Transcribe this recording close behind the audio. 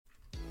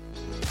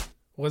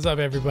What's up,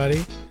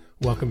 everybody?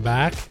 Welcome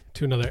back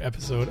to another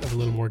episode of A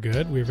Little More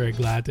Good. We're very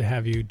glad to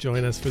have you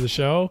join us for the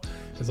show.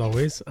 As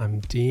always, I'm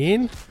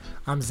Dean.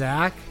 I'm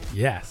Zach.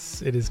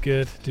 Yes, it is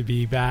good to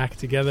be back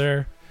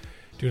together,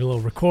 doing a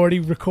little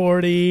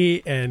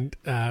recordy, and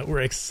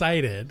we're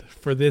excited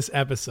for this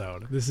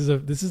episode. This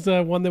is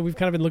a one that we've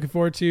kind of been looking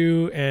forward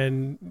to,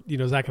 and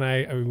Zach and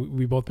I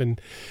we've both been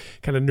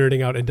kind of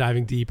nerding out and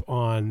diving deep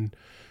on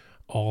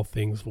all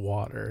things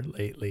water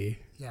lately.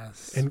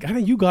 Yes, and kind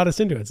of you got us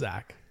into it,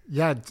 Zach.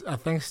 Yeah,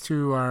 thanks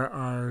to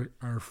our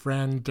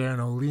friend Darren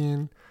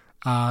O'Lean.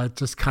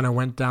 Just kind of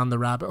went down the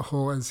rabbit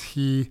hole as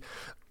he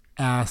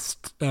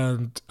asked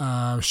and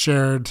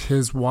shared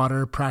his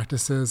water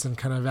practices and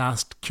kind of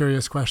asked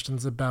curious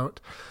questions about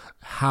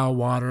how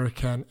water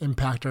can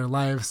impact our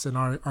lives and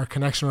our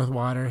connection with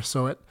water.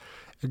 So it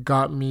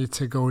got me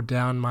to go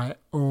down my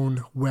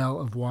own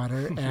well of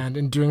water, and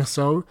in doing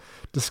so,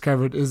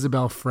 discovered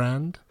Isabel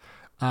Friend.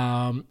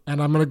 And I'm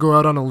going to go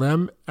out on a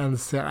limb and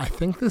say I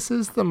think this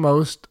is the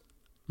most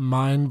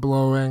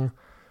mind-blowing,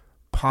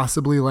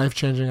 possibly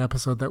life-changing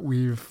episode that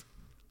we've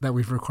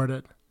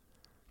recorded,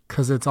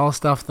 because it's all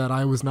stuff that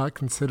I was not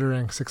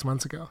considering 6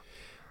 months ago.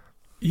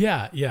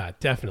 Yeah,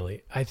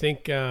 definitely. I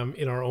think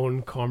in our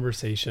own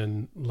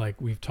conversation, like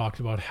we've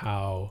talked about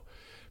how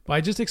by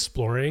just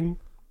exploring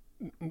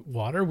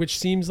water, which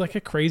seems like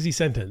a crazy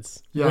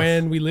sentence, yes,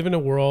 when we live in a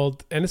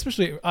world, and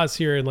especially us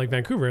here in like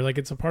Vancouver, like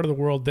it's a part of the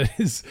world that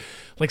is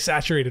like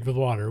saturated with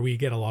water. We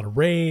get a lot of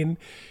rain,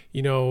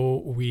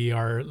 we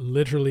are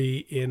literally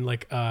in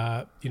like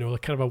kind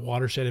of a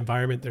watershed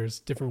environment.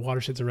 There's different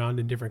watersheds around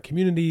in different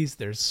communities.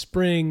 There's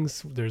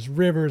springs, there's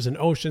rivers and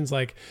oceans.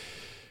 Like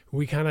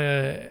we kind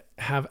of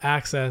have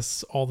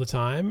access all the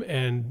time,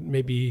 and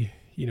maybe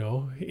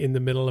in the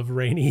middle of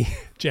rainy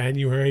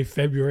January,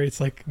 February, it's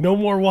like no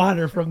more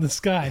water from the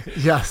sky.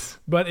 Yes.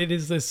 But it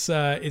is this,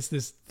 it's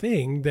this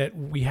thing that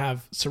we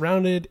have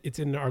surrounded. It's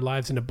in our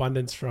lives in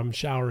abundance, from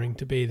showering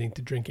to bathing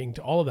to drinking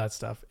to all of that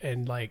stuff.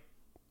 And like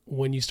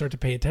when you start to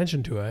pay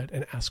attention to it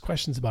and ask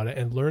questions about it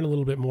and learn a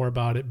little bit more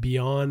about it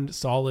beyond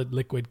solid,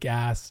 liquid,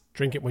 gas,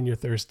 drink it when you're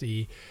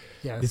thirsty.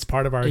 Yes. It's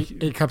part of our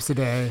 8 cups a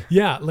day.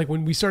 Yeah. Like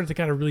when we started to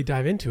kind of really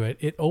dive into it,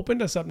 it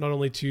opened us up not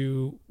only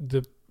to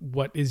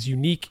what is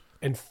unique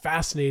and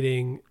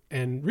fascinating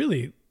and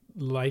really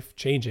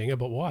life-changing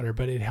about water,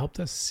 but it helped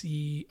us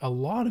see a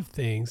lot of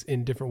things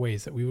in different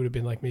ways that we would have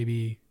been like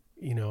maybe,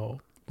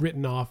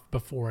 written off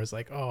before as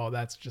like, oh,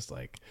 that's just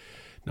like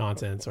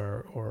nonsense,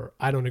 or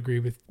I don't agree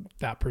with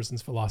that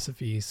person's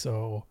philosophy.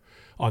 So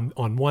on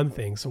one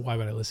thing, so why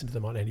would I listen to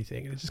them on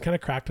anything? And it just kind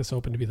of cracked us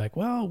open to be like,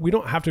 well, we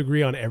don't have to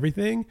agree on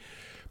everything,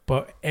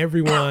 but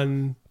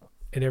everyone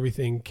and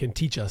everything can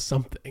teach us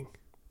something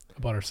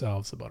about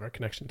ourselves, about our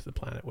connection to the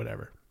planet,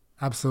 whatever.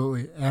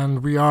 Absolutely.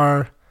 And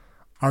our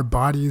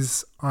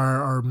bodies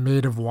are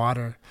made of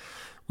water.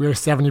 We are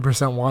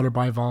 70% water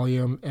by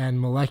volume, and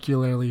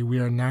molecularly we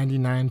are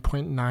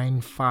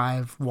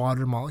 99.95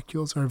 water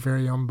molecules, our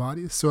very own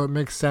bodies. So it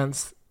makes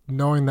sense,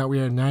 knowing that we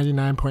are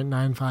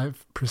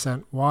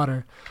 99.95%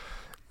 water,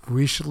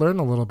 we should learn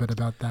a little bit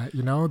about that.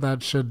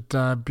 That should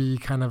be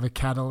kind of a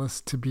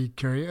catalyst to be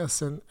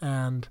curious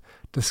and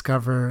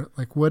discover,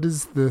 like, what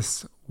is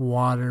this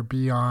water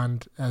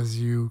beyond, as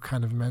you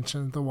kind of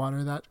mentioned, the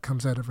water that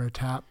comes out of our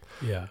tap.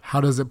 Yeah.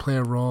 How does it play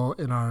a role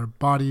in our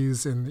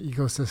bodies, in the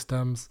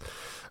ecosystems?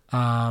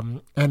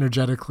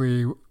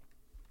 Energetically,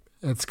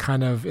 it's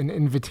kind of an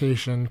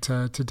invitation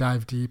to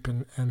dive deep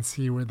and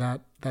see where that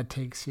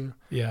takes you.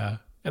 Yeah.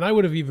 And I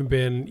would have even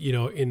been,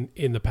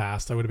 in the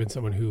past, I would have been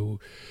someone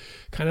who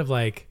kind of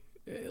like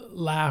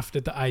laughed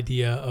at the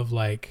idea of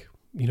like,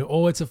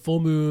 oh, it's a full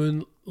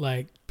moon,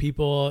 like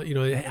people,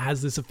 it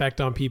has this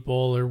effect on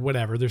people or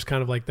whatever. There's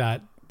kind of like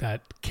that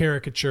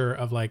caricature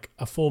of like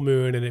a full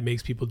moon, and it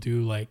makes people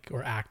do like,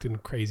 or act in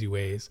crazy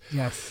ways.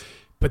 Yes.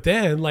 But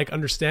then like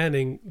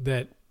understanding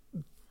that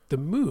the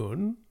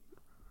moon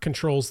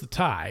controls the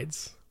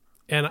tides,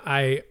 and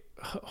I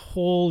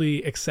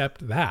wholly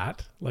accept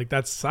that. Like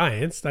that's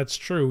science. That's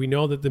true. We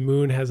know that the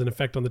moon has an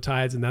effect on the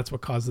tides, and that's what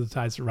causes the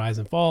tides to rise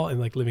and fall. And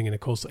like living in a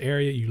coastal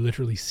area, you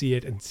literally see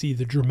it and see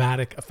the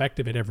dramatic effect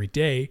of it every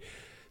day,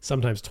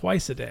 sometimes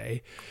twice a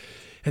day.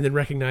 And then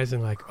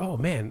recognizing like, oh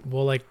man,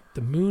 well, like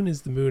the moon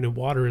is the moon and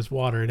water is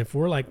water. And if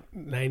we're like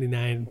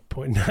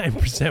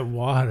 99.9%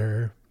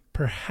 water,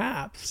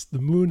 perhaps the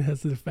moon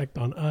has an effect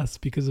on us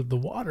because of the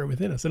water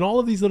within us, and all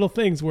of these little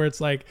things where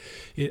it's like,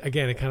 it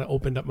kind of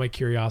opened up my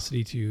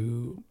curiosity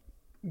to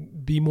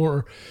be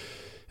more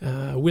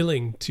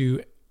willing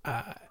to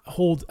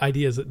hold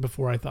ideas that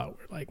before I thought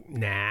were like,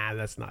 nah,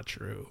 that's not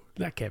true.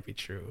 That can't be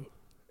true.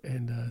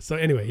 And so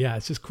anyway, yeah,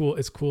 it's just cool.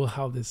 It's cool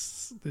how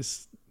this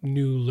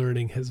new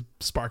learning has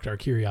sparked our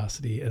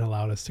curiosity and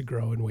allowed us to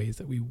grow in ways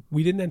that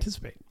we didn't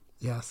anticipate.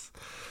 Yes.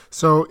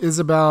 So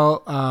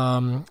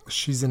Isabel,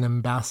 she's an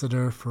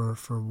ambassador for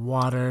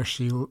water.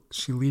 She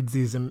leads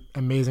these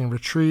amazing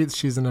retreats.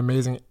 She's an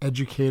amazing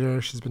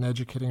educator. She's been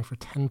educating for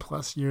 10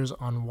 plus years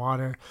on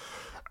water.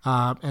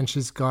 And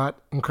she's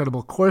got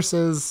incredible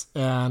courses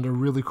and a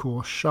really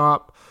cool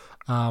shop.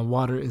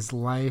 Water is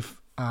Life.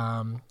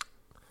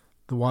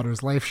 the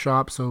Water's Life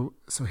shop. So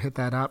hit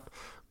that up.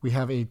 We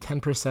have a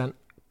 10%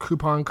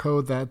 coupon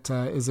code that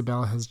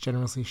Isabel has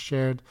generously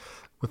shared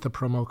with the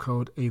promo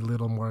code A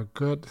Little More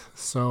Good.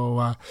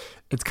 So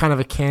it's kind of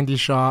a candy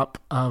shop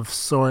of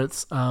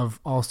sorts,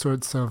 of all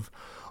sorts of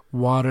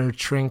water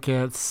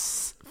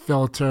trinkets,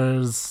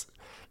 filters,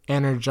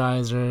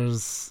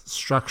 energizers,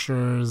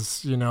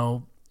 structures,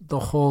 the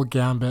whole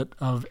gambit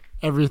of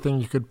everything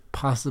you could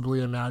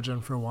possibly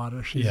imagine for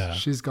water.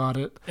 She's got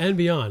it. And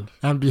beyond.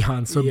 So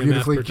EMF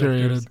beautifully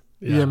curated.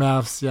 Yeah.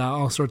 EMFs,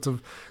 all sorts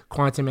of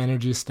quantum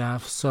energy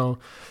stuff. So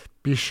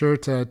be sure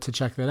to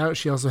check that out.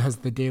 She also has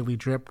the Daily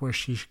Drip, where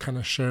she kind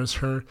of shares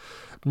her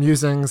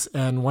musings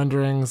and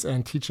wonderings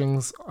and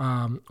teachings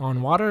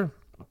on water.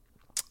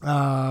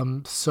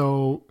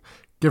 So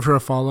give her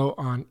a follow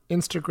on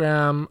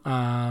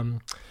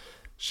Instagram.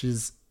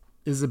 She's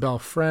Isabel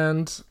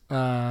Friend.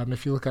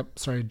 If you look up,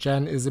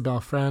 Jen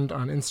Isabel Friend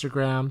on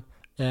Instagram,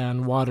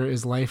 and Water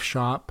is Life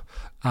shop,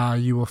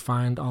 you will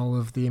find all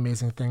of the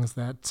amazing things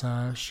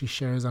that she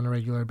shares on a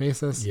regular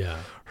basis. Yeah,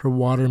 her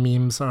water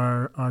memes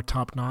are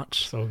top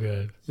notch. So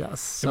good.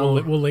 Yes.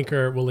 So we'll link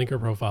her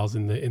profiles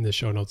in the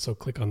show notes. So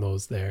click on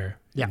those there.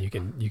 Yeah,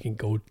 and you can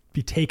go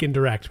be taken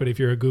direct. But if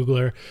you're a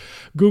Googler,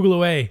 Google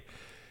away.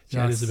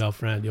 Jen Isabel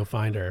Friend, you'll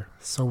find her.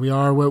 So we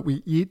are what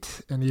we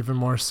eat, and even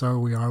more so,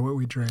 we are what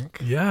we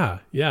drink. Yeah.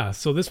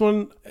 So this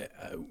one,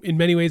 in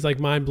many ways, like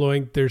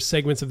mind-blowing. There's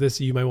segments of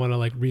this you might want to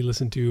like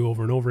re-listen to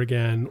over and over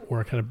again,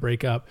 or kind of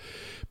break up.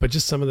 But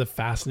just some of the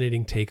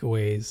fascinating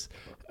takeaways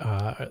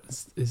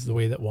is the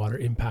way that water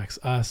impacts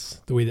us,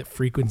 the way that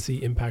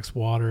frequency impacts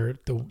water,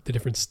 the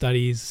different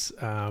studies.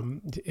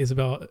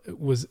 Isabel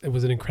was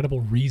an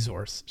incredible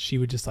resource. She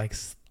would just like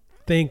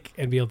think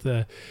and be able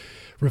to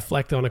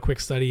reflect on a quick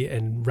study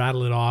and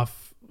rattle it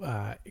off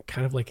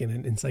kind of like in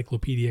an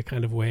encyclopedia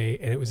kind of way.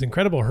 And it was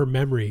incredible, her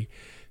memory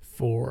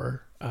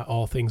for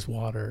all things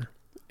water.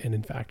 And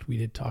in fact, we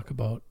did talk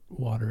about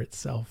water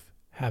itself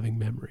having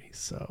memory.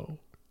 So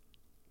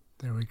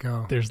there we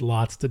go. There's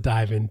lots to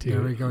dive into,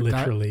 there we go.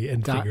 Literally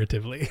and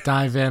figuratively.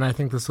 Dive in. I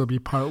think this will be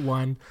part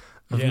one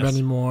of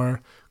many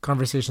more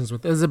conversations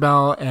with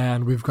Isabel,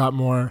 and we've got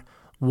more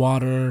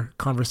water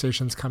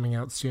conversations coming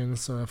out soon.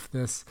 So if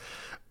this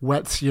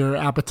whets your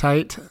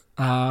appetite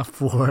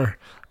for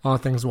all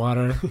things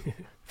water,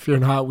 fear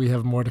not, we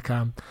have more to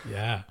come.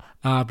 Yeah.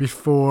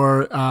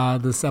 Before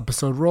this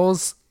episode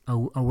rolls, a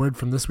word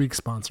from this week's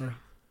sponsor.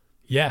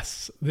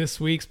 Yes,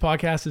 this week's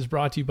podcast is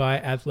brought to you by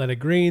Athletic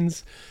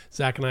Greens.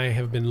 Zach and I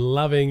have been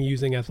loving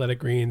using Athletic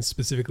Greens,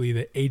 specifically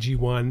the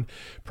AG1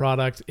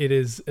 product. It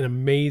is an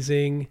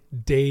amazing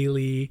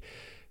daily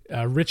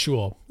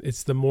ritual.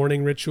 It's the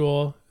morning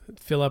ritual.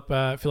 Fill up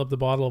the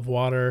bottle of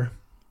water,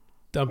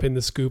 dump in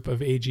the scoop of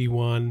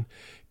AG1,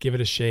 give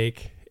it a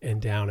shake,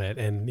 and down it.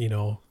 And,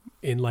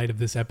 in light of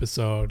this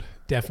episode,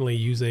 definitely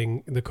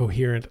using the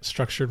coherent,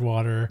 structured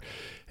water.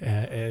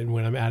 And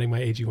when I'm adding my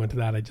AG1 to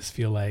that, I just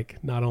feel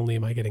like not only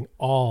am I getting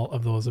all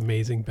of those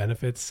amazing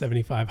benefits,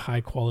 75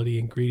 high quality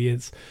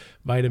ingredients,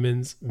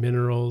 vitamins,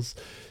 minerals,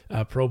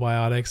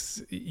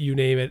 probiotics, you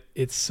name it.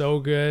 It's so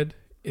good.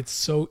 It's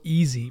so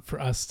easy for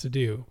us to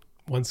do.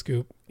 One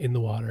scoop in the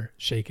water,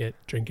 shake it,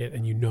 drink it,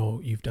 and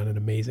you've done an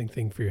amazing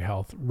thing for your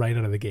health right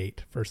out of the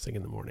gate, first thing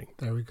in the morning.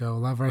 There we go.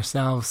 Love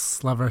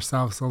ourselves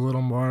a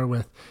little more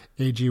with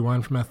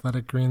AG1 from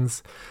Athletic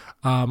Greens.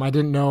 I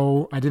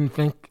didn't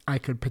think I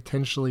could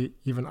potentially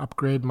even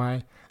upgrade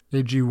my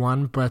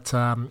AG1, but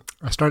I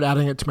started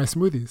adding it to my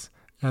smoothies,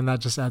 and that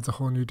just adds a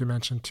whole new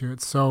dimension to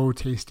it. So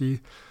tasty.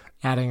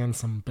 Adding in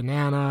some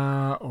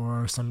banana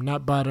or some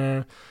nut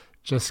butter,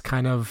 just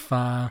kind of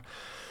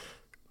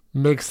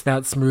makes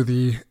that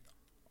smoothie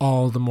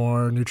all the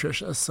more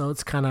nutritious. So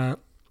it's kind of,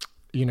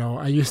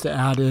 I used to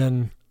add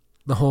in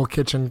the whole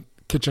kitchen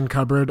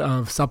cupboard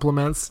of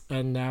supplements,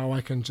 and now I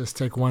can just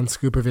take one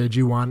scoop of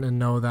AG1 and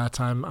know that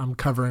I'm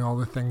covering all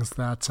the things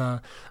that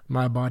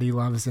my body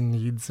loves and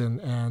needs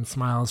and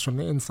smiles from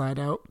the inside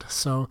out.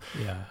 So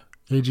yeah,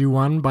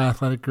 AG1 by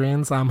Athletic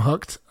Greens, I'm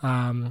hooked.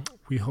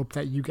 We hope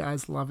that you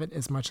guys love it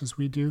as much as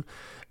we do.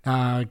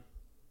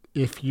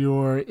 If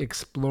you're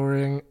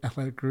exploring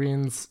Athletic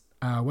Greens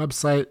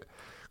website,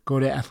 go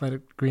to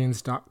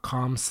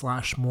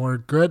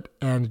athleticgreens.com/moregood,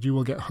 and you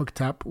will get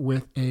hooked up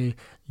with a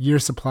year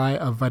supply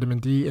of vitamin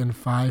D and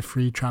 5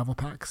 free travel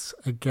packs.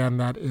 Again,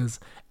 that is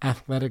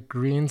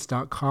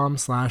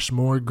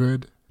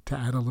athleticgreens.com/moregood to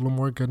add a little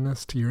more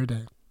goodness to your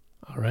day.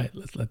 All right,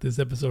 let's let this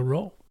episode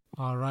roll.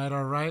 All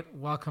right.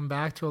 Welcome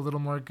back to A Little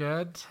More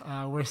Good.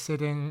 We're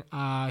sitting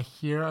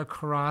here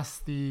across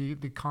the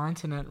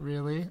continent,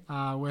 really,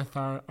 with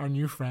our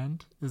new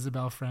friend,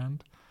 Isabel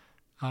Friend.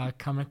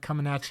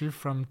 Coming at you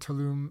from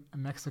Tulum,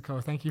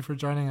 Mexico. Thank you for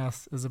joining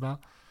us,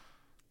 Isabel.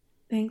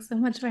 Thanks so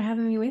much for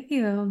having me with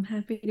you. I'm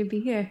happy to be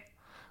here.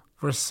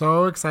 We're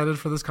so excited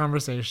for this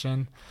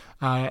conversation.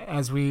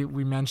 As we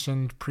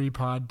mentioned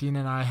pre-pod, Dean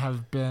and I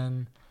have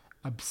been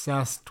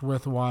obsessed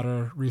with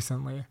water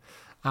recently.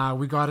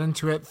 We got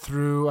into it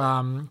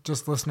through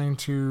just listening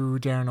to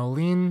Darren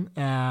O'Lean,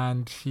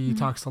 and he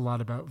talks a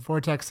lot about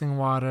vortexing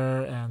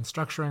water and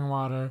structuring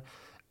water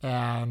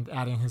and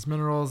adding his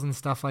minerals and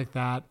stuff like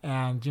that.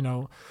 And,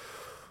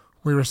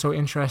 we were so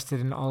interested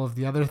in all of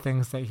the other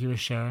things that he was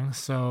sharing.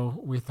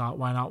 So we thought,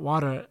 why not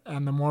water?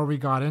 And the more we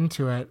got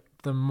into it,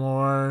 the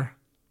more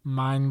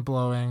mind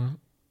blowing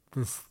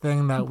this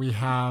thing that we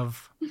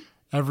have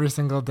every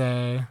single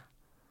day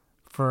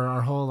for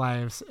our whole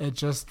lives. It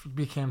just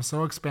became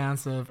so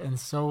expansive and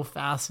so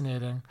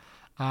fascinating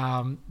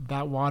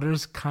that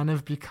water's kind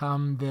of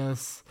become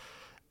this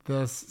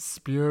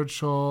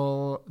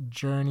spiritual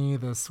journey,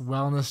 this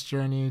wellness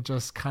journey,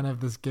 just kind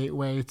of this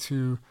gateway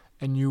to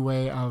a new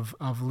way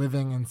of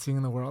living and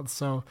seeing the world.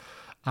 So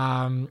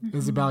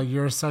Isabel,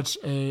 you're such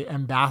a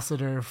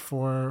ambassador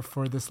for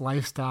this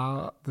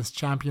lifestyle, this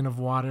champion of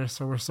water.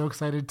 So we're so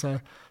excited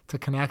to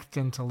connect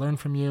and to learn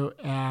from you.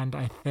 And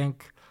I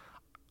think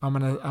I'm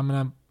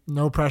gonna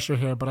no pressure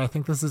here, but I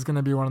think this is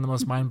gonna be one of the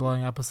most mind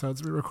blowing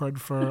episodes we record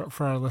for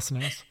our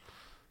listeners.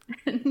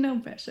 No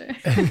pressure.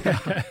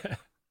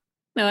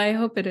 No, I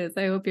hope it is.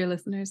 I hope your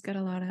listeners get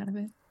a lot out of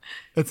it.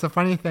 It's a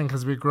funny thing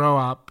because we grow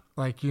up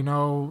like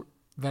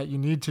that you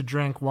need to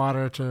drink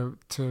water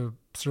to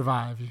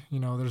survive.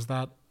 There's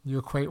that you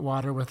equate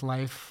water with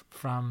life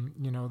from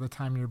the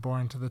time you're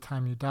born to the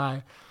time you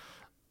die.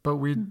 But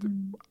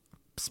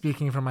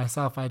speaking for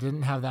myself, I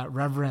didn't have that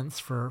reverence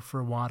for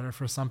water,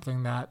 for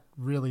something that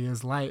really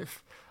is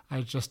life.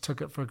 I just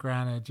took it for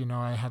granted.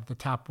 I had the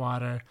tap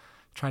water,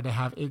 tried to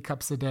have 8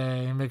 cups a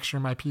day and make sure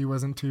my pee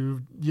wasn't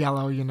too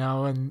yellow,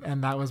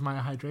 and that was my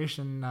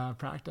hydration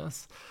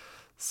practice.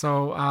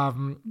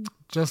 So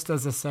just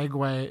as a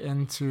segue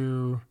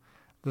into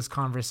this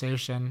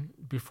conversation,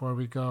 before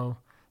we go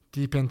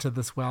deep into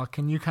this well,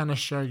 can you kind of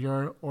share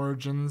your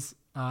origins,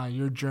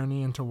 your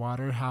journey into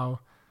water,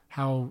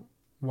 how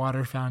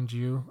water found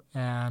you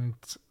and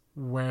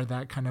where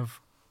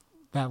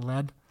that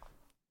led?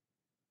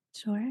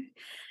 Sure.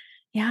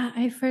 Yeah,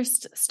 I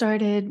first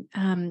started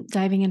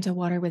diving into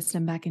water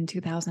wisdom back in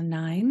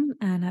 2009.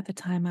 And at the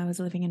time, I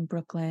was living in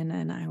Brooklyn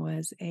and I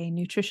was a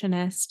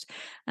nutritionist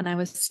and I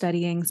was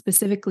studying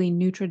specifically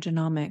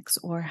nutrigenomics,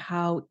 or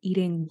how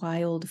eating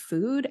wild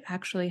food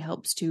actually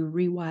helps to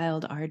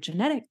rewild our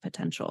genetic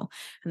potential.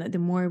 And that the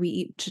more we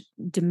eat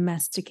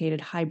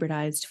domesticated,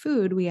 hybridized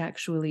food,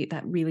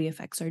 that really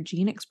affects our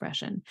gene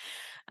expression.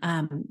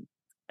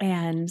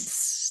 And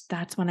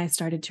that's when I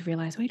started to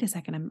realize, wait a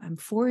second, I'm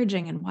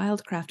foraging and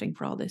wildcrafting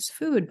for all this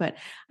food, but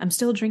I'm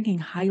still drinking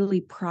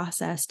highly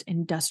processed,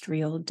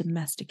 industrial,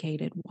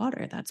 domesticated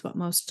water. That's what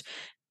most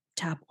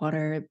tap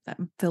water,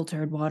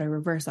 filtered water,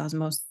 reverse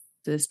osmosis,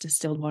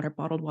 distilled water,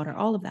 bottled water,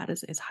 all of that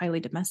is highly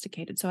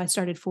domesticated. So I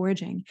started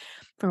foraging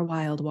for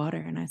wild water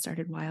and I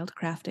started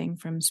wildcrafting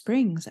from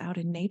springs out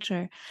in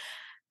nature.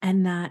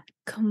 And that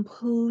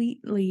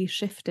completely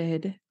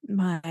shifted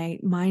my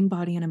mind,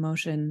 body, and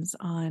emotions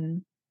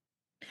on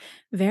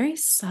very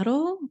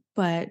subtle,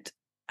 but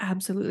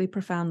absolutely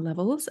profound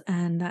levels.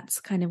 And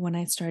that's kind of when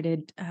I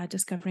started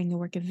discovering the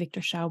work of Victor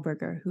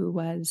Schauberger, who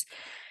was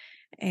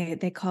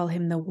they call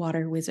him the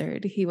water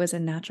wizard. He was a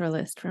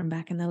naturalist from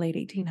back in the late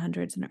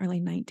 1800s and early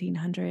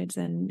 1900s.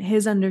 And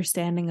his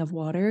understanding of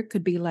water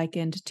could be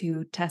likened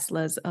to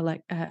Tesla's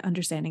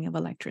understanding of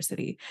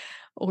electricity,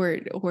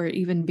 or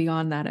even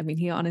beyond that. I mean,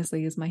 he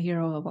honestly is my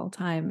hero of all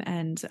time.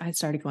 And I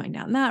started going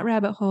down that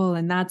rabbit hole.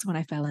 And that's when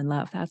I fell in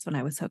love. That's when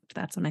I was hooked.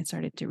 That's when I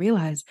started to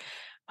realize,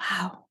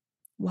 wow,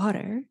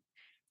 water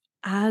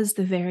as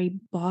the very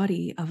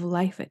body of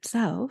life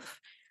itself,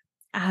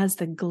 as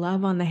the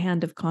glove on the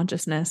hand of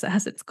consciousness,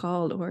 as it's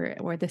called,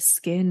 or the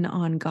skin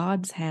on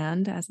God's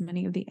hand, as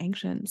many of the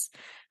ancients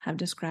have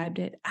described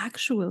it,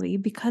 actually,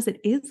 because it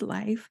is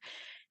life,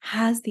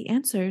 has the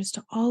answers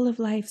to all of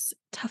life's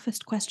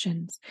toughest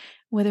questions,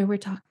 whether we're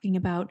talking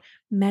about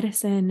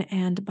medicine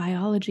and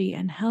biology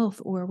and health,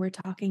 or we're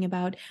talking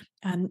about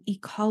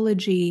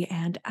ecology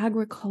and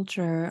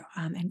agriculture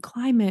and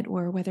climate,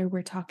 or whether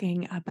we're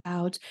talking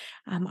about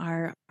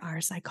our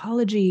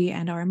psychology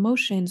and our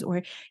emotions,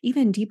 or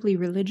even deeply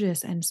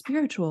religious and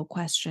spiritual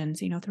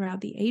questions.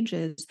 Throughout the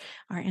ages,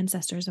 our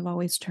ancestors have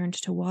always turned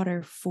to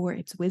water for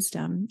its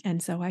wisdom.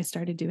 And so I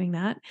started doing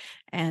that,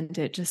 and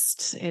it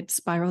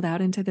spiraled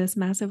out into this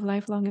massive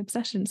lifelong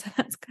obsession. So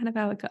that's kind of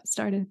how it got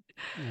started.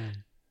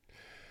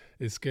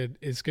 It's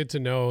good to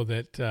know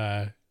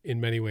that in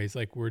many ways,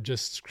 like, we're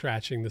just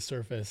scratching the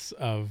surface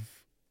of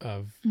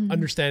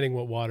understanding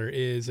what water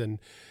is. And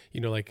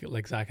like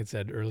Zach had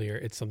said earlier,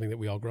 it's something that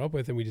we all grow up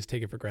with and we just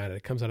take it for granted.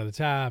 It comes out of the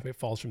tap, it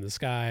falls from the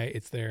sky,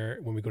 it's there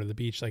when we go to the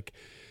beach,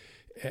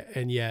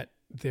 and yet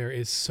there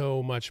is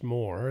so much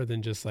more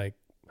than just like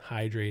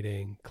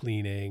hydrating,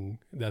 cleaning,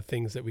 the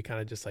things that we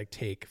kind of just like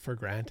take for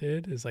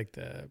granted is like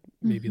the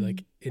maybe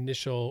like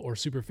initial or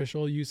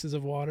superficial uses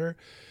of water,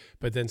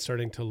 but then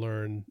starting to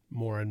learn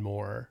more and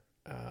more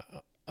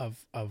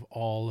of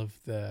all of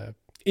the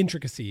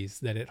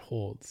intricacies that it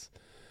holds.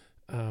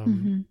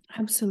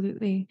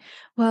 Absolutely.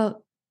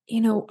 Well,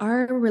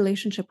 our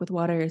relationship with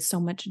water is so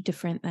much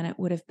different than it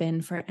would have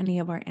been for any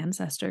of our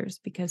ancestors,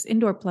 because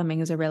indoor plumbing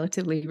is a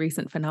relatively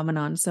recent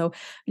phenomenon. So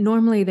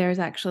normally there's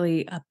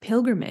actually a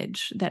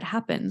pilgrimage that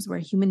happens where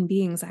human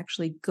beings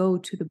actually go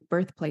to the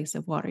birthplace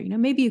of water.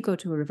 Maybe you go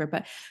to a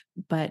river,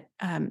 but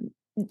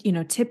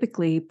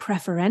typically,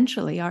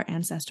 preferentially, our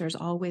ancestors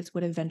always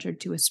would have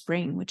ventured to a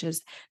spring, which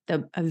is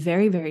a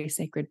very, very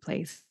sacred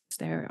place.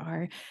 There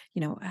are,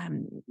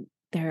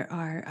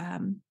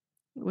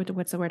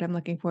 what's the word I'm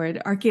looking for?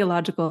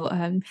 Archaeological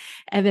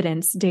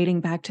evidence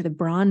dating back to the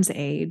Bronze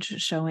Age,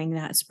 showing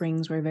that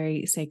springs were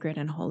very sacred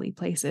and holy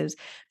places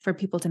for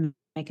people to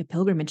make a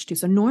pilgrimage to.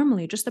 So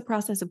normally just the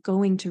process of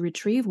going to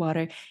retrieve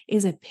water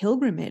is a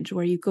pilgrimage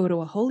where you go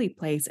to a holy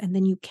place and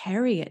then you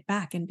carry it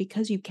back. And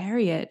because you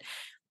carry it,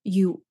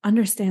 you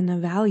understand the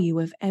value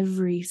of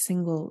every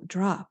single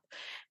drop.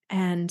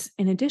 And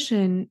in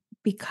addition,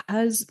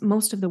 because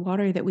most of the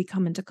water that we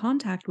come into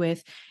contact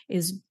with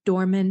is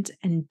dormant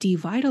and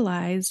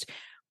devitalized,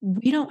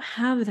 we don't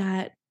have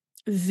that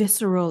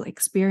visceral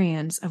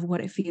experience of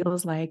what it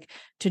feels like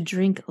to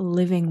drink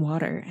living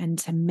water and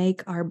to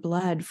make our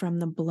blood from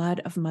the blood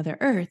of Mother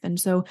Earth. And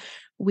so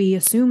we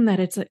assume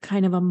that it's a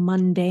kind of a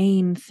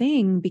mundane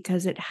thing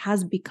because it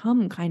has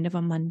become kind of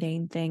a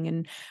mundane thing.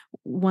 And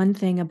one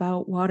thing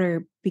about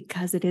water,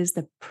 because it is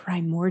the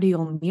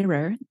primordial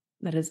mirror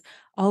that is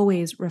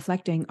always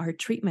reflecting our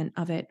treatment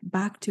of it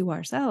back to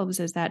ourselves,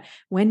 is that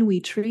when we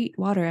treat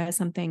water as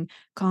something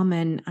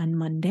common and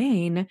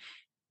mundane,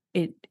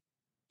 it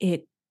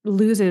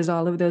loses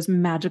all of those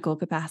magical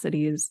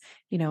capacities,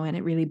 and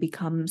it really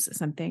becomes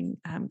something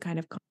kind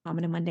of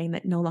common and mundane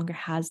that no longer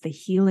has the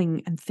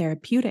healing and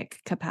therapeutic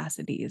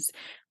capacities.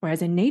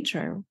 Whereas in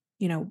nature,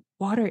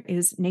 water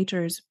is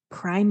nature's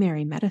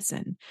primary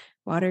medicine.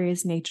 Water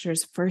is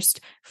nature's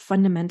first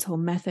fundamental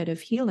method of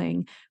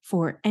healing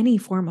for any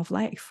form of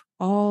life.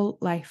 All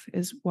life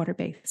is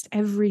water-based.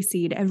 Every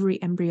seed,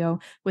 every embryo,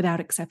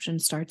 without exception,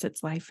 starts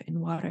its life in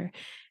water.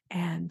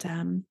 And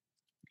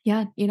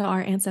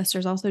our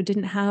ancestors also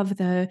didn't have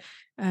the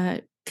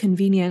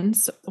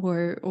convenience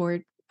or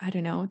I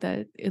don't know,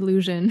 the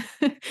illusion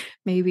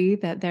maybe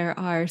that there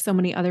are so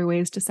many other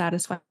ways to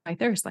satisfy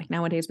thirst. Like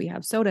nowadays we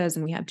have sodas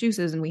and we have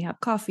juices and we have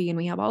coffee and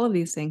we have all of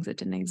these things that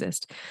didn't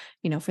exist,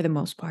 for the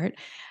most part.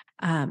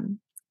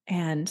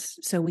 And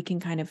so we can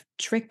kind of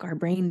trick our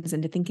brains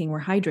into thinking we're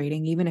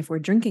hydrating, even if we're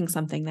drinking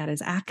something that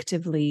is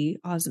actively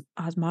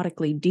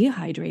osmotically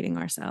dehydrating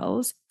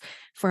ourselves.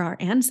 For our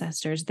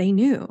ancestors, they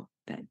knew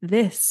that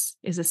this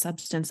is a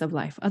substance of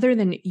life. Other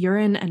than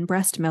urine and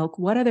breast milk,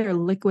 what other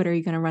liquid are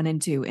you going to run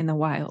into in the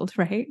wild,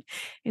 right?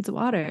 It's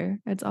water.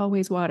 It's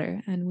always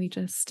water. And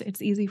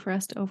it's easy for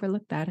us to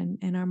overlook that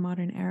in our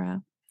modern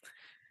era.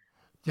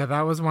 Yeah,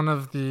 that was one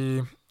of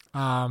the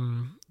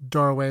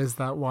doorways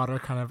that water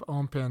kind of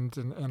opened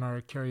in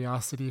our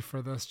curiosity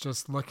for this,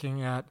 just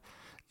looking at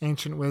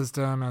ancient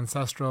wisdom,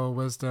 ancestral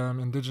wisdom,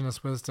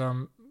 indigenous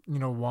wisdom.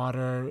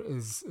 Water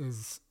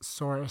is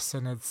source,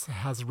 and it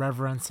has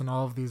reverence in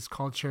all of these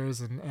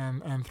cultures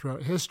and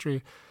throughout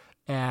history.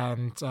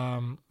 And,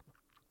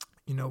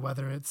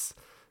 whether it's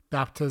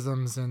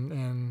baptisms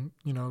and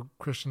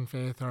Christian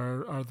faith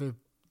or the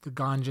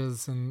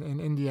Ganges in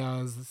India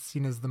is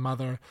seen as the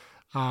mother,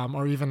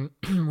 or even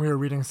we were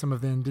reading some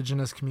of the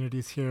indigenous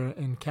communities here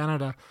in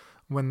Canada.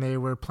 When they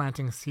were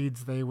planting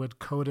seeds, they would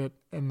coat it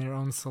in their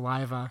own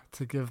saliva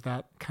to give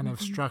that kind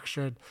of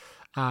structured,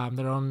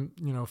 their own,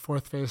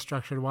 fourth phase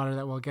structured water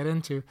that we'll get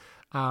into.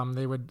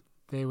 They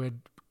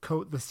would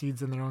coat the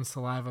seeds in their own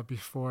saliva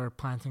before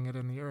planting it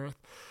in the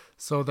earth.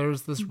 So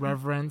there's this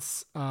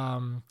reverence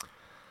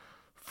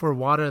for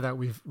water that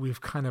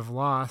we've kind of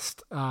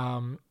lost.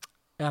 And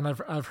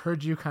I've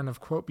heard you kind of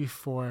quote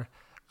before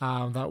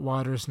that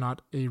water is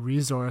not a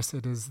resource;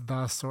 it is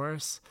the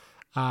source.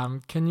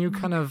 Can you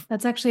kind of...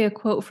 That's actually a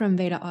quote from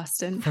Veda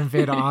Austin. From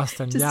Veda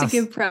Austin, Just yes. to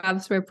give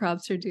props where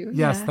props are due.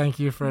 Yes, yeah. Thank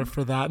you for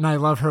that. And I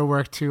love her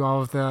work too,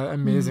 all of the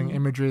amazing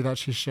imagery that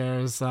she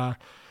shares.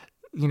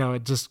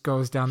 It just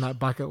goes down that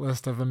bucket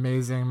list of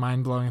amazing,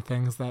 mind-blowing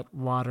things that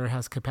water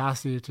has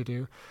capacity to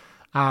do.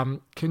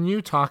 Can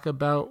you talk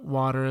about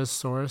water as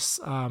source?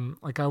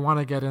 I want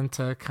to get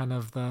into kind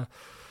of the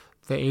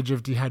age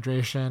of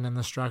dehydration and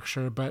the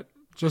structure, but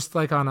just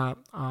like on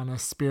a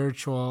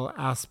spiritual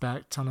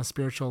aspect, on a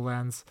spiritual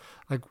lens,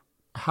 like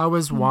how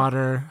is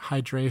water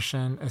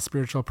hydration a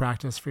spiritual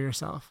practice for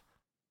yourself?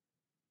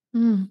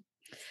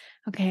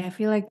 Okay, I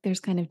feel like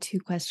there's kind of two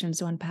questions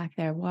to unpack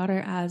there: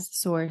 water as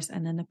source,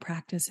 and then the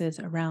practices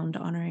around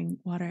honoring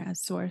water as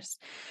source.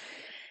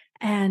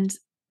 And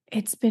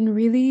it's been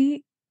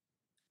really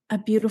a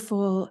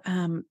beautiful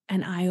and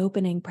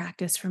eye-opening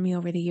practice for me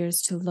over the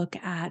years to look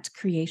at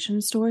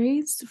creation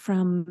stories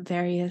from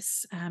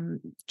various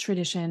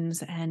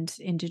traditions and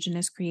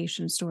indigenous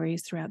creation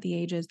stories throughout the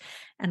ages.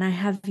 And I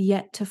have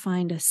yet to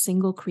find a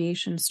single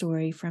creation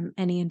story from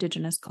any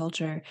indigenous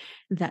culture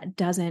that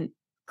doesn't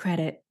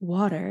credit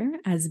water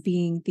as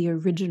being the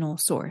original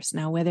source.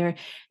 Now, whether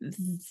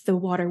the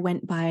water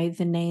went by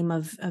the name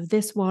of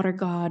this water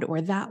god or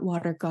that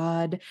water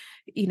god,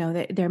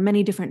 there are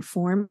many different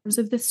forms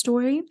of this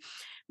story.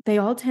 They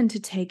all tend to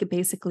take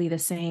basically the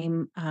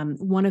same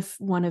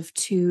one of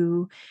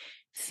two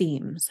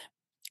themes.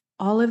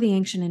 All of the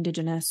ancient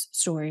indigenous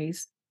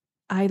stories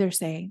either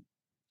say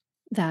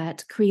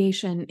that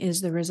creation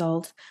is the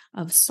result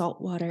of salt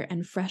water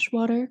and fresh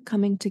water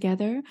coming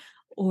together,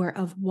 or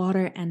of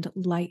water and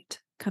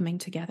light coming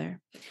together.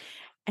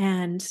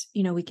 And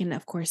we can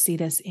of course see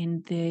this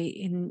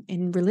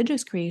in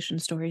religious creation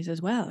stories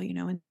as well.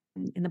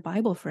 In the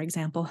Bible, for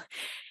example,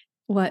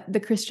 what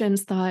the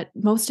Christians thought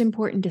most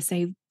important to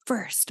say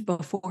first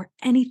before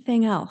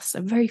anything else,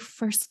 the very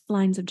first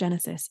lines of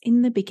Genesis: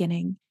 in the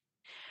beginning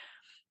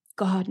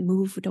God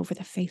moved over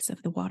the face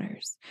of the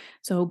waters.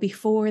 So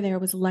before there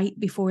was light,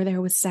 before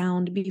there was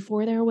sound,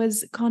 before there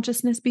was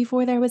consciousness,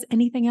 before there was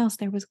anything else,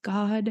 there was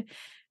God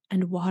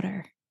and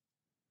water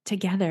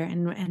together.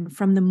 And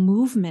from the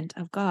movement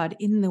of God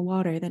in the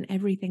water, then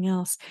everything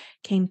else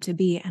came to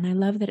be. And I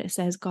love that it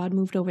says God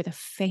moved over the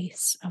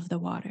face of the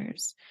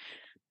waters.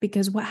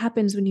 Because what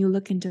happens when you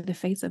look into the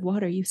face of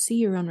water, you see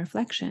your own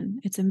reflection.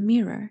 It's a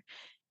mirror.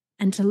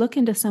 And to look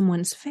into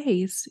someone's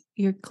face,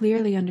 you're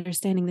clearly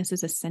understanding this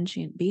is a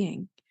sentient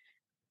being,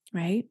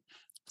 right?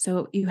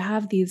 So you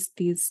have these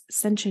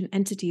sentient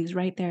entities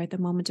right there at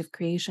the moment of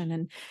creation.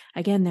 And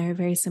again, there are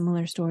very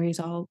similar stories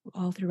all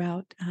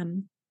throughout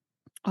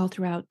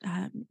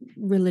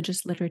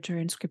religious literature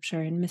and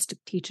scripture and mystic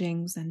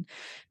teachings and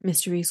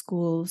mystery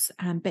schools.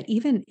 But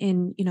even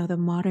in, the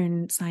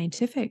modern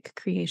scientific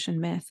creation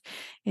myth,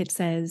 it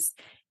says,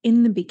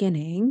 in the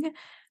beginning,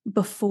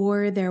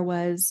 before there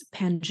was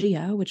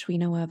Pangea, which we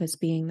know of as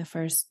being the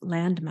first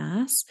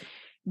landmass,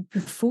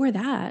 before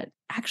that,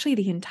 actually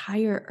the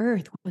entire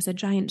earth was a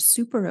giant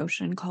super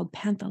ocean called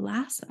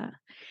Panthalassa.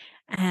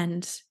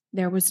 And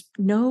there was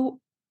no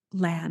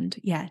land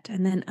yet.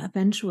 And then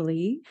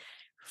eventually,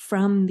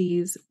 from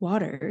these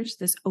waters,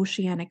 this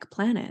oceanic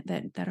planet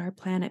that our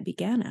planet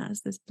began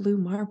as, this blue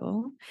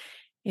marble,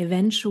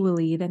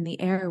 eventually then the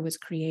air was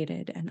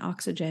created and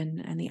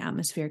oxygen and the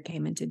atmosphere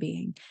came into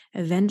being.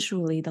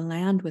 Eventually the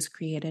land was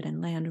created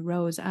and land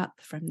rose up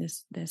from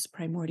this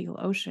primordial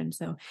ocean.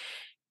 So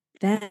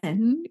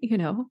then,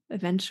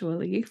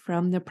 eventually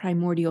from the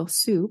primordial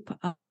soup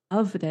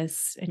of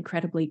this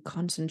incredibly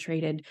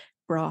concentrated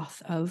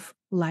broth of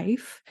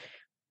life,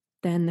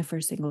 then the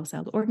first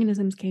single-celled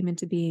organisms came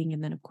into being,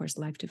 and then of course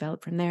life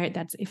developed from there.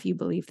 That's if you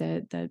believe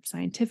the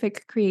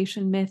scientific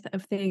creation myth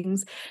of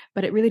things,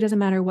 but it really doesn't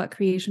matter what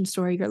creation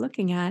story you're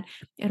looking at,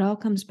 it all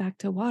comes back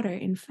to water.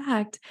 In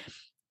fact,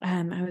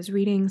 I was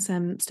reading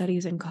some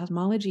studies in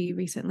cosmology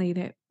recently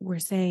that were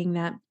saying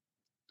that,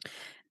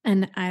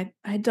 and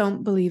I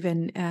don't believe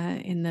in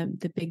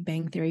the Big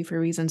Bang Theory for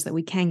reasons that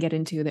we can get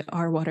into that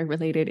are water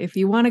related if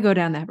you want to go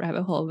down that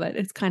rabbit hole, but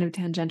it's kind of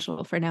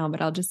tangential for now.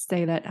 But I'll just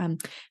say that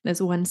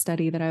there's one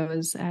study that I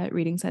was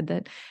reading said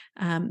that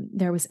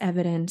there was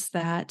evidence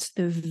that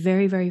the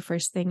very, very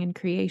first thing in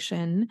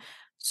creation,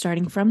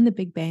 starting from the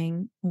Big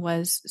Bang,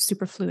 was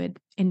superfluid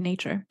in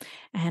nature.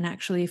 And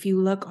actually, if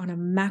you look on a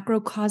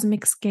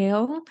macrocosmic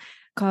scale,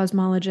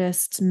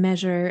 cosmologists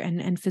measure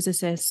and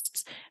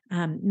physicists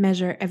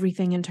measure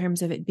everything in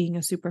terms of it being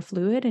a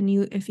superfluid. And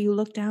if you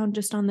look down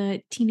just on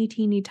the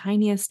teeny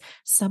tiniest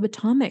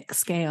subatomic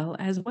scale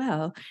as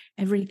well,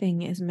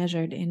 everything is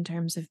measured in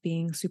terms of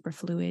being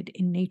superfluid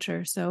in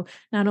nature. So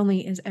not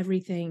only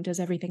does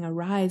everything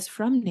arise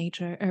from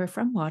nature or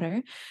from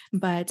water,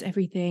 but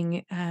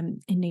everything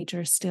in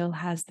nature still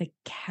has the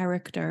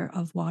character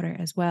of water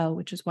as well,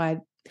 which is why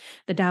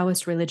the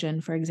Taoist religion,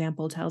 for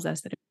example, tells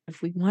us that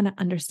if we want to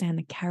understand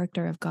the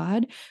character of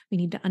God, we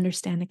need to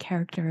understand the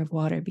character of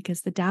water,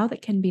 because the Tao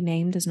that can be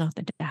named is not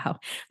the Tao.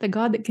 The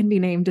God that can be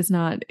named is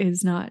not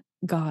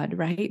God,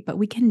 right? But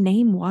we can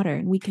name water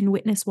and we can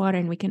witness water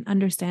and we can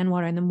understand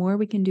water. And the more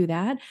we can do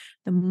that,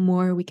 the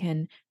more we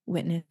can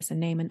witness and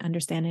name and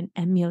understand and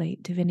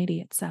emulate divinity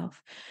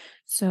itself.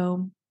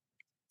 So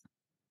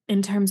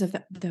in terms of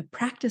the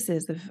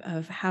practices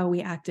of how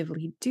we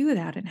actively do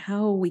that and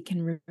how we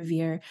can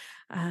revere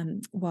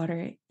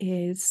water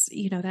is,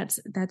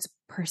 that's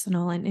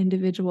personal and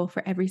individual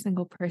for every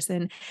single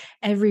person.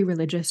 Every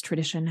religious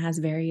tradition has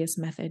various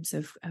methods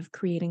of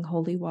creating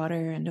holy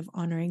water and of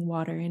honoring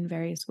water in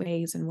various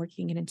ways and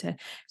working it into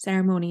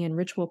ceremony and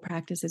ritual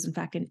practices. In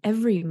fact, in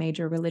every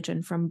major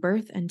religion, from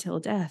birth until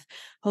death,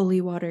 holy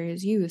water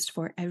is used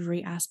for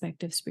every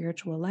aspect of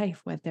spiritual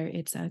life, whether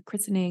it's a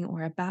christening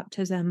or a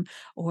baptism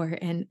or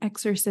an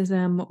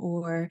exorcism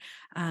or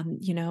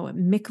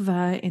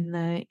mikvah in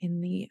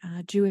the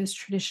Jewish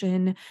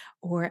tradition,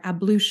 or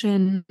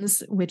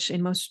ablutions, which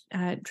in most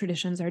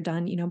traditions are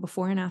done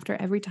before and after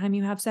every time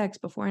you have sex,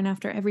 before and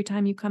after every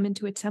time you come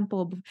into a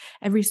temple,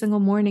 every single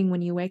morning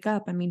when you wake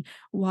up. I mean,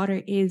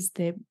 water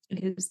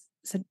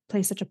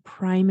plays such a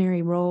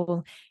primary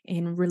role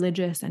in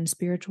religious and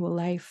spiritual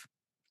life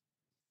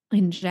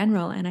in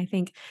general. And I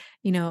think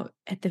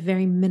at the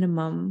very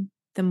minimum,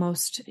 the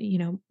most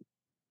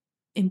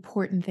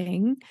important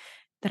thing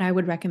that I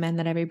would recommend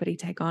that everybody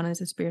take on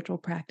as a spiritual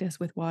practice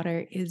with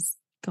water is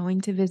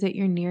going to visit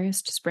your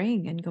nearest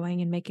spring and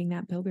going and making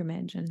that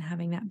pilgrimage and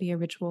having that be a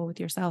ritual with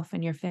yourself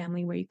and your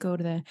family, where you go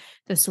to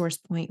the source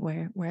point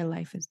where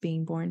life is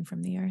being born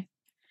from the earth.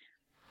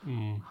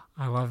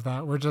 I love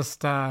that. We're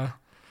just for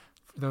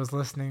those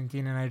listening,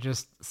 Dean and I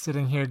just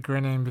sitting here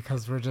grinning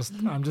because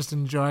I'm just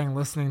enjoying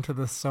listening to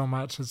this so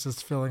much. It's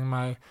just filling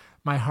my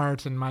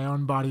heart and my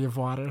own body of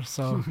water.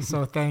 So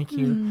thank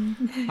you.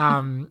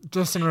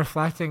 Just in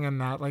reflecting on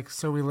that, like,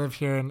 so we live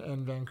here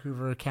in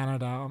Vancouver,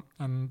 Canada,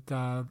 and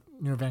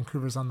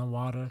Vancouver's on the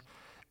water,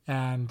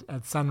 and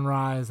at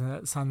sunrise and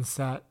at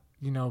sunset,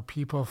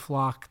 people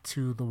flock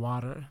to the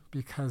water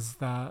because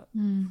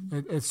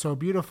it's so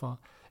beautiful.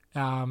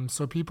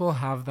 So people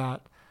have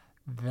that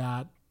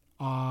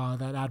awe,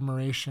 that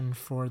admiration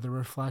for the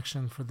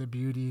reflection, for the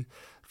beauty,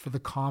 for the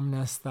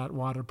calmness that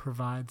water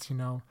provides.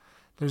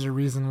 There's a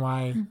reason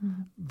why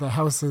the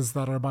houses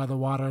that are by the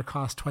water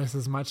cost twice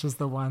as much as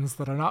the ones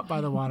that are not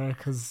by the water,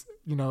 because,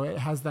 it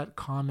has that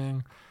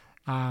calming,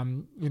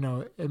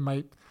 it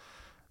might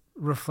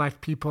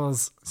reflect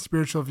people's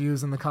spiritual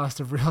views and the cost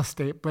of real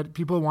estate, but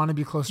people want to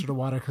be closer to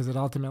water because it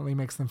ultimately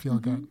makes them feel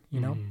good,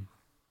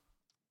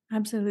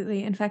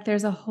 Absolutely. In fact,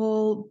 there's a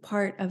whole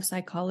part of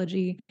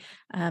psychology.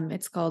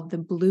 It's called the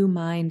blue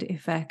mind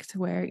effect,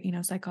 where,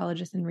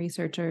 psychologists and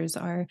researchers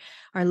are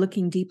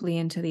looking deeply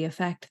into the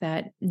effect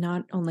that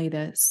not only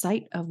the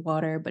sight of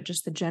water, but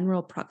just the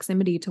general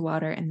proximity to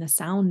water and the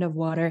sound of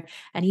water,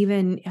 and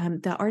even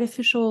the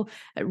artificial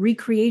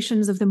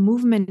recreations of the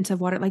movement of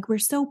water. Like, we're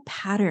so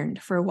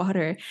patterned for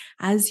water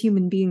as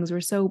human beings.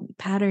 We're so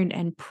patterned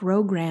and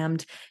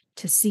programmed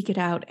to seek it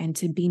out and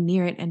to be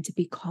near it and to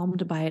be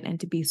calmed by it and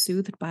to be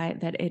soothed by it,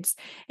 that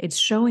it's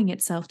showing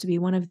itself to be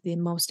one of the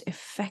most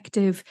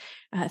effective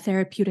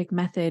therapeutic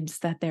methods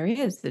that there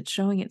is. It's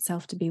showing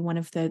itself to be one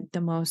of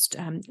the most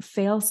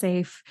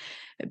fail-safe,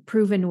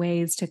 proven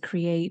ways to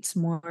create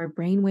more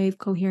brainwave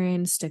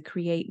coherence, to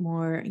create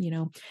more,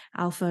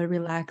 alpha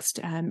relaxed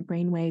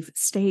brainwave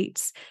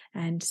states,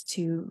 and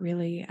to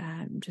really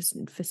just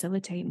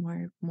facilitate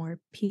more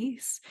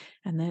peace.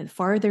 And the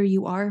farther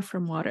you are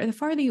from water, the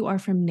farther you are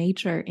from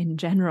nature in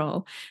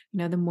general,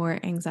 the more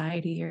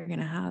anxiety you're going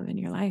to have in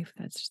your life.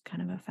 That's just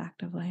kind of a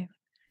fact of life.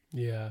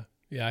 Yeah.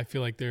 I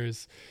feel like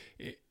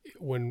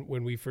when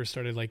we first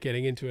started like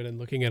getting into it and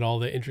looking at all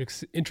the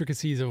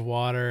intricacies of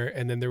water,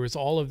 and then there was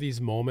all of these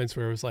moments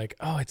where it was like,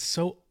 oh, it's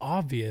so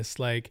obvious.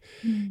 Like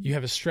you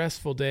have a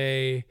stressful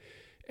day,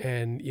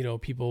 and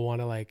people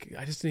want to like,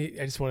 I just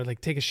want to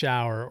like take a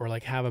shower or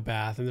like have a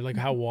bath, and they're like,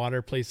 how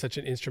water plays such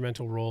an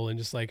instrumental role in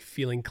just like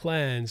feeling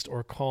cleansed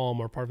or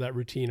calm or part of that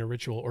routine or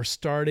ritual, or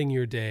starting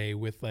your day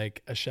with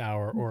like a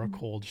shower or a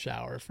cold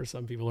shower for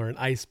some people, or an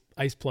ice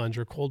plunge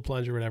or cold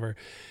plunge or whatever.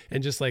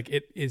 And just like,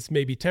 it is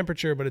maybe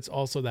temperature, but it's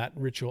also that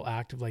ritual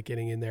act of like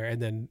getting in there.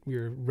 And then we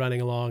were running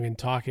along and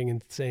talking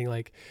and saying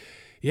like,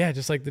 yeah,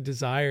 just like the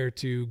desire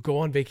to go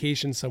on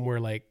vacation somewhere,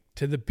 like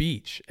to the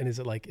beach. And is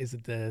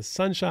it the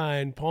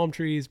sunshine, palm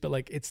trees, but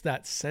like, it's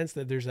that sense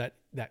that there's that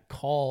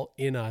call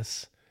in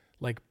us,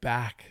 like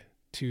back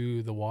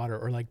to the water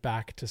or like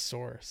back to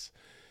source.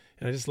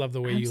 And I just love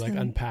the way you like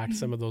unpacked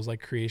some of those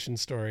like creation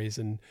stories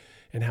and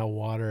how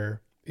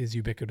water is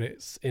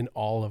ubiquitous in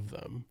all of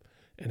them,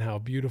 and how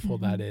beautiful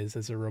that is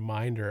as a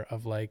reminder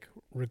of like,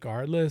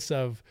 regardless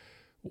of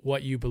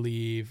what you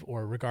believe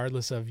or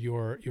regardless of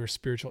your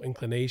spiritual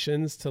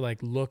inclinations, to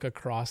like look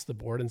across the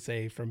board and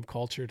say, from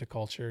culture to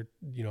culture,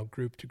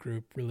 group to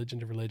group, religion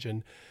to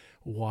religion,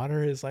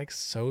 water is like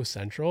so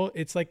central.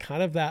 It's like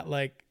kind of that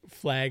like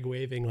flag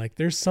waving, like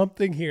there's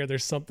something here,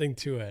 there's something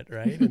to it,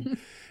 right? And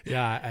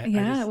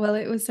well,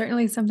 it was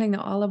certainly something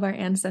that all of our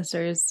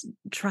ancestors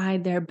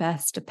tried their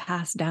best to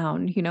pass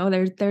down.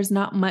 There's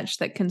not much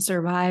that can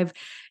survive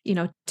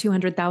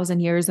 200,000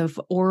 years of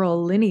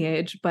oral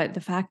lineage, but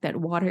the fact that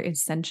water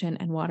is sentient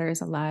and water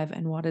is alive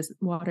and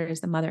water is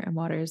the mother and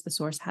water is the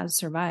source has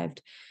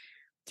survived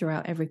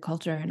throughout every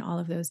culture and all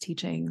of those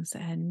teachings.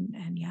 And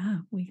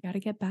we got to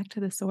get back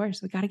to the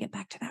source. We got to get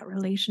back to that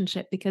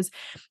relationship, because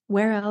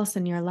where else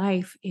in your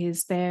life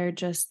is there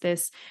just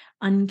this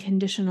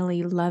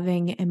unconditionally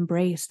loving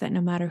embrace that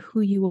no matter who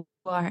you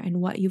are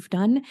and what you've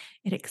done,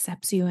 it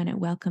accepts you and it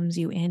welcomes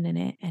you in,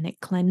 and it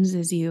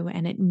cleanses you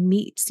and it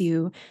meets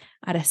you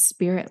at a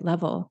spirit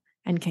level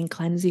and can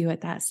cleanse you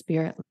at that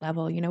spirit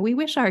level. We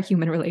wish our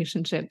human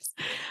relationships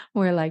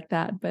were like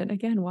that. But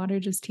again, water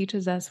just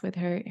teaches us with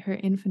her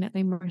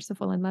infinitely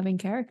merciful and loving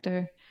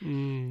character.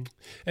 And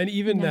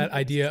even that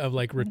idea of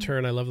like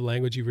return, I love the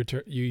language you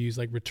use,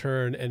 like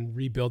return and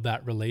rebuild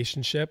that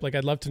relationship. Like,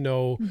 I'd love to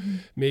know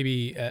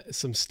maybe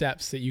some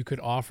steps that you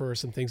could offer, or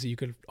some things that you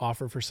could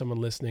offer for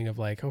someone listening of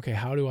like, okay,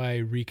 how do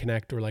I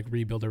reconnect or like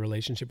rebuild a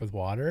relationship with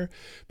water?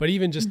 But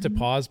even just to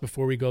pause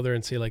before we go there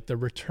and say like the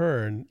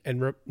return,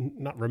 and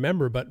not remember,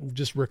 but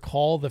just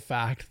recall the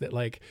fact that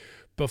like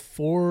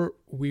before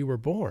we were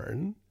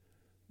born,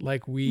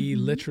 like we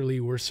literally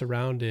were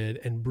surrounded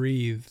and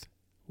breathed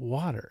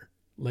water.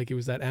 Like it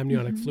was that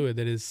amniotic Mm-hmm. fluid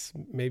that is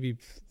maybe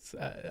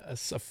a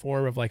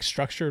form of like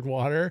structured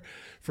water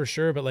for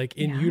sure. But like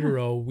in Yeah.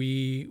 utero,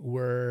 we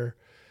were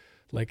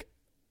like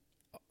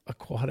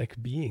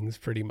aquatic beings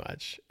pretty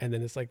much. And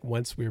then it's like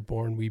once we were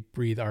born, we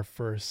breathe our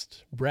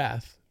first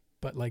breath.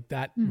 But like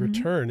that Mm-hmm.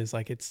 return is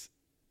like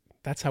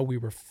that's how we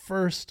were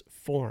first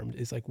formed,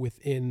 is like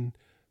within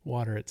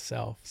water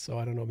itself. So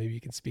I don't know, maybe you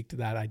can speak to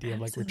that idea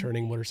of like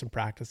returning. What Absolutely. are some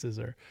practices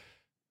or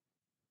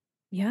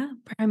Yeah,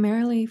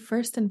 primarily,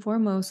 first and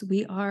foremost,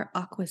 we are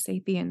aqua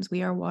sapiens.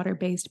 We are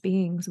water-based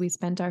beings. We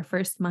spent our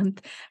first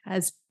month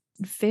as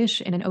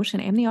fish in an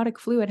ocean. Amniotic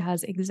fluid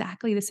has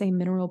exactly the same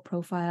mineral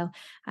profile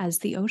as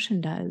the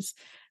ocean does.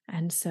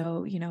 And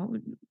so,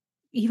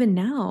 even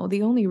now,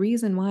 the only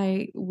reason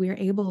why we're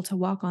able to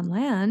walk on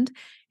land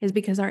is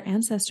because our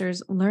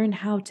ancestors learned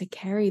how to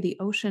carry the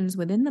oceans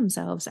within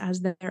themselves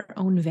as their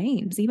own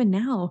veins. Even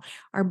now,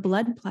 our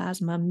blood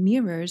plasma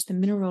mirrors the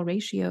mineral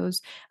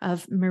ratios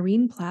of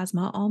marine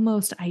plasma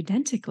almost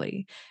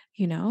identically,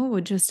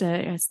 with just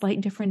a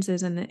slight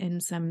differences in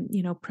some,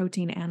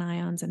 protein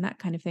anions and that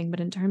kind of thing. But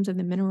in terms of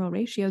the mineral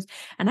ratios,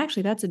 and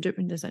actually there's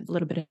a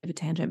little bit of a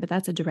tangent, but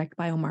that's a direct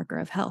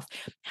biomarker of health.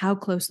 How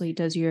closely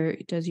does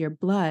your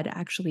blood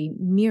actually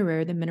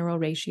mirror the mineral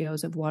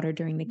ratios of water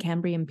during the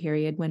Cambrian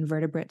period when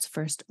vertebrates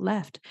first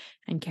left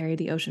and carry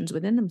the oceans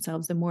within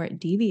themselves? The more it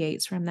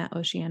deviates from that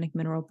oceanic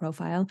mineral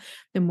profile,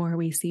 the more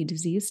we see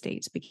disease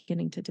states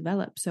beginning to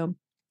develop. So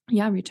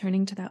yeah,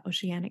 returning to that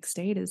oceanic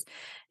state is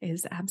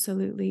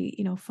absolutely,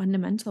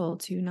 fundamental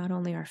to not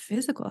only our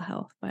physical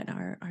health but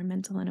our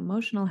mental and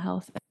emotional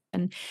health.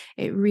 And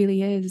it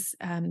really is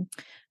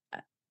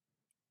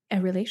a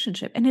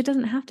relationship, and it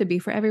doesn't have to be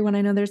for everyone.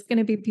 I know there's going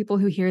to be people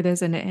who hear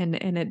this and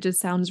it just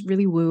sounds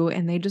really woo,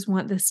 and they just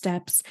want the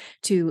steps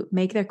to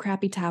make their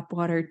crappy tap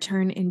water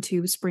turn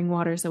into spring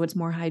water so it's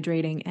more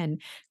hydrating.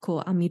 And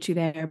cool, I'll meet you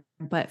there.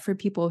 But for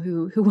people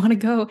who want to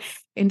go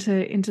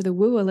into the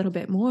woo a little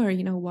bit more,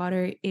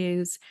 water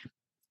is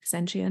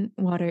sentient,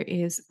 water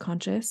is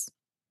conscious.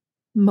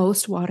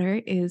 Most water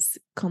is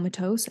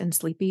comatose and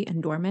sleepy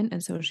and dormant,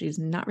 and so she's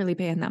not really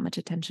paying that much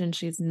attention.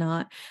 She's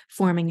not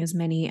forming as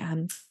many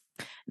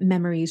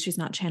memories. She's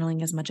not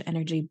channeling as much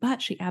energy,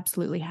 but she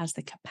absolutely has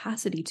the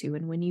capacity to.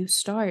 And when you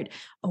start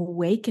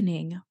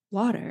awakening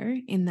water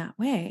in that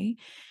way,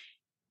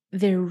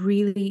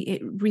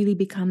 it really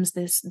becomes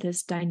this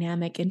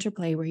dynamic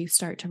interplay where you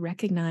start to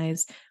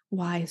recognize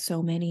why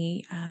so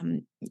many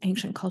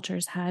ancient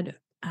cultures had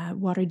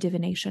water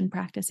divination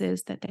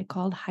practices that they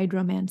called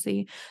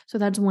hydromancy. So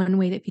that's one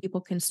way that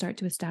people can start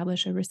to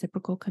establish a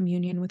reciprocal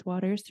communion with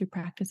waters, through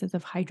practices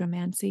of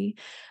hydromancy.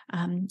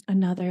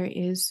 Another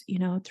is,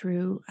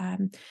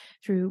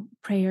 through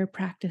prayer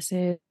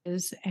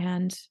practices,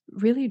 and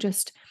really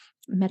just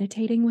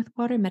meditating with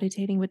water,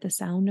 meditating with the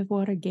sound of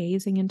water,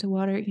 gazing into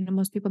water.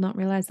 Most people don't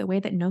realize the way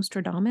that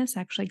Nostradamus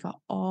actually got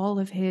all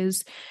of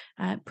his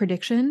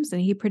predictions,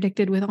 and he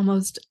predicted with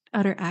almost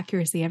utter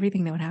accuracy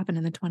everything that would happen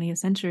in the 20th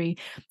century.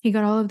 He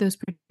got all of those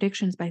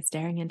predictions by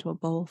staring into a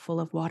bowl full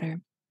of water.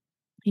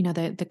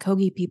 The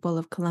Kogi people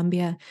of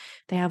Colombia,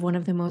 they have one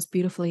of the most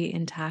beautifully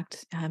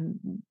intact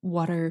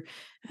water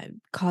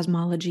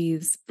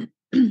cosmologies.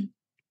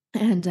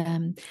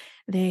 And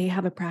they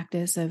have a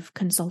practice of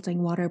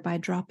consulting water by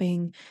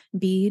dropping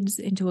beads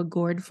into a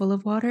gourd full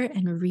of water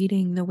and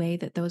reading the way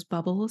that those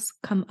bubbles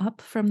come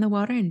up from the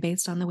water. And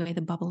based on the way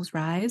the bubbles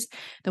rise,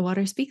 the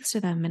water speaks to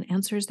them and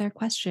answers their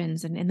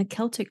questions. And in the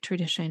Celtic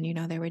tradition,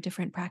 there were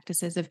different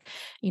practices of,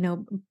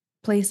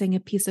 placing a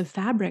piece of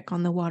fabric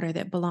on the water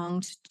that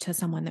belonged to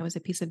someone. That was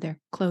a piece of their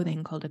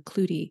clothing called a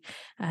cluti.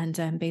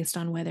 And based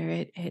on whether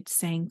it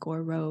sank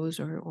or rose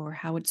or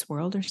how it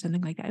swirled or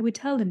something like that, it would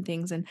tell them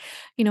things. And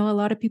a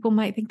lot of people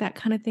might think that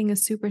kind of thing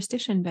is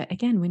superstition, but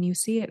again, when you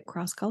see it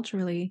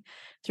cross-culturally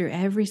through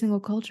every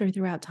single culture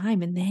throughout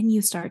time, and then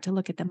you start to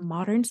look at the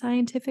modern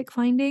scientific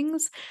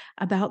findings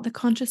about the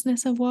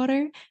consciousness of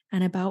water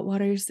and about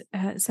water's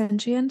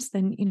sentience,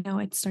 then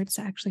it starts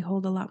to actually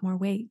hold a lot more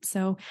weight.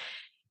 So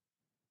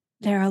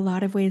there are a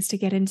lot of ways to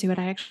get into it.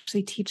 I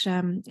actually teach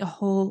I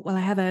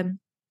have a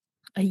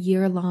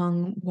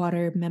year-long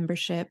water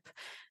membership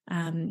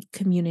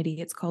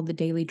community. It's called the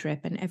Daily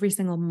Drip, and every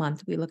single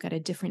month we look at a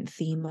different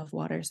theme of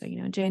water. So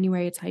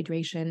January it's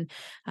hydration.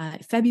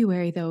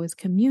 February though is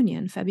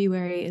communion.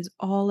 February is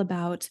all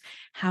about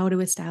how to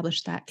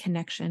establish that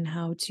connection,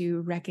 how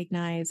to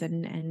recognize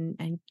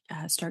and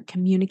start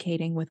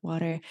communicating with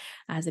water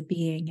as a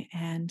being.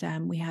 And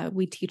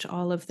we teach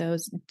all of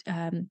those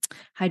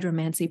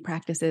hydromancy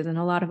practices and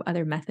a lot of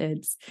other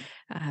methods.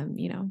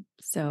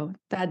 So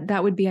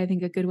that would be, I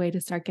think, a good way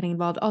to start getting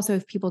involved. Also,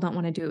 if people don't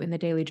want to do it in the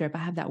Daily Drip, I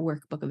have that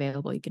workbook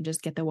available. You can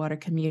just get the water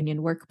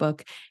communion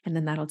workbook, and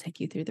then that'll take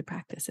you through the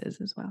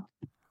practices as well.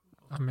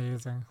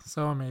 Amazing.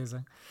 So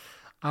amazing.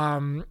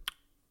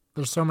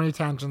 There's so many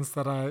tangents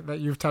that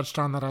you've touched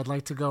on that I'd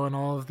like to go in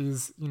all of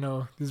these,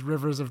 these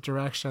rivers of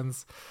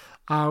directions.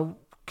 Can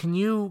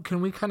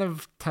we kind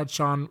of touch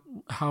on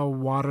how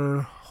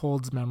water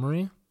holds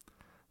memory?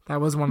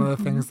 That was one of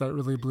the things that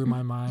really blew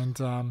my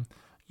mind.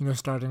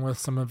 starting with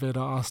some of Ada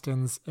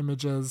Austin's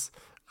images,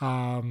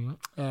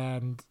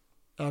 and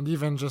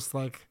even just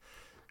like,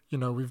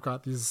 we've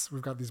got these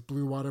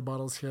blue water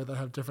bottles here that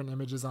have different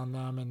images on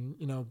them,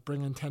 and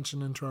bring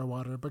intention into our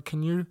water. But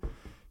can you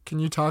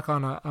talk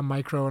on a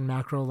micro and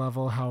macro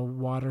level how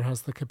water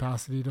has the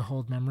capacity to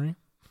hold memory?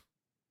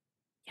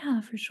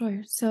 Yeah, for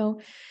sure. So,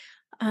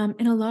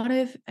 in a lot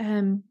of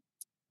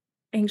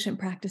ancient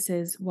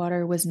practices,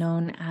 water was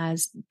known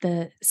as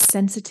the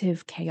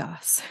sensitive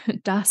chaos,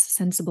 das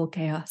sensible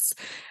chaos,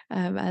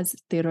 as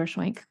Theodor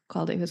Schwenk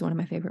called it, who's one of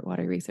my favorite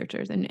water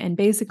researchers. And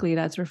basically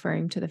that's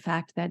referring to the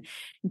fact that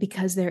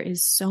because there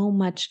is so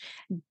much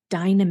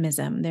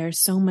dynamism, there's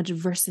so much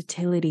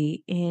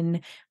versatility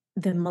in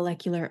the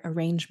molecular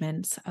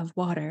arrangements of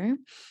water.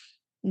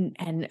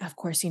 And of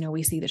course,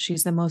 we see that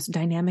she's the most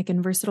dynamic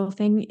and versatile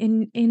thing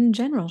in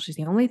general. She's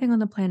the only thing on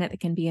the planet that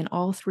can be in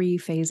all three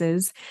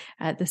phases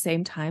at the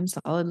same time,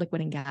 solid, liquid,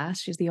 and gas.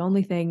 She's the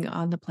only thing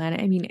on the planet.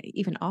 I mean,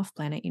 even off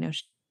planet,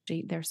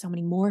 there's so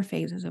many more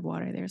phases of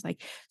water. There's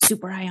like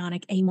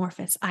superionic,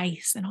 amorphous,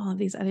 ice, and all of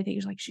these other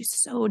things. Like, she's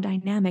so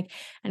dynamic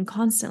and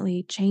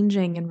constantly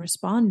changing and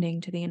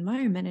responding to the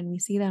environment. And we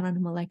see that on a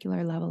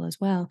molecular level as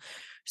well.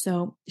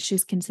 So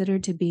she's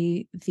considered to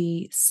be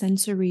the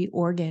sensory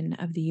organ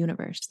of the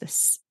universe,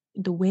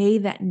 the way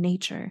that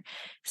nature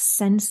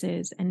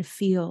senses and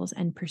feels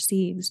and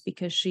perceives,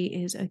 because she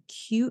is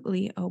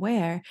acutely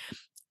aware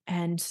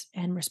and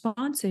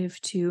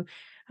responsive to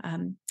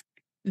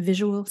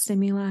visual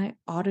stimuli,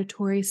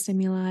 auditory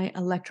stimuli,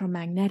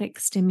 electromagnetic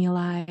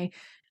stimuli,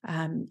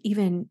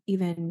 even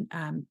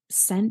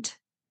scent.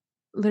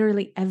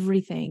 Literally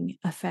everything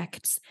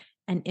affects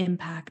and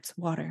impacts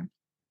water.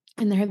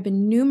 And there have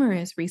been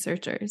numerous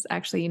researchers,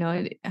 actually,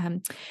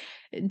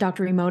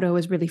 Dr. Emoto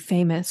is really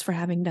famous for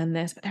having done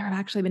this, but there have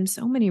actually been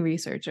so many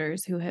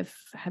researchers who have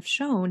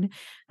shown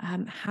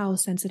how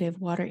sensitive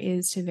water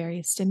is to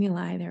various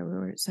stimuli. There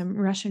were some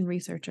Russian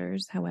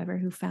researchers, however,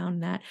 who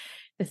found that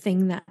the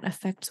thing that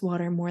affects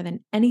water more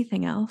than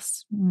anything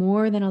else,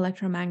 more than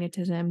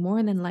electromagnetism,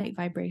 more than light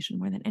vibration,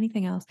 more than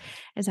anything else,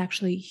 is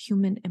actually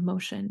human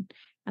emotion.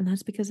 And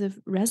that's because of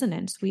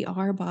resonance. We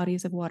are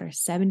bodies of water,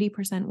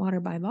 70% water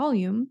by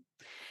volume,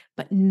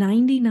 but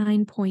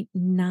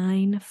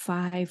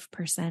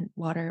 99.95%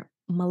 water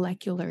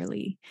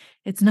molecularly.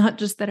 It's not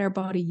just that our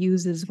body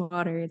uses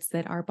water, it's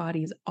that our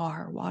bodies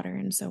are water.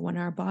 And so when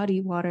our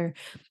body water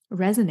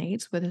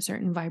resonates with a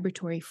certain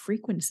vibratory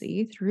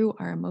frequency through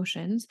our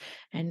emotions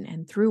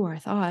and through our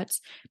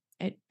thoughts,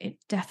 it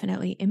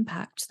definitely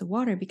impacts the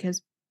water,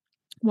 because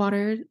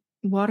water's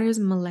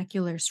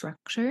molecular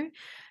structure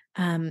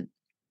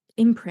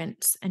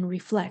imprints and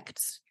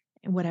reflects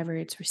whatever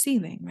it's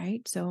receiving,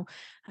 right? So,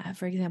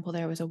 for example,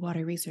 there was a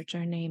water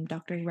researcher named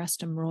Dr.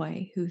 Rustum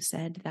Roy who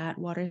said that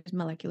water's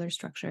molecular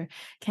structure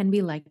can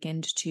be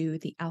likened to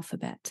the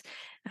alphabet.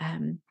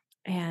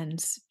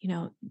 And,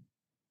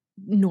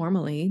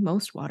 normally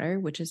most water,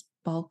 which is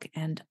bulk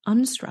and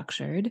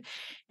unstructured,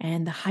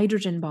 and the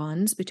hydrogen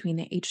bonds between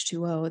the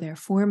H2O, they're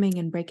forming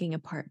and breaking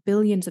apart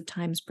billions of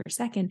times per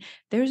second.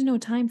 There's no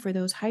time for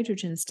those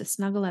hydrogens to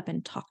snuggle up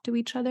and talk to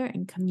each other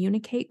and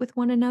communicate with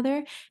one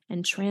another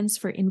and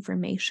transfer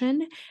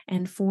information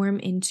and form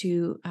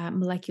into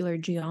molecular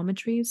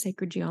geometries,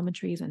 sacred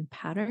geometries, and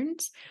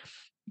patterns,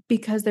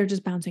 because they're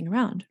just bouncing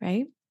around,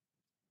 right?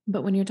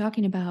 But when you're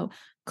talking about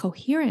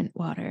coherent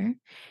water,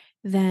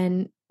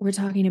 then we're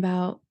talking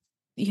about,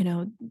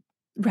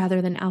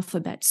 rather than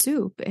alphabet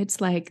soup, it's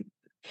like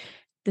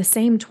the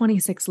same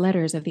 26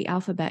 letters of the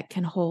alphabet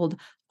can hold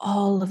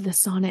all of the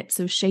sonnets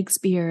of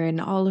Shakespeare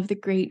and all of the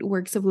great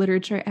works of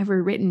literature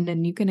ever written.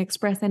 And you can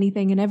express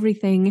anything and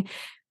everything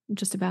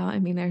just about. I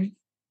mean,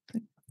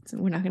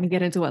 we're not going to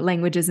get into what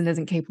language is and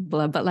isn't capable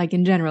of, but like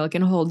in general, it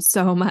can hold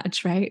so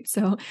much, right?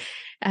 So,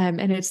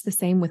 and it's the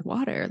same with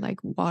water. Like,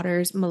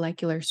 water's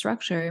molecular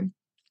structure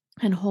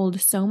and hold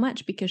so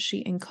much because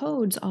she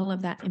encodes all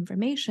of that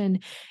information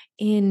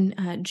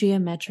in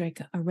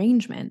geometric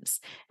arrangements.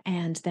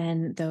 And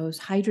then those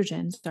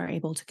hydrogens are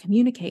able to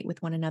communicate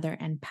with one another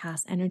and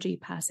pass energy,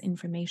 pass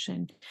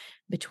information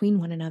between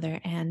one another.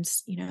 And,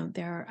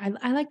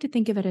 I like to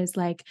think of it as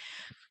like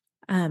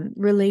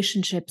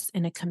relationships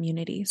in a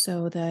community.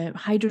 So the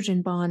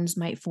hydrogen bonds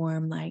might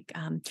form like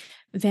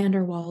van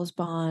der Waals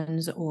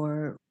bonds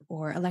or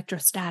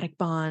electrostatic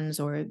bonds,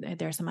 or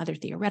there are some other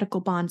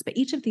theoretical bonds, but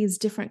each of these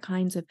different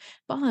kinds of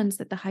bonds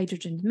that the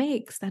hydrogen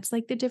makes, that's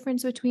like the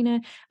difference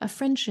between a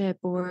friendship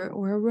or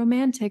a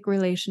romantic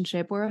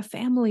relationship or a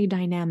family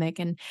dynamic.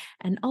 And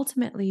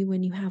ultimately,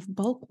 when you have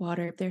bulk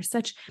water, there's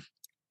such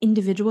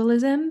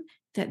individualism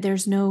that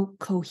there's no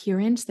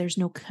coherence, there's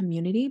no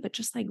community. But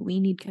just like we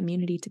need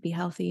community to be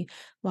healthy,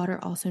 water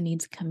also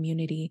needs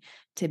community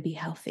to be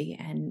healthy.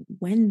 And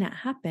when that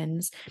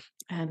happens,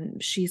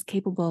 she's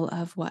capable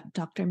of what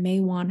Dr.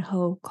 Mei-Wan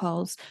Ho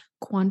calls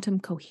quantum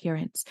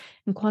coherence.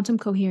 And quantum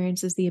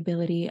coherence is the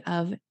ability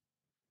of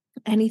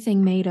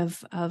anything made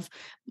of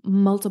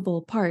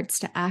multiple parts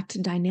to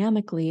act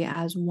dynamically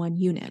as one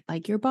unit,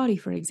 like your body,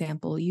 for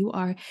example. You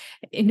are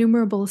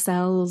innumerable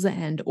cells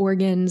and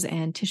organs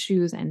and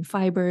tissues and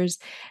fibers,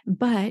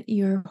 but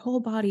your whole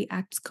body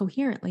acts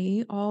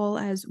coherently all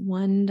as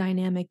one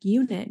dynamic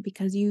unit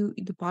because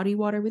the body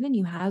water within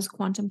you has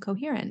quantum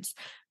coherence,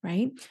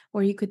 right?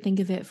 Or you could think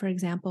of it, for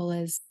example,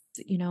 as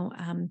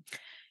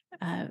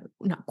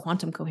not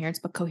quantum coherence,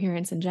 but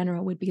coherence in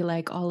general would be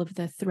like all of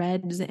the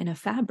threads in a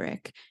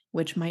fabric,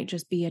 which might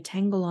just be a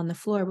tangle on the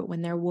floor, but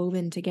when they're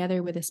woven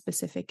together with a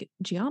specific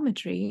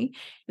geometry,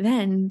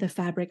 then the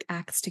fabric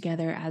acts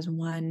together as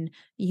one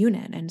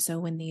unit. And so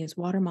when these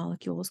water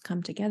molecules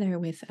come together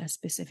with a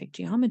specific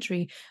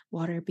geometry,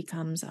 water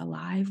becomes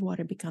alive,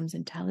 water becomes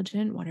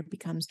intelligent, water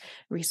becomes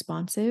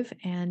responsive.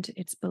 And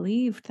it's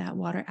believed that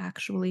water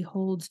actually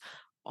holds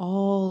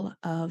all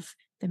of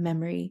the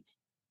memory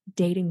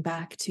dating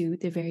back to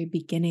the very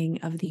beginning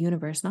of the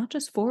universe, not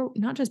just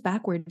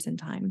backwards in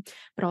time,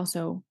 but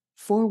also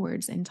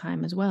forwards in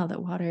time as well.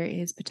 That water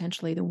is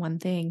potentially the one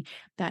thing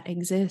that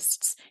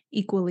exists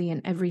equally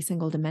in every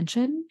single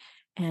dimension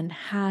and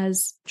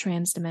has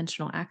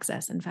transdimensional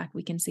access. In fact,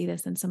 we can see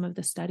this in some of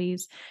the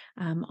studies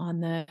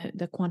on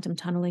the quantum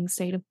tunneling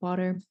state of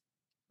water.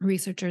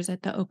 Researchers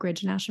at the Oak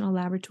Ridge National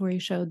Laboratory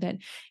showed that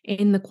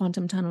in the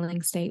quantum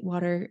tunneling state,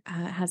 water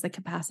has the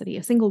capacity,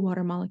 a single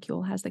water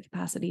molecule has the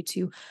capacity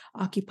to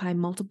occupy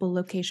multiple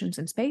locations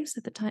in space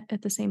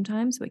at the same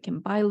time. So it can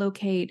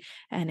bilocate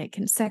and it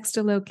can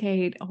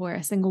sextilocate, or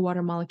a single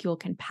water molecule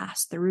can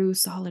pass through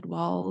solid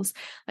walls.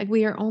 Like,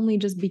 we are only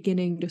just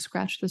beginning to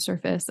scratch the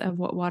surface of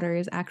what water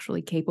is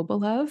actually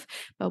capable of.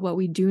 But what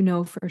we do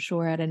know for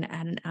sure at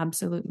an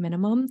absolute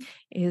minimum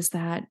is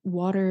that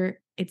water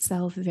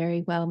itself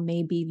very well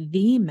may be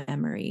the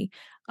memory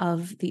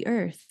of the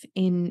earth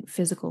in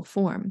physical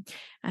form,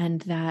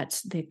 and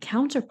that the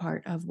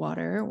counterpart of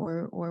water,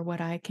 or what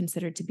I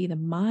consider to be the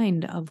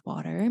mind of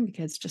water,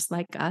 because just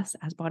like us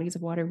as bodies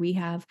of water, we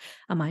have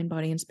a mind,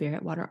 body, and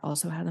spirit. Water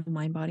also has a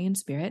mind, body, and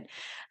spirit,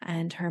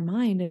 and her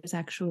mind is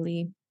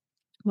actually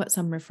what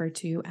some refer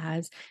to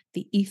as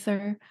the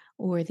ether,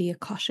 or the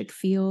Akashic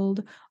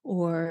field,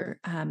 or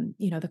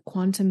the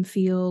quantum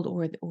field,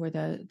 or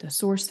the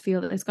source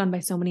field. It's gone by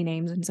so many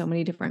names in so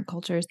many different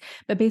cultures,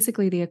 but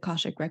basically the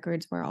Akashic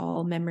records, where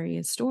all memory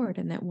is stored,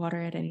 and that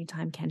water at any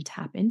time can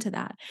tap into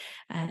that.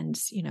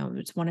 And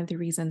it's one of the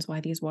reasons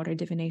why these water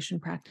divination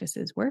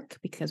practices work,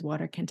 because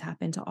water can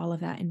tap into all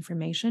of that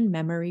information,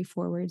 memory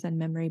forwards and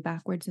memory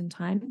backwards in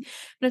time.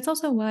 But it's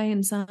also why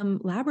in some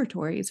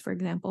laboratories, for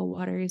example,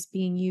 water is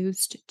being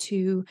used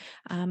to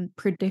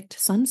predict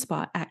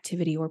sunspot activity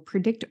or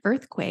predict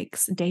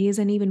earthquakes days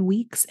and even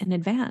weeks in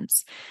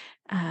advance.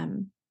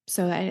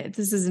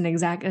 This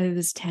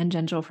is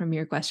tangential from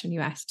your question. You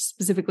asked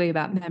specifically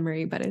about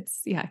memory, but it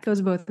goes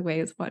both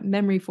ways. What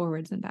memory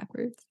forwards and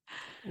backwards.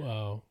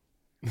 Wow.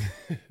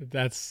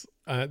 That's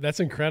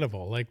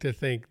incredible. Like, to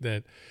think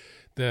that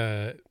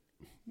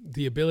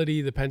the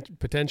ability, the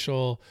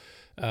potential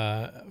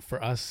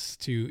for us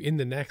to, in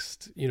the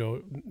next,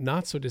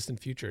 not so distant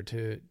future,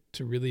 to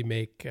really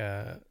make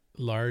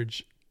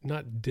large,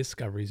 not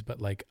discoveries,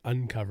 but like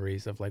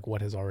uncoveries of like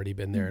what has already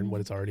been there and what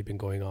has already been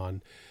going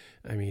on.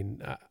 I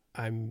mean,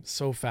 I'm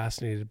so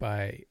fascinated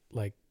by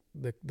like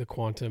the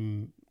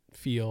quantum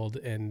field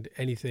and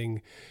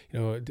anything,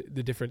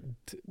 the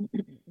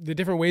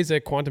different ways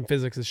that quantum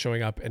physics is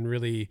showing up, and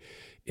really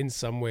in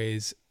some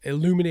ways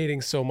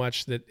illuminating so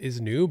much that is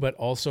new, but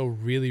also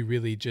really,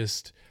 really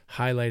just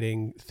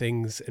highlighting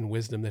things and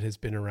wisdom that has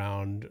been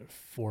around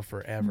for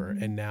forever.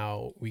 And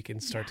now we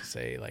can start to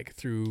say, like,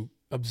 through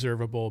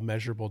observable,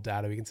 measurable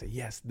data, we can say,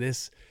 yes,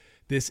 this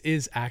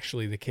is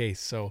actually the case.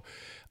 So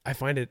I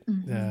find it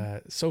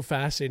so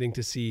fascinating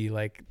to see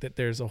like that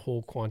there's a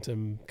whole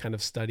quantum kind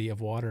of study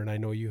of water. And I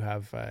know you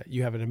have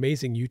an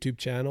amazing YouTube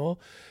channel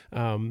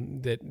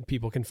that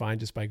people can find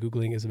just by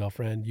Googling Isabel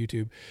Friend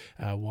YouTube,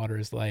 Water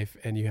is Life.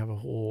 And you have a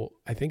whole,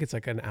 I think it's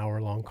like an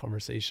hour-long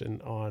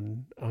conversation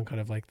on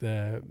kind of like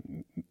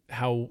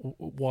how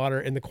water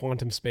in the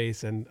quantum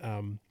space,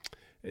 and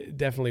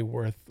definitely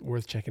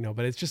worth checking out.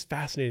 But it's just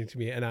fascinating to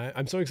me, and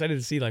I'm so excited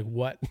to see like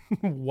what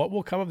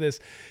will come of this,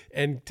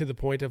 and to the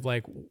point of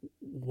like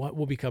what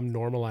will become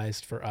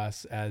normalized for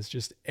us as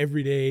just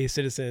everyday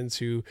citizens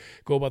who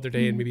go about their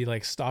day and maybe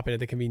like stop in at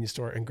the convenience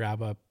store and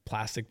grab a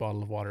plastic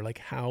bottle of water. Like,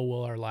 how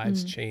will our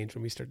lives change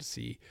when we start to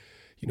see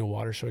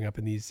water showing up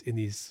in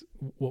these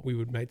what we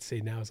might say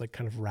now is like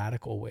kind of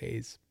radical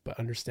ways, but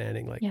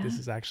understanding like this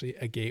is actually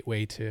a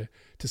gateway to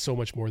so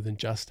much more than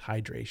just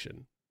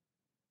hydration.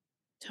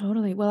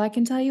 Totally. Well, I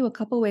can tell you a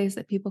couple ways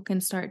that people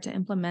can start to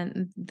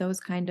implement those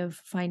kind of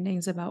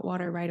findings about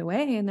water right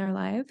away in their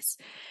lives.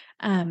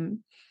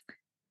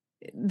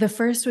 the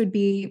first would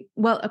be,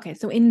 well, okay.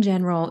 So in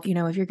general,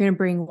 if you're going to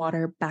bring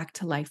water back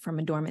to life from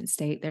a dormant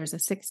state, there's a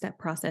 6-step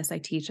process I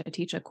teach. I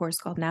teach a course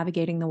called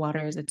Navigating the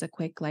Waters. It's a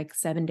quick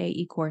 7-day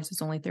e-course.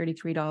 It's only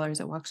 $33.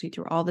 It walks you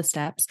through all the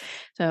steps.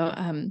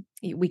 So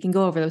we can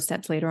go over those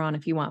steps later on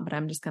if you want, but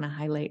I'm just going to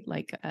highlight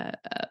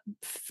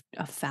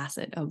a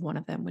facet of one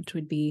of them, which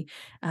would be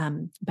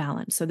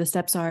balance. So the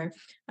steps are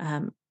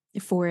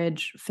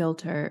forage,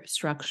 filter,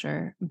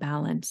 structure,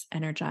 balance,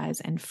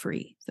 energize, and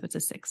free. So it's a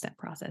 6-step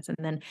process. And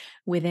then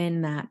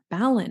within that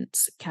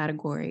balance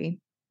category,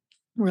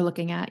 we're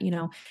looking at,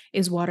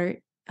 is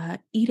water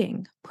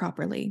eating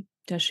properly?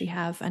 Does she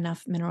have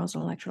enough minerals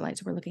and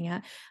electrolytes? We're looking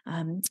at,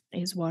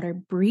 is water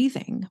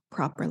breathing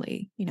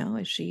properly?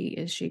 Is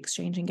she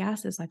exchanging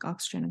gases like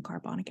oxygen and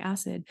carbonic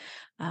acid,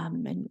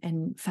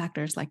 and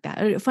factors like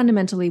that?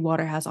 Fundamentally,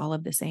 water has all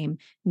of the same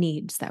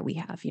needs that we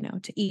have,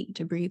 to eat,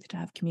 to breathe, to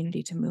have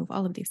community, to move,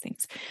 all of these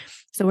things.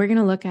 So we're going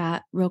to look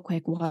at real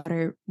quick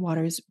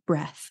water's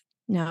breath.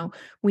 Now,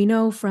 we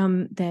know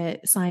from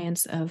the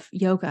science of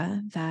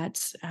yoga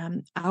that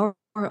our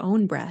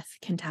own breath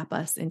can tap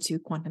us into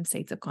quantum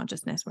states of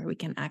consciousness where we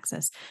can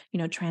access,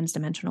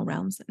 transdimensional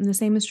realms. And the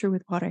same is true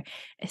with water,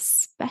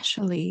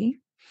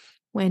 especially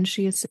when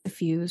she is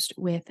suffused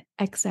with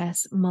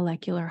excess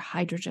molecular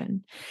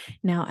hydrogen.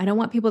 Now, I don't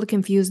want people to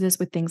confuse this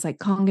with things like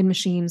Kangen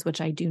machines,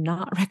 which I do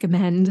not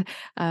recommend,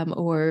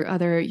 or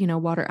other,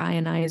 water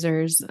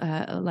ionizers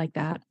like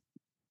that.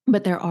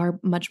 But there are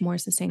much more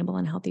sustainable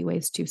and healthy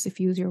ways to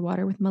suffuse your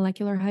water with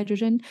molecular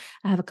hydrogen.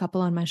 I have a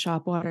couple on my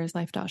shop,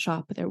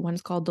 waterslife.shop.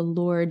 One's called the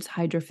Lord's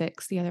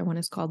Hydrofix. The other one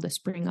is called the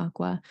Spring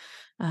Aqua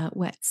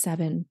Wet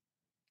 7.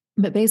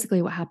 But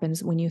basically what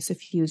happens when you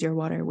suffuse your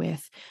water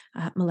with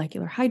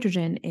molecular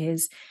hydrogen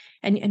is,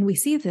 and we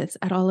see this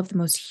at all of the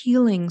most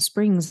healing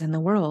springs in the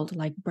world,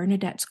 like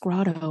Bernadette's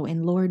Grotto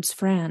in Lourdes,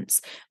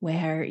 France,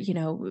 where,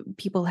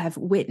 people have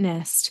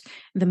witnessed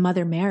the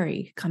Mother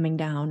Mary coming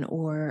down,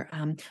 or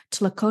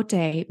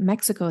Tlacote,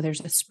 Mexico.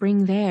 There's a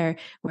spring there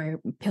where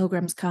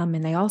pilgrims come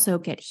and they also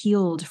get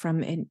healed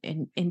from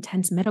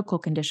intense medical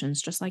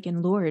conditions, just like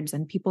in Lourdes,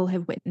 and people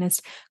have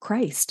witnessed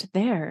Christ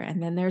there.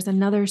 And then there's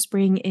another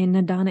spring in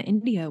Adana,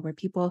 India, where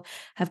people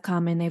have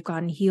come and they've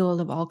gotten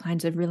healed of all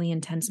kinds of really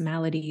intense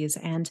maladies.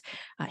 And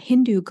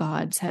Hindu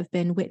gods have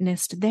been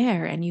witnessed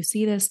there. And you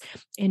see this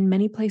in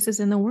many places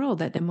in the world,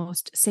 that the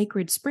most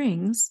sacred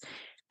springs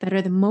that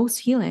are the most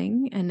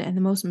healing and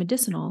the most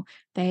medicinal,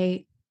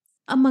 they,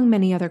 among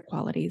many other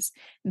qualities,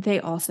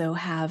 they also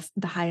have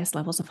the highest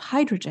levels of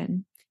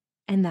hydrogen.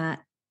 And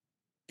that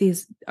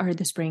these are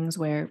the springs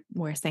where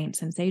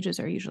saints and sages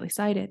are usually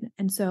sited.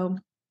 And so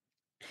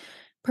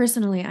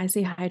personally, I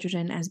see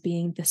hydrogen as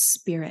being the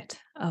spirit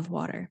of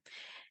water.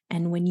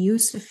 And when you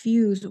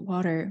suffuse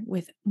water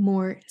with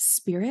more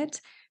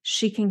spirit,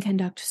 she can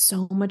conduct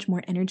so much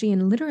more energy.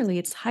 And literally,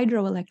 it's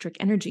hydroelectric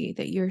energy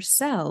that your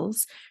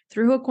cells,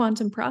 through a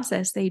quantum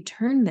process, they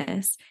turn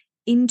this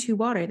into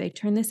water. They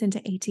turn this into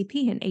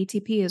ATP, and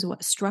ATP is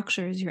what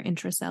structures your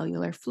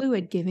intracellular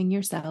fluid, giving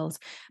your cells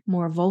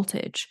more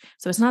voltage.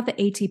 So it's not that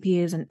ATP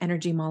is an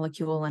energy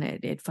molecule and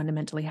it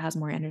fundamentally has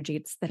more energy.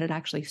 It's that it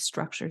actually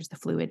structures the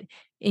fluid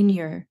in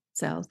your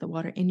cells, the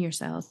water in your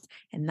cells,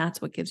 and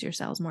that's what gives your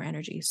cells more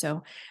energy.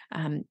 So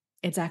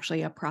it's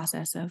actually a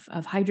process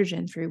of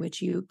hydrogen through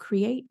which you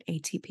create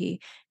ATP.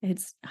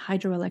 It's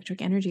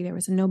hydroelectric energy. There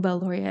was a Nobel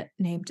laureate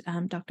named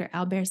Dr.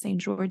 Albert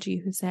St. Georgi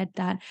who said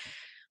that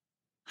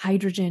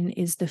hydrogen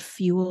is the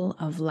fuel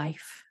of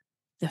life,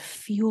 the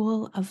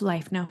fuel of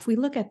life. Now, if we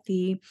look at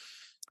the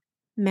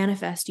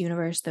manifest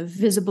universe, the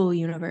visible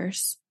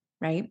universe,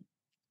 right,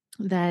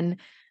 then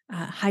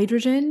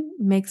hydrogen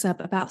makes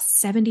up about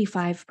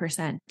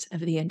 75% of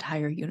the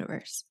entire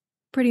universe.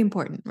 Pretty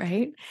important,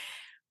 right?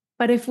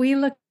 But if we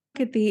look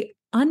at the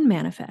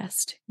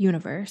unmanifest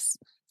universe,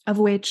 of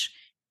which,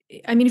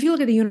 if you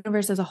look at the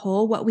universe as a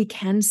whole, what we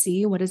can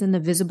see, what is in the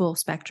visible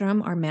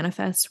spectrum, our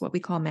manifest, what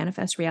we call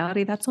manifest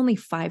reality, that's only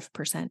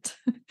 5%.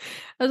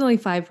 That's only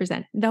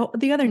 5%.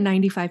 The other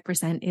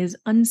 95% is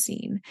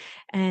unseen,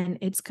 and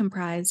it's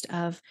comprised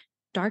of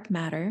dark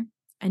matter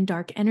and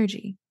dark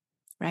energy,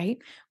 right?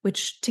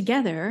 Which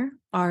together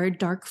are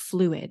dark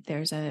fluid.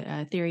 There's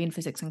a theory in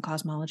physics and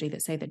cosmology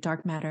that say that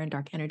dark matter and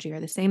dark energy are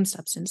the same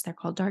substance. They're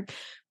called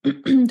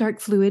dark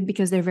fluid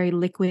because they're very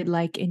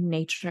liquid-like in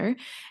nature.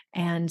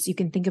 And you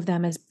can think of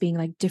them as being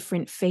like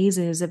different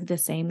phases of the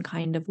same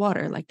kind of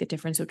water, like the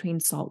difference between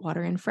salt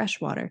water and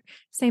fresh water.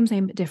 Same,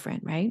 but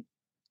different, right?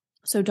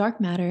 So dark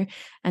matter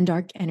and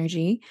dark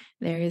energy,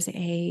 there is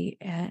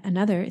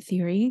another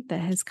theory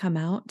that has come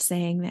out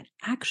saying that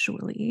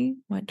actually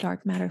what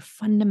dark matter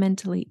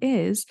fundamentally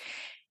is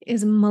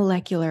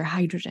molecular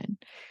hydrogen.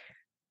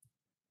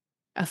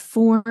 A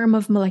form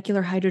of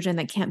molecular hydrogen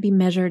that can't be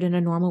measured in a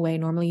normal way.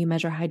 Normally you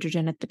measure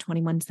hydrogen at the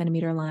 21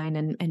 centimeter line,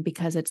 and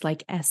because it's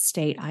like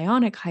S-state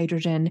ionic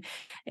hydrogen,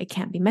 it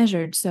can't be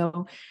measured.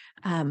 So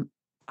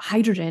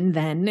hydrogen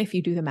then, if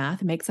you do the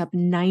math, makes up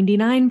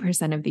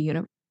 99% of the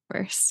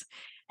universe.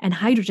 And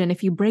hydrogen,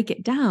 if you break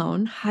it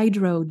down,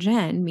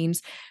 hydrogen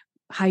means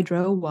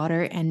hydro,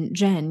 water, and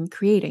gen,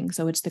 creating.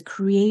 So it's the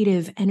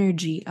creative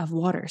energy of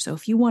water. So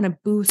if you want to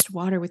boost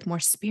water with more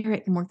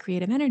spirit and more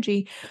creative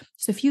energy,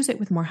 suffuse it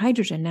with more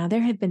hydrogen. Now,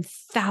 there have been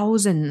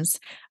thousands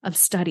of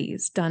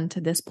studies done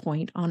to this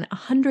point on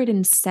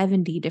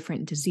 170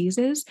 different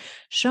diseases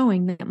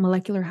showing that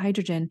molecular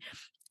hydrogen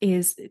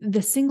is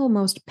the single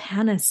most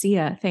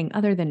panacea thing,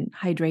 other than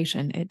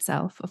hydration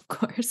itself, of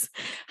course.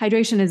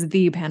 Hydration is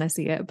the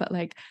panacea, but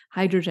like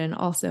hydrogen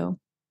also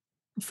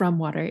from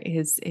water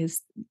is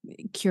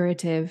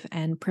curative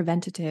and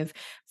preventative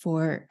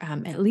for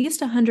at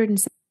least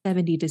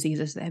 170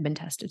 diseases that have been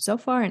tested so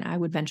far. And I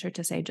would venture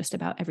to say just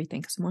about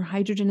everything, because the more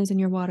hydrogen is in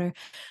your water,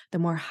 the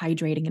more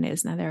hydrating it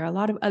is. Now, there are a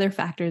lot of other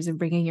factors of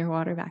bringing your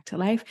water back to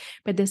life,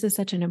 but this is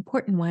such an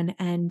important one.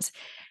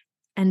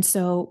 And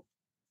so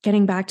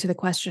getting back to the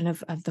question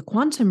of the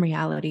quantum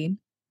reality,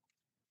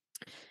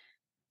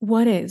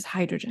 what is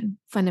hydrogen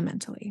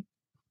fundamentally?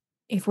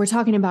 If we're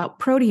talking about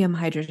protium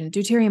hydrogen,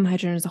 deuterium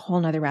hydrogen is a whole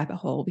nother rabbit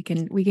hole. We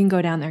can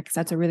go down there because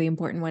that's a really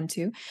important one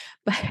too.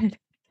 But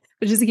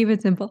just to keep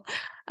it simple,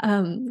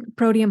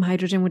 protium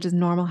hydrogen, which is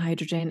normal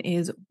hydrogen,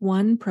 is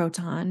one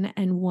proton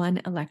and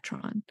one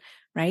electron,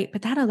 right?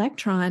 But that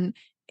electron,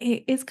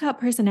 it's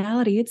got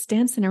personality. It's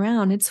dancing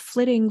around. It's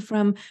flitting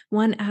from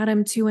one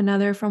atom to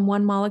another, from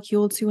one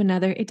molecule to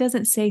another. It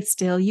doesn't stay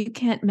still. You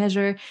can't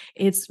measure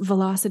its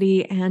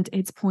velocity and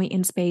its point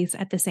in space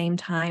at the same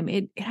time.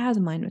 It has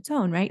a mind of its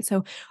own, right?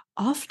 So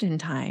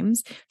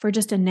oftentimes, for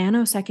just a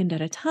nanosecond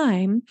at a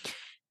time,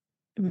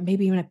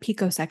 maybe even a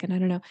picosecond, I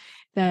don't know,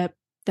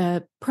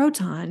 the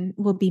proton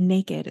will be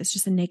naked. It's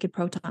just a naked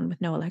proton with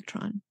no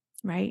electron,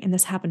 right? And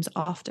this happens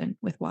often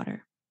with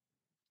water.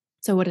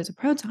 So what is a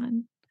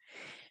proton?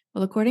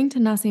 Well, according to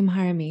Nassim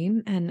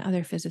Haramein and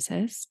other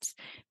physicists,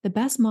 the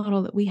best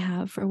model that we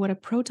have for what a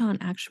proton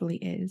actually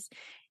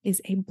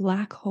is a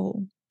black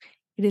hole.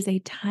 It is a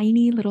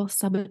tiny little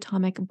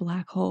subatomic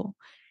black hole.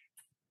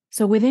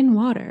 So within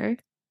water,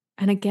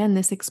 and again,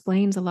 this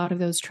explains a lot of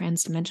those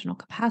transdimensional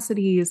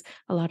capacities,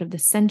 a lot of the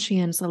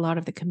sentience, a lot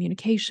of the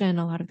communication,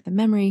 a lot of the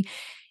memory.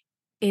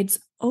 It's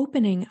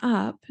opening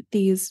up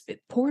these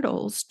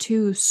portals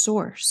to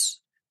source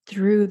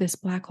through this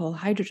black hole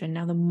hydrogen.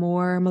 Now, the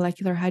more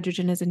molecular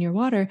hydrogen is in your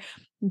water,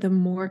 the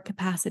more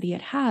capacity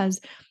it has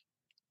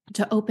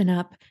to open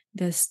up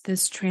this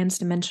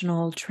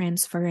transdimensional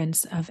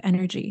transference of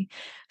energy.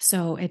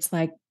 So it's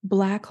like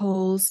black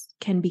holes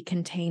can be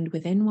contained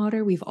within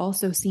water. We've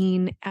also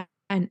seen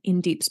and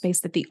in deep space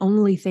that the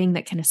only thing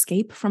that can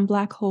escape from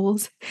black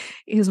holes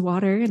is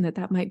water, and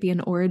that might be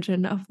an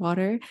origin of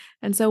water.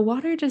 And so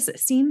water just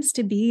seems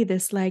to be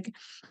this like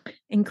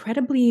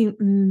incredibly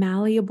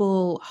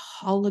malleable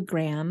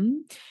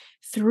hologram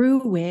through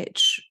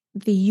which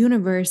the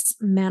universe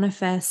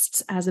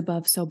manifests as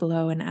above, so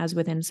below, and as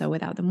within, so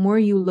without. The more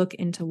you look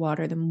into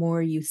water, the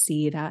more you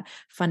see that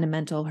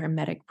fundamental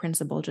hermetic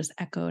principle just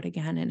echoed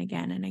again and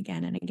again and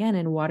again and again.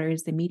 And water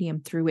is the medium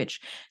through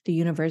which the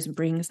universe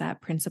brings that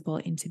principle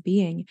into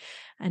being.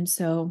 And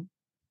so,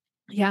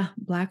 yeah,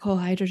 black hole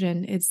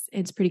hydrogen,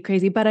 it's pretty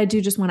crazy. But I do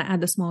just want to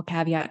add the small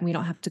caveat, and we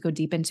don't have to go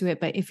deep into it.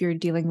 But if you're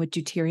dealing with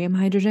deuterium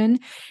hydrogen,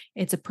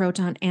 it's a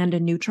proton and a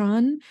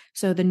neutron.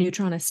 So the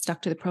neutron is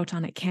stuck to the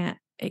proton. It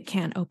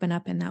can't open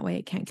up in that way.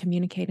 It can't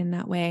communicate in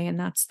that way. And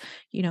that's,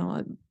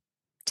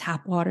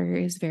 tap water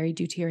is very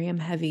deuterium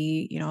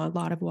heavy. A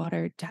lot of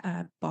water,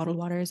 bottled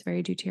water is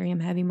very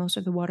deuterium heavy. Most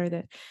of the water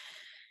that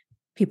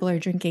people are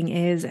drinking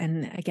is.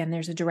 And again,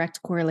 there's a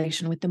direct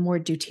correlation with the more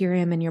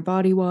deuterium in your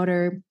body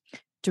water,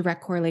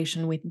 direct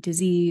correlation with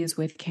disease,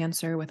 with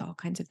cancer, with all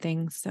kinds of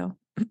things. So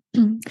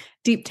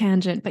deep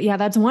tangent, but yeah,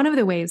 that's one of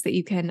the ways that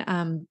you can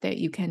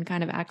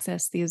kind of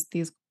access these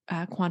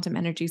quantum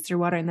energies through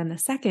water. And then the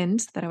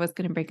second that I was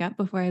going to bring up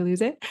before I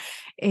lose it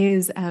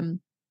is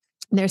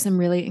there's some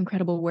really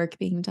incredible work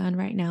being done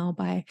right now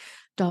by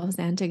Dolph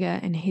Zantiga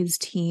and his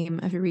team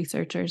of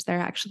researchers. They're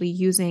actually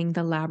using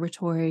the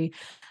laboratory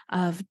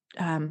of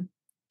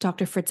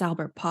Dr. Fritz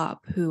Albert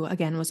Popp, who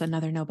again was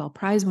another Nobel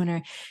Prize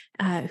winner,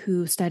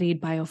 who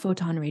studied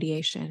biophoton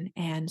radiation.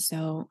 And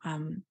so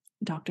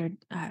Dolph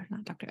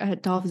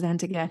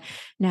Zantiga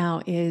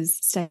now is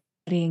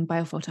studying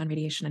biophoton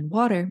radiation in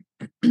water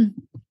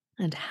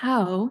and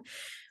how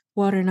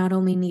water not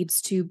only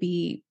needs to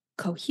be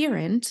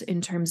coherent in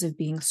terms of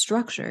being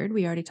structured,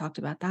 we already talked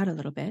about that a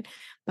little bit,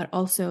 but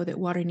also that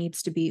water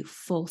needs to be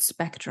full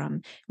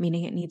spectrum,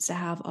 meaning it needs to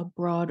have a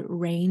broad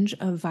range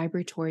of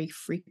vibratory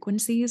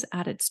frequencies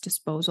at its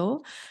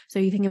disposal. So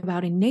you think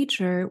about in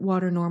nature,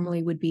 water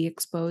normally would be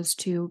exposed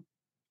to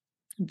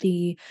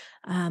the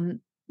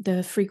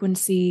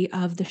frequency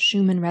of the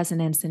Schumann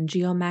resonance and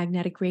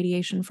geomagnetic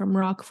radiation from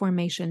rock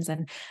formations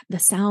and the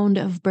sound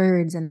of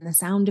birds and the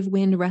sound of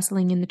wind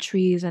rustling in the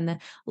trees and the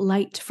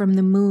light from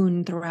the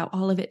moon throughout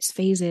all of its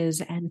phases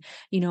and,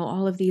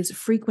 all of these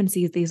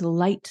frequencies, these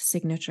light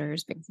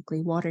signatures. Basically,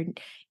 water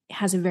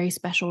has a very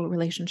special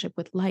relationship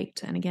with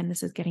light. And again,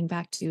 this is getting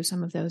back to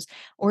some of those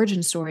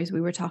origin stories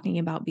we were talking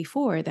about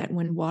before, that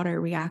when water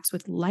reacts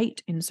with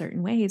light in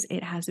certain ways,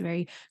 it has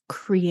very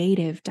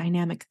creative,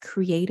 dynamic,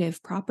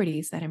 creative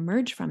properties that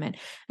emerge from it.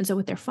 And so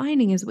what they're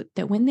finding is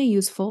that when they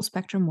use full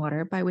spectrum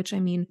water, by which I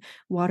mean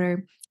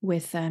water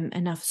with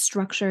enough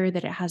structure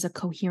that it has a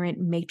coherent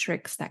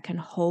matrix that can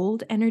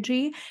hold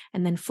energy,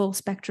 and then full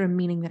spectrum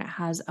meaning that it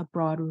has a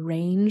broad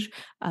range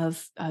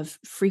of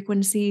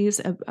frequencies,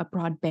 a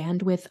broad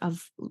bandwidth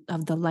of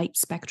the light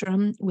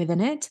spectrum within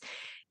it,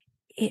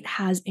 it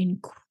has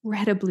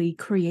incredibly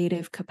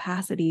creative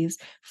capacities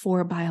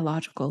for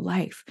biological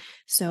life.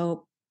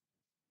 So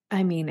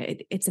I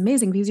mean, it's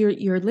amazing because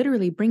you're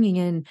literally bringing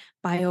in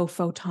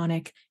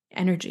biophotonic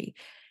energy.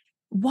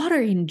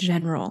 Water in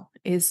general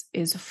is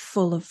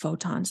full of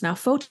photons. Now,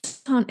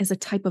 photon is a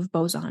type of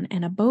boson,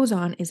 and a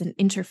boson is an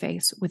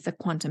interface with the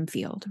quantum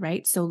field,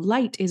 right? So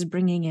light is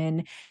bringing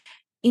in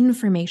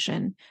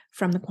information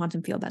from the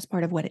quantum field. That's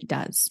part of what it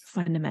does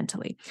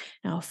fundamentally.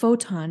 Now, a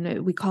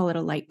photon, we call it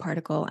a light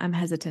particle. I'm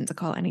hesitant to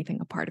call anything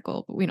a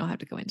particle, but we don't have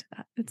to go into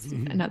that. It's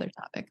another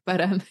topic.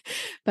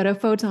 But a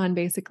photon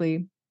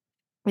basically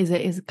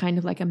is kind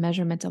of like a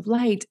measurement of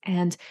light.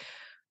 And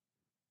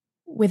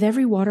with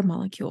every water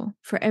molecule,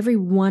 for every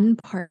 1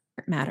 part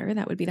matter,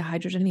 that would be the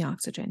hydrogen and the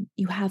oxygen,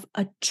 you have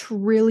 1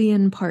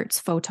 trillion parts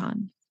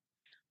photon.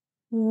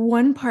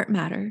 1 part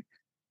matter,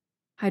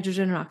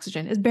 hydrogen and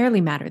oxygen, is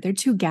barely matter. They're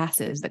 2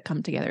 gases that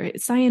come together.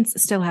 Science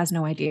still has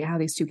no idea how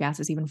these 2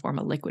 gases even form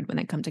a liquid when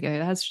they come together.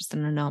 That's just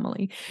an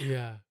anomaly.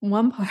 Yeah.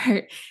 1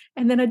 part,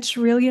 and then 1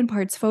 trillion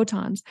parts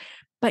photons.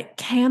 But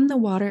can the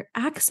water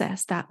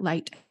access that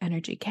light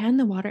energy? Can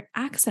the water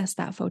access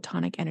that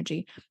photonic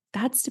energy?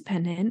 That's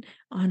dependent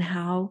on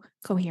how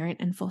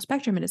coherent and full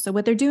spectrum it is. So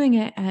what they're doing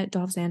at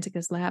Dolph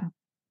Zantica's lab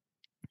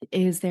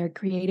is they're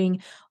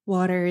creating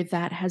water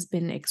that has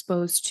been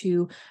exposed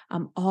to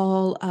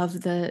all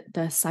of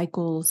the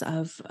cycles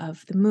of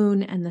the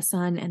moon and the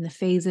sun and the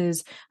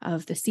phases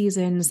of the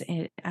seasons,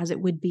 as it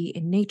would be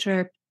in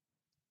nature.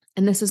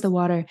 And this is the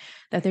water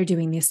that they're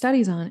doing these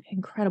studies on.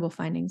 Incredible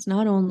findings,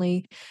 not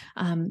only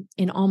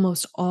in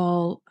almost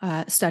all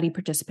study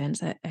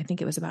participants. I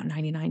think it was about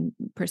 99%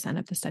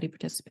 of the study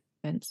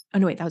participants. Oh,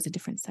 no, wait, that was a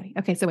different study.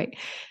 Okay, so wait.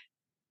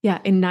 Yeah,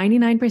 in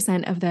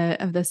 99% of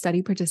the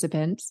study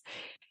participants,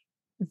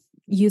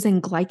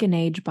 using glycan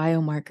age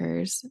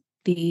biomarkers,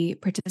 the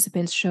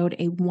participants showed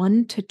a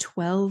 1 to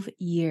 12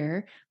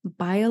 year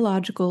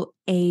biological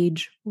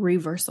age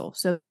reversal.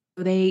 So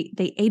they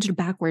aged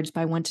backwards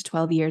by 1 to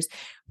 12 years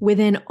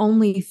within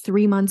only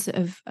 3 months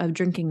of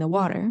drinking the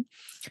water,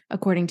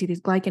 according to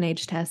these glycan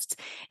age tests.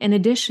 In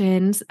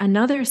addition,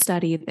 another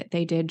study that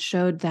they did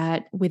showed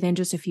that within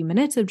just a few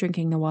minutes of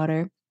drinking the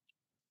water,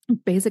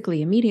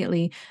 basically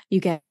immediately, you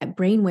get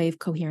brainwave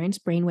coherence,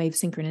 brainwave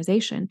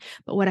synchronization.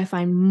 But what I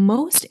find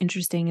most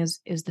interesting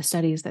is the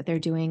studies that they're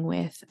doing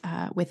with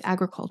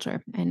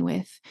agriculture and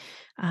with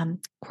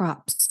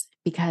crops,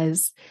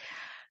 because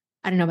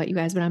I don't know about you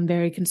guys, but I'm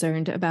very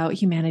concerned about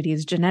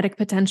humanity's genetic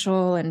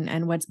potential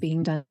and what's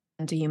being done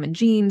to human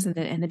genes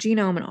and the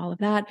genome and all of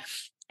that.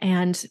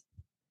 And,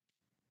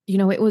 you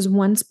know, it was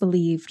once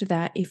believed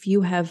that if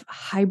you have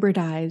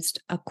hybridized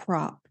a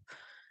crop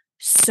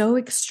so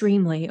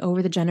extremely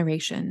over the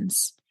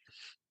generations,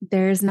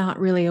 there's not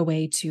really a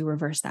way to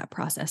reverse that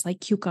process. Like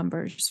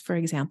cucumbers, for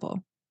example.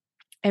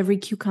 Every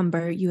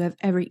cucumber you have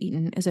ever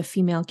eaten is a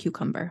female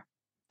cucumber.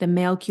 The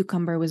male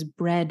cucumber was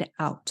bred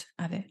out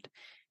of it.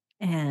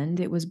 And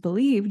it was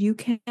believed you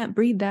can't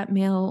breed that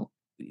male,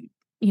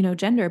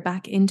 gender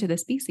back into the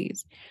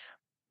species.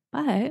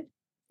 But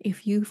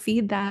if you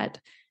feed that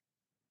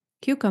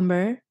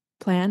cucumber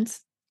plant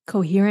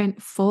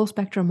coherent, full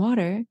spectrum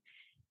water,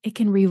 it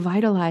can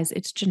revitalize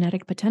its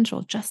genetic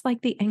potential, just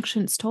like the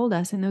ancients told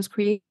us in those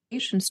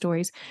creation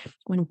stories.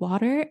 When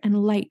water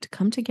and light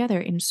come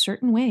together in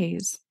certain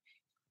ways,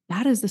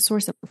 that is the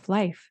source of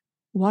life.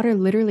 Water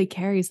literally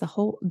carries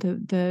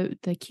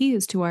the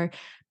keys to our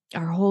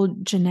whole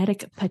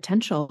genetic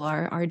potential,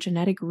 our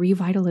genetic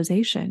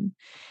revitalization.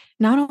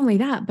 Not only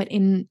that, but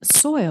in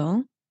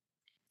soil,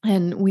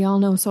 and we all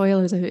know soil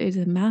is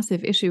a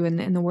massive issue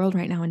in the world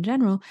right now in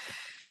general.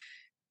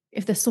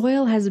 If the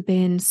soil has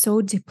been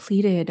so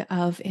depleted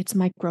of its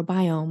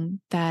microbiome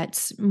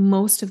that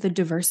most of the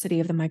diversity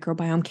of the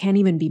microbiome can't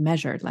even be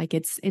measured, like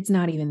it's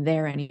not even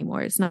there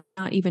anymore. It's not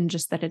even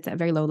just that it's at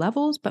very low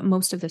levels, but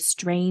most of the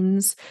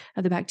strains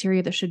of the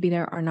bacteria that should be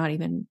there are not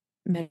even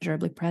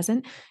measurably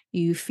present.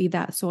 You feed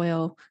that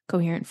soil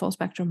coherent full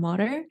spectrum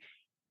water,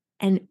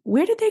 and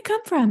where did they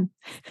come from?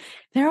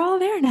 They're all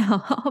there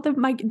now. All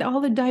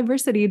the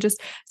diversity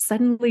just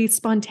suddenly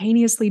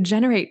spontaneously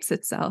generates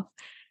itself.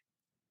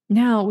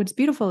 Now, what's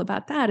beautiful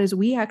about that is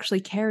we actually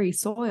carry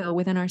soil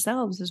within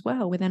ourselves as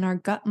well, within our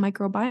gut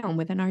microbiome,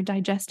 within our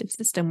digestive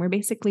system. We're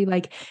basically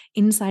like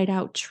inside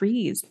out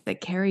trees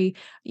that carry,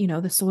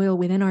 the soil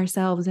within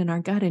ourselves in our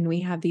gut. And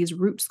we have these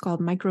roots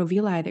called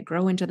microvilli that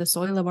grow into the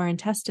soil of our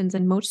intestines.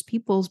 And most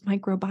people's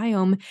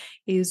microbiome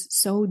is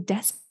so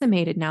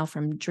decimated now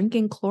from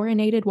drinking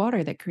chlorinated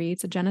water that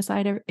creates a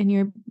genocide in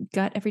your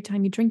gut every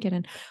time you drink it,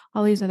 and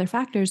all these other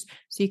factors.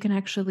 So you can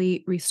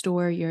actually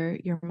restore your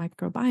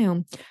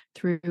microbiome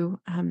through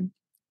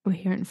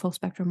coherent and full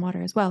spectrum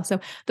water as well.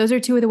 So those are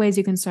two of the ways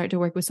you can start to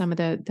work with some of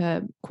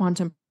the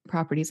quantum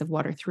properties of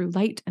water, through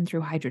light and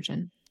through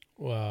hydrogen.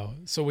 Wow.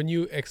 So when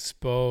you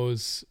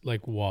expose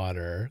like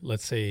water,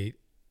 let's say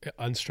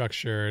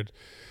unstructured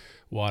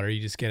water,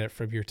 you just get it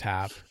from your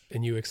tap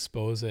and you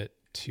expose it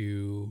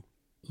to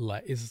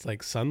light. Is it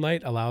like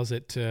sunlight allows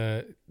it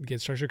to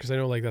get structured? Because I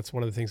know like that's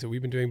one of the things that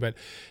we've been doing, but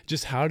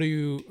just how do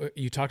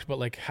you talked about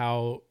like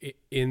how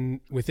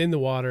within the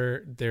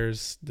water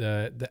there's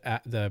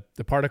the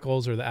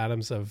particles or the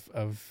atoms of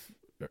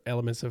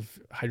elements of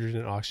hydrogen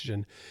and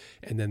oxygen,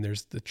 and then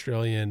there's the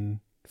trillion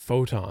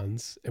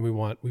photons, and we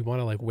want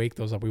to like wake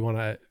those up. We want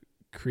to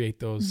create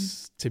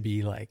those to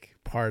be like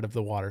part of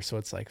the water, so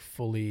it's like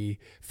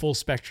full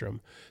spectrum.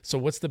 So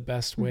what's the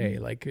best way?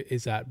 Like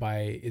is that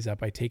by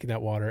taking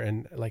that water,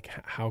 and like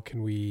how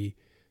can we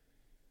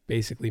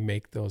basically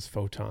make those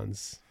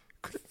photons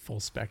full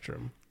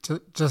spectrum?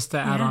 Just to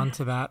add on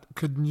to that,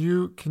 can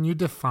you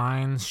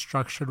define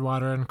structured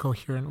water and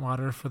coherent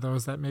water for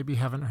those that maybe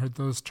haven't heard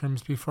those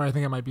terms before? I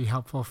think it might be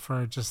helpful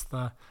for just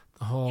the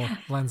whole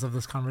lens of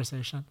this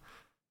conversation.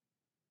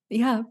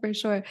 Yeah, for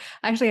sure.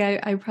 Actually,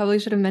 I probably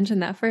should have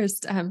mentioned that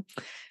first.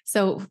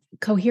 So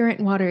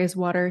coherent water is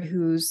water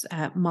whose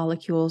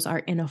molecules are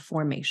in a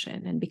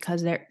formation. And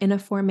because they're in a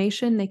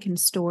formation, they can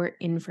store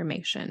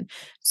information.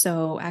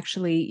 So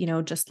actually,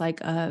 just like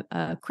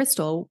a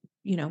crystal,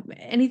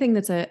 anything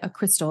that's a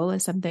crystal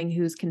is something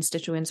whose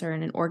constituents are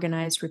in an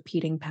organized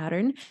repeating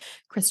pattern.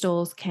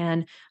 Crystals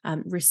can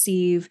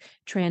receive,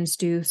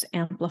 transduce,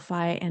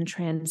 amplify, and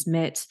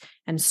transmit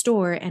and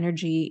store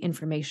energy,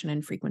 information,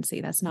 and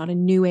frequency. That's not a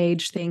new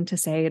age thing to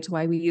say. It's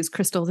why we use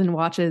crystals in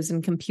watches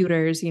and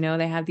computers.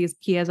 They have these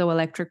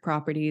piezoelectric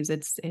properties.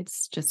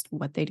 It's just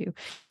what they do.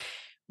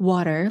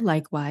 Water,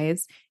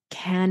 likewise,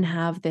 can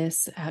have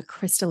this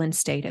crystalline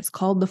state. It's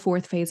called the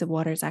fourth phase of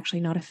water. It's actually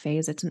not a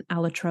phase. It's an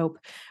allotrope.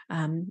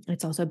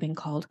 It's also been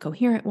called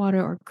coherent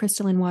water or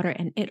crystalline water,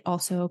 and it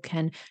also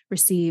can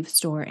receive,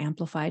 store,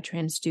 amplify,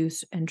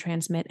 transduce, and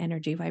transmit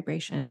energy,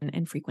 vibration,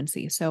 and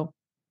frequency. So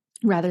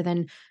rather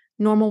than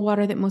normal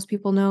water that most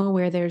people know,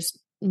 where there's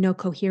no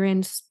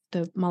coherence,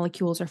 the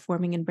molecules are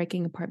forming and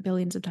breaking apart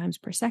billions of times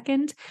per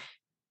second,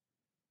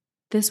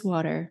 this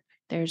water,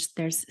 there's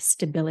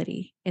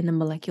stability in the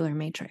molecular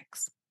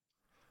matrix.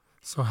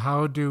 So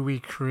how do we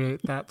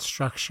create that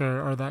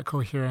structure or that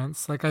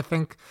coherence? Like, I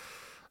think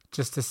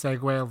just to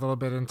segue a little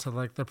bit into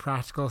like the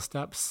practical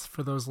steps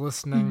for those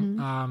listening,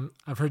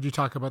 I've heard you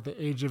talk about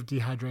the age of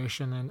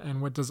dehydration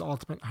and what does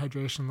ultimate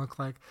hydration look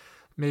like.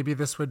 Maybe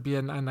this would be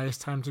a nice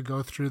time to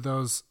go through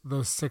those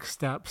 6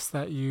 steps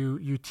that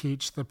you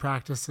teach, the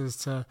practices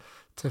to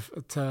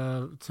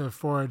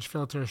forage,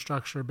 filter,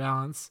 structure,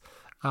 balance.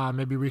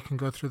 Maybe we can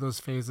go through those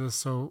phases.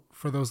 So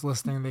for those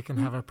listening, they can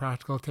have a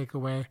practical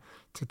takeaway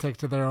to take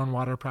to their own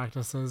water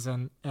practices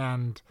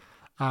and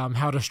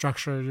how to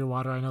structure your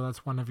water. I know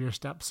that's one of your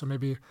steps. So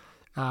maybe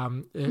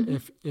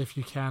if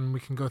you can, we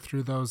can go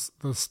through those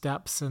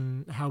steps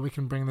and how we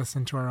can bring this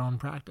into our own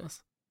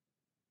practice.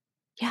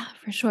 Yeah,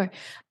 for sure.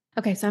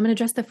 Okay, so I'm going to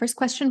address the first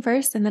question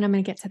first, and then I'm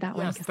going to get to that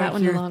one, because that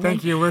one's a long one.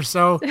 Thank you. We're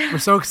so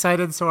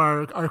excited. So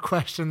our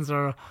questions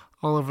are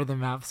all over the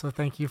map. So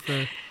thank you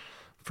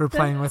for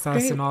playing with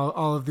us in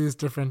all of these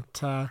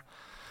different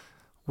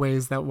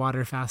ways that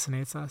water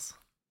fascinates us.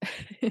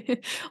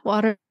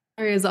 Water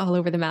is all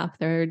over the map.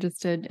 There are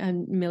just a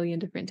million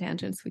different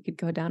tangents we could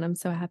go down. I'm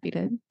so happy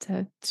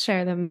to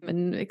share them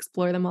and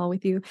explore them all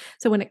with you.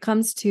 So when it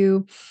comes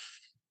to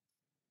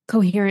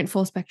coherent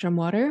full spectrum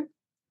water,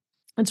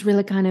 it's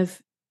really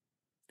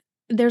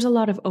there's a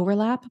lot of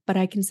overlap, but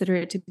I consider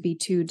it to be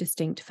 2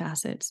 distinct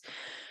facets.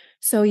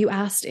 So you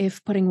asked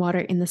if putting water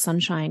in the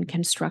sunshine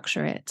can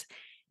structure it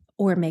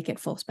or make it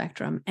full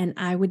spectrum. And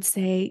I would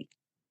say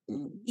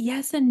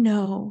yes and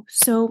no.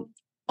 So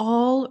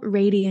all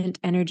radiant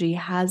energy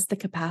has the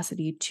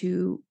capacity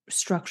to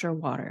structure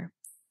water,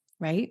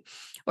 right?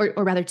 Or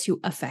rather to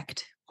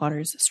affect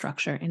water's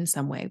structure in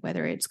some way,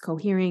 whether it's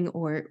cohering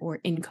or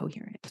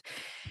incoherent.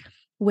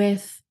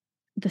 With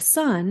the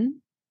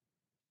sun,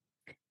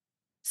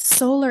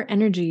 solar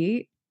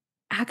energy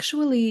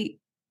actually,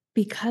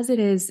 because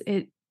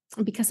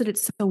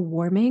it's so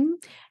warming,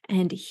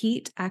 and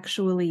heat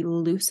actually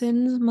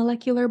loosens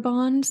molecular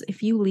bonds.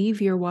 If you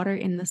leave your water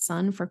in the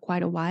sun for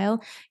quite a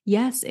while,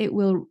 yes, it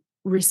will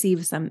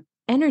receive some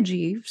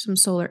energy, some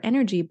solar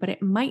energy, but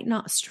it might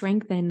not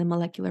strengthen the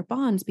molecular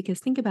bonds, because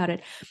think about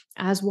it,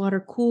 as water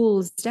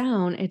cools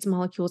down, its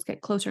molecules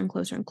get closer and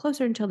closer and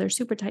closer until they're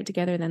super tight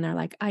together, then they're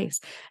like ice.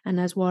 And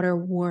as water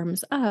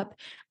warms up,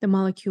 the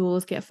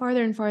molecules get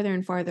farther and farther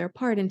and farther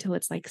apart until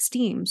it's like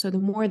steam. So the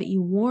more that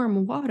you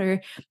warm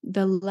water,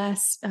 the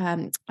less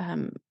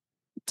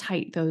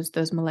tight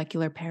those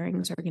molecular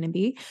pairings are going to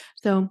be.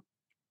 So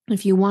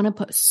if you want to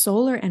put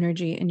solar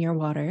energy in your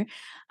water,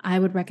 I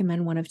would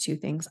recommend one of two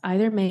things.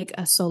 Either make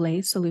a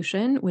Soleil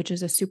solution, which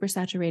is a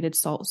supersaturated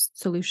salt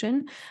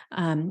solution,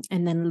 and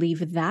then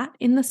leave that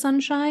in the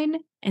sunshine,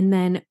 and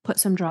then put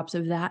some drops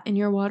of that in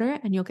your water,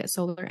 and you'll get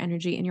solar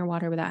energy in your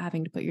water without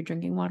having to put your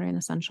drinking water in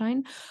the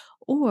sunshine.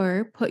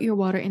 Or put your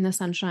water in the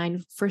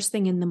sunshine first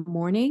thing in the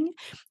morning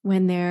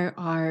when there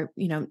are,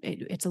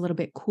 it's a little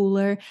bit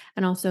cooler.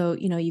 And also,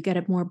 you get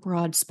a more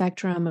broad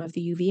spectrum of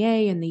the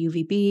UVA and the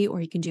UVB,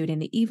 or you can do it in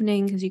the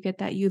evening because you get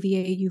that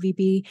UVA,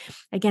 UVB.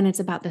 Again, it's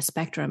about the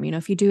spectrum.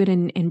 If you do it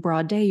in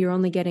broad day, you're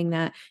only getting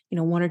that,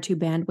 one or two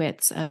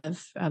bandwidths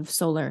of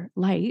solar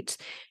light.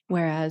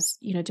 Whereas,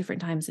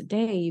 different times of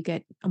day, you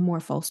get a more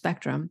full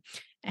spectrum.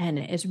 And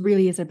it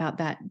really is about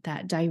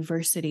that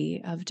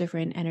diversity of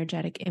different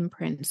energetic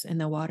imprints in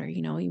the water.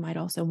 You might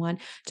also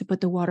want to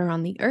put the water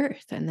on the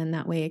earth, and then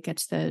that way it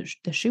gets the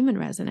Schumann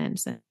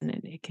resonance, and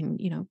it can,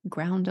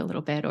 ground a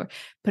little bit, or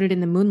put it in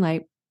the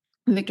moonlight.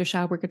 Victor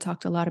Schauberger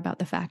talked a lot about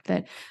the fact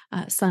that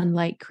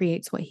sunlight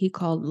creates what he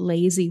called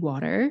lazy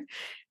water,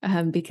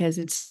 because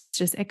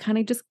it kind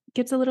of just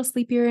gets a little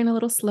sleepier and a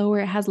little slower.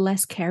 It has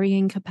less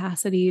carrying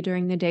capacity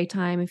during the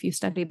daytime. If you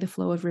studied the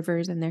flow of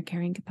rivers and their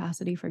carrying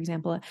capacity, for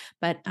example,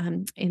 but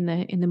in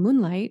the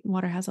moonlight,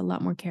 water has a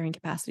lot more carrying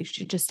capacity.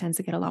 She just tends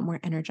to get a lot more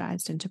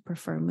energized and to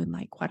prefer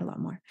moonlight quite a lot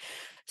more.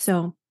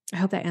 So I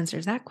hope that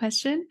answers that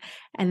question.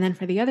 And then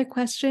for the other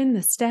question,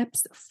 the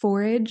steps,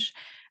 forage.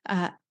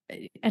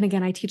 And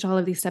again, I teach all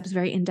of these steps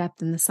very in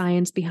depth and the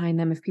science behind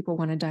them if people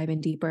want to dive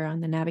in deeper on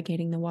the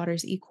Navigating the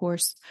Waters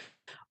e-course,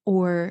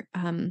 or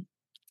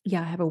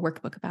I have a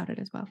workbook about it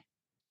as well.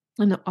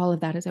 And all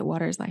of that is at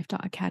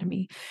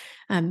waterslife.academy.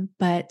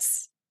 But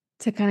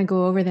to kind of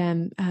go over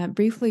them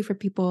briefly for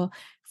people,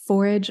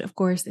 forage, of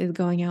course, is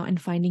going out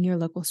and finding your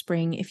local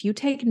spring. If you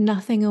take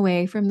nothing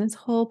away from this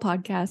whole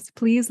podcast,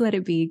 please let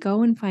it be.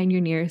 Go and find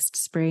your nearest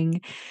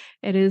spring.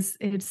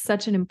 It's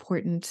such an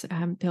important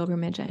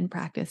pilgrimage and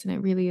practice, and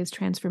it really is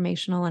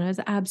transformational, and it's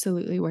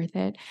absolutely worth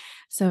it.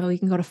 So you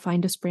can go to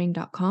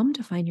findaspring.com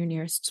to find your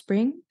nearest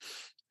spring.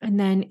 And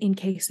then in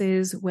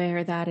cases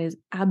where that is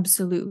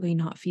absolutely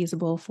not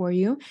feasible for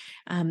you,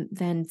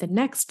 then the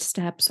next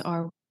steps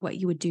are what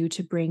you would do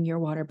to bring your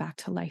water back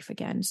to life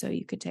again. So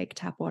you could take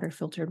tap water,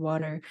 filtered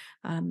water,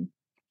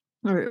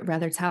 or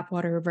rather tap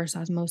water, reverse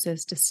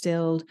osmosis,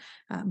 distilled,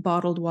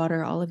 bottled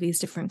water, all of these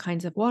different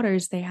kinds of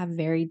waters. They have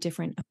very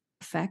different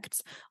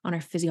effects on our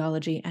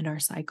physiology and our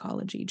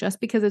psychology. Just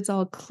because it's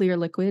all clear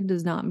liquid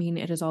does not mean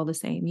it is all the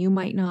same. You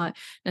might not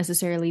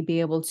necessarily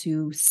be able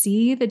to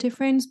see the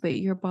difference, but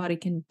your body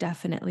can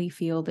definitely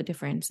feel the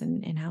difference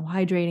in how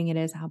hydrating it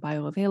is, how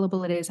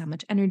bioavailable it is, how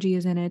much energy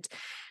is in it.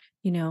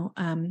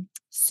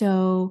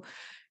 So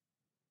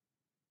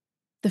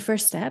the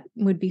first step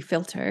would be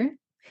filter.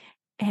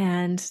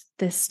 And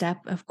this step,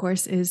 of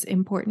course, is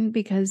important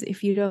because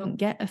if you don't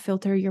get a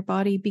filter, your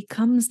body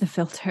becomes the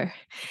filter.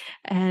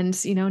 And,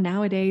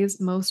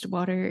 nowadays, most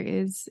water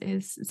is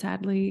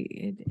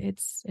sadly,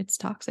 it's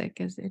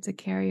toxic. It's a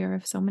carrier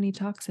of so many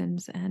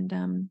toxins,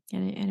 and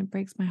it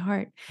breaks my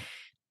heart.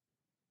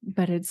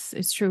 But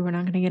it's true. We're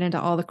not going to get into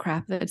all the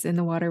crap that's in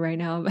the water right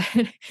now.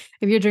 But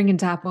if you're drinking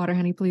tap water,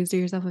 honey, please do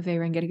yourself a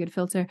favor and get a good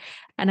filter.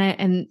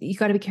 And you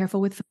got to be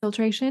careful with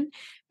filtration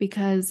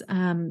because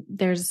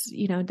there's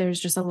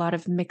just a lot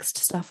of mixed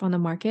stuff on the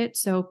market.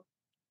 So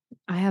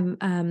I have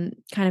kind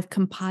of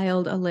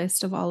compiled a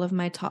list of all of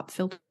my top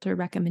filter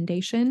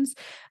recommendations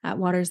at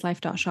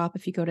waterslife.shop.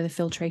 If you go to the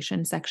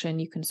filtration section,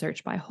 you can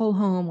search by whole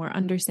home or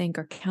undersink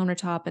or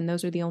countertop. And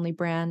those are the only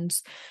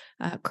brands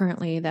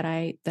currently that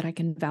I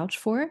can vouch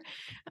for.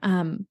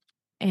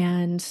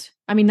 And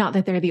I mean, not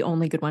that they're the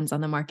only good ones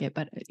on the market,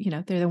 but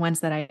they're the ones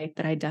that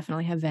I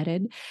definitely have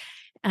vetted.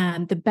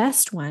 The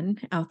best one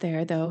out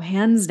there, though,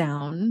 hands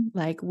down,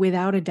 like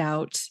without a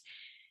doubt,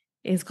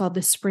 is called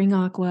the Spring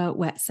Aqua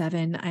Wet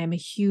 7. I am a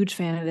huge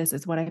fan of this.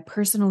 It's what I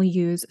personally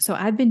use. So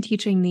I've been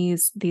teaching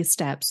these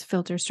steps: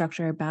 filter,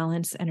 structure,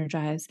 balance,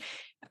 energize.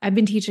 I've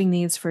been teaching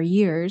these for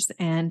years,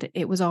 and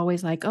it was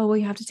always like, oh, well,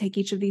 you have to take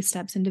each of these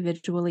steps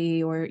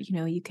individually, or,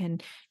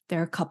 there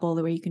are a couple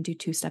where you can do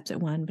 2 steps at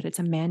one, but it's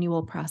a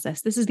manual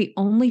process. This is the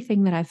only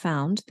thing that I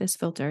found. This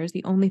filter is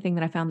the only thing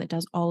that I found that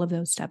does all of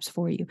those steps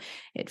for you.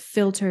 It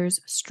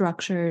filters,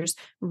 structures,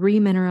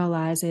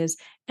 remineralizes,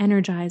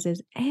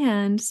 energizes,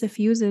 and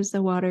suffuses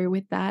the water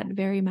with that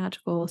very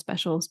magical,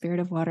 special spirit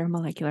of water,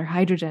 molecular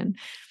hydrogen.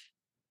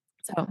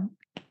 So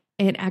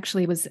it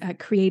actually was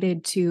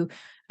created to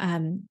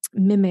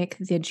mimic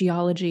the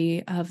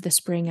geology of the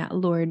spring at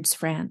Lourdes,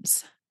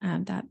 France.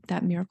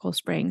 that miracle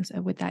springs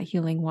with that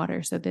healing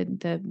water. So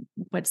the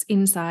what's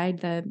inside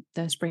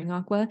the spring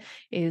aqua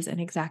is an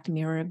exact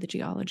mirror of the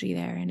geology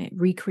there, and it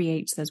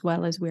recreates, as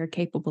well as we're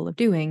capable of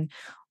doing,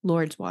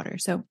 Lourdes water.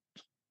 So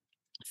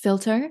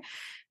filter,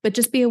 but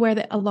just be aware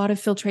that a lot of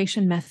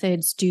filtration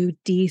methods do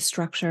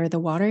destructure the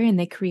water, and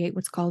they create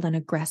what's called an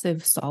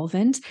aggressive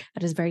solvent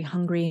that is very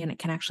hungry, and it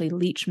can actually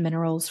leach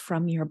minerals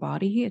from your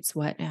body. It's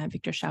what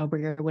Victor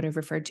Schauberger would have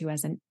referred to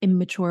as an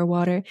immature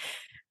water.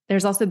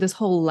 There's also this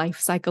whole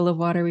life cycle of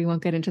water. We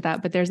won't get into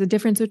that, but there's a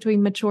difference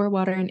between mature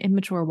water and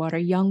immature water,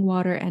 young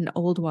water and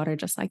old water,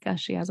 just like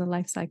us. She has a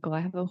life cycle. I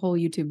have a whole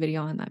YouTube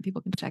video on that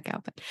people can check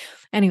out. But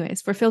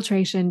anyways, for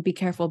filtration, be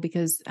careful,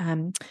 because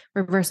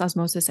reverse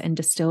osmosis and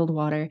distilled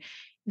water,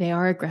 they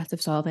are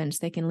aggressive solvents.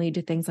 They can lead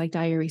to things like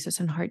diuresis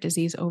and heart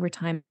disease over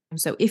time.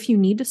 So if you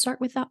need to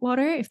start with that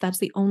water, if that's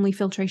the only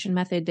filtration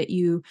method that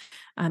you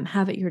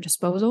have at your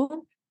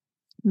disposal,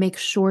 make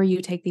sure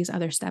you take these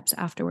other steps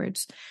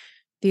afterwards.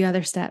 The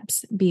other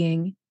steps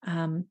being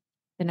the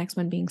next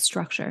one being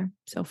structure.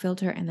 So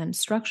filter and then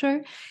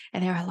structure.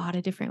 And there are a lot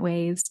of different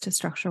ways to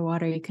structure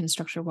water. You can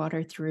structure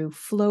water through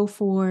flow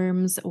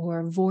forms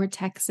or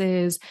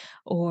vortexes,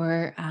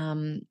 or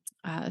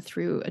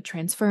through a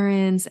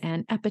transference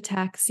and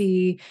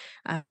epitaxy.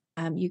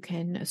 You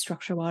can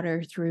structure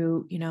water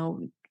through,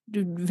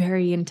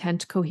 very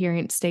intent,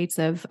 coherent states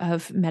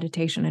of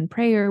meditation and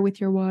prayer with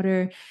your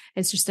water.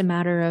 It's just a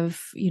matter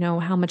of,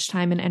 how much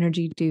time and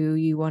energy do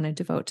you want to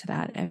devote to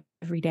that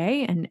every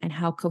day, and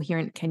how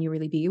coherent can you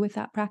really be with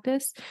that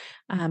practice,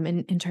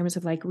 in terms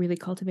of like really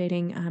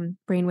cultivating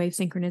brainwave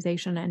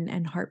synchronization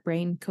and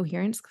heart-brain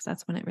coherence, because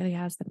that's when it really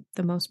has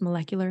the most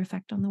molecular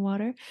effect on the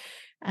water.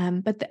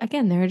 But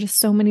again, there are just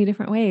so many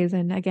different ways.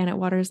 And again, at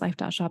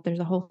waterslife.shop, there's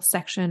a whole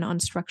section on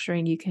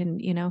structuring. You can,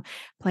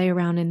 play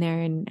around in there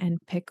and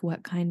pick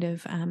what kind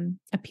of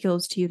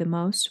appeals to you the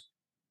most.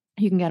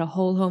 You can get a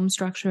whole home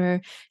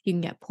structure. You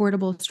can get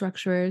portable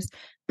structures.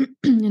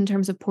 In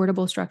terms of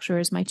portable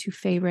structures, my two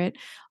favorite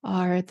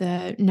are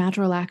the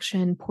Natural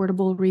Action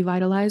Portable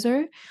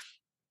Revitalizer,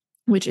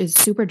 which is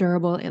super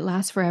durable. It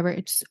lasts forever.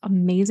 It's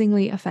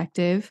amazingly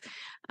effective.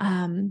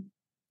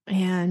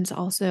 And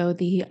also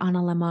the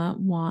Analema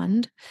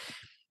wand,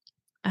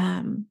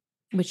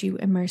 which you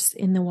immerse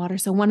in the water.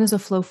 So one is a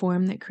flow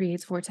form that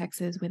creates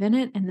vortexes within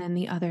it, and then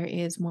the other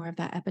is more of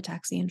that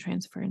epitaxy and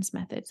transference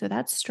method. So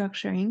that's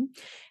structuring.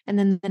 And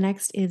then the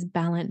next is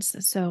balance.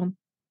 So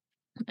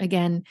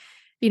again,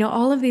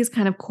 all of these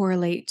kind of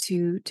correlate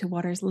to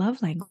water's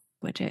love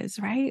languages,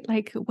 right?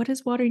 Like, what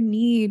does water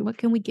need? What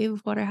can we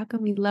give water? How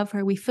can we love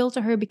her? We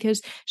filter her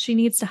because she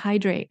needs to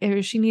hydrate,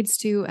 or she needs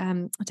to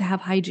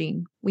have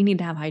hygiene. We need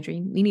to have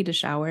hygiene. We need to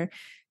shower.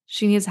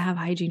 She needs to have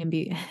hygiene and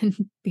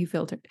be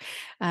filtered.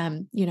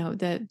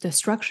 The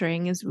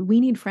structuring is,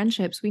 we need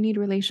friendships, we need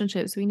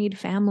relationships, we need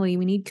family,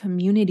 we need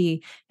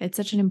community. It's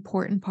such an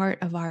important part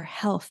of our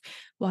health.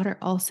 Water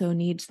also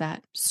needs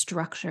that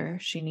structure.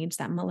 She needs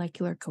that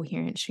molecular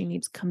coherence. She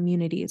needs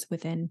communities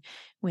within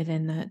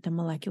the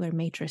molecular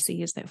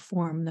matrices that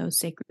form those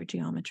sacred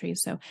geometries.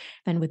 So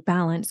then with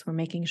balance, we're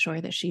making sure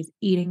that she's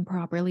eating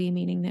properly,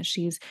 meaning that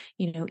she's,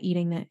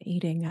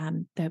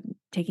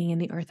 taking in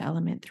the earth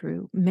element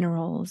through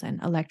minerals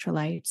and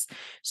electrolytes.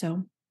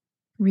 So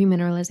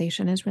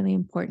remineralization is really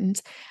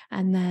important.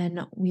 And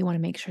then we want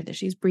to make sure that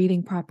she's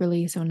breathing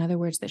properly. So in other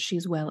words, that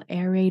she's well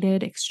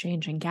aerated,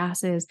 exchanging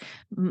gases.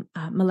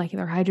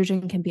 Molecular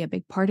hydrogen can be a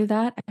big part of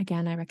that.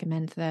 Again, I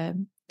recommend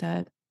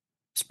the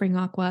spring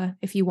aqua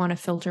if you want to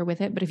filter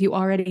with it. But if you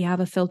already have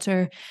a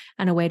filter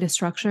and a way to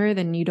structure,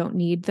 then you don't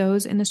need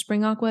those in the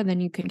spring aqua. Then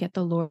you can get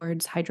the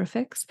Lourdes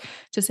Hydrofix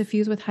to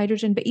suffuse with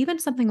hydrogen. But even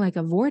something like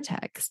a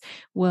vortex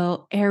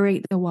will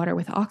aerate the water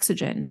with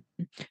oxygen.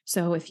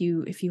 So if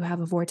you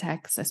have a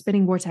vortex, a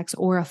spinning vortex,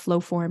 or a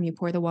flow form, you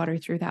pour the water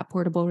through that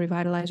portable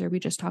revitalizer we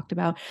just talked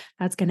about,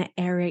 that's going to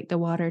aerate the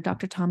water.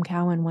 Dr. Tom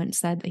Cowan once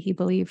said that he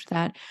believed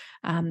that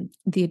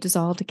the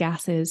dissolved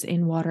gases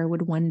in water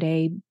would one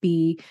day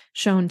be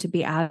shown to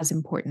be as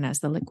important as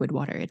the liquid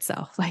water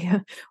itself.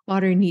 Like,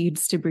 water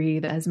needs to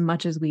breathe as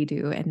much as we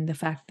do. And the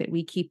fact that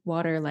we keep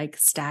water like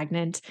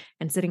stagnant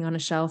and sitting on a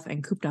shelf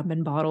and cooped up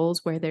in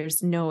bottles where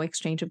there's no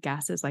exchange of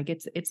gases, like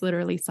it's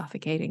literally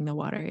suffocating the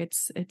water.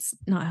 It's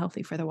not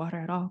healthy for the water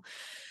at all.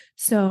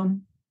 So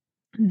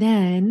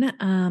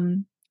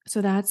then,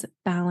 so that's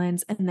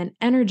balance. And then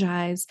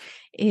energize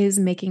is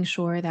making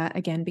sure that,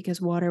 again,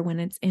 because water, when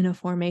it's in a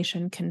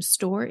formation, can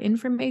store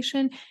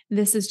information,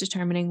 this is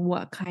determining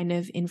what kind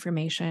of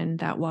information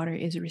that water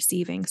is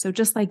receiving. So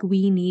just like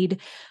we need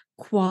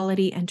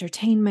quality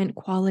entertainment,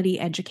 quality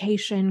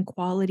education,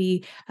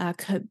 quality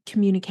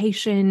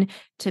communication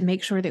to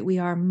make sure that we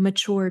are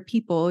mature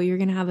people, you're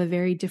going to have a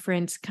very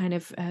different kind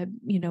of,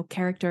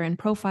 character and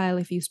profile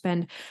if you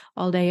spend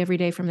all day, every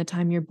day from the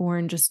time you're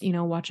born, just,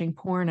 watching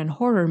porn and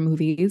horror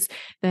movies,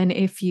 than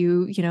if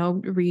you,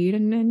 read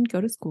and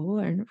go to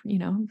school, or,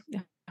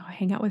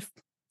 hang out with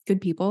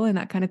good people and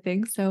that kind of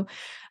thing. So,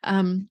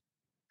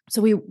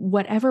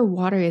 whatever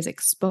water is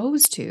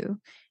exposed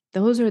to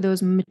those are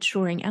those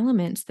maturing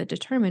elements that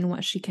determine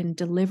what she can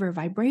deliver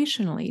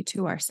vibrationally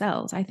to our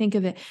cells. I think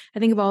of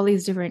all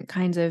these different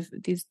kinds of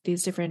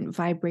these different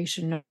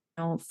vibrational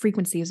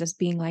frequencies as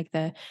being like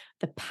the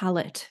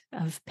palette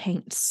of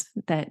paints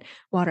that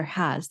water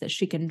has, that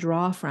she can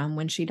draw from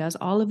when she does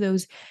all of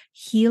those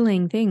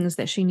healing things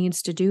that she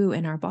needs to do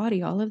in our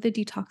body, all of the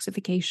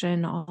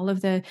detoxification, all of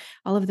the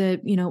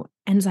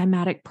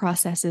enzymatic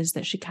processes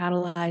that she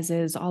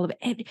catalyzes, all of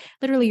it.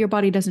 Literally, your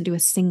body doesn't do a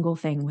single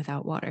thing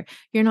without water.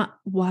 You're not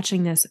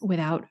watching this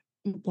without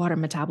water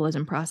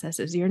metabolism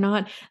processes. You're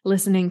not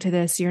listening to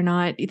this. You're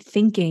not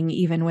thinking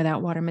even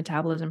without water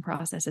metabolism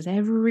processes.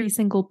 Every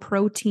single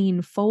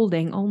protein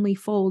folding only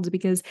folds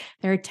because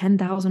there are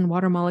 10,000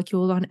 water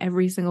molecules on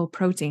every single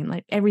protein.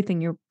 Like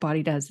everything your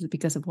body does is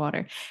because of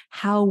water.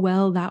 How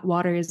well that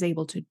water is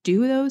able to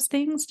do those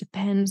things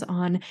depends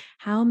on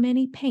how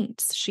many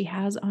paints she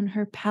has on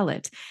her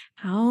palette,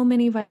 how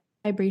many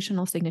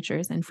vibrational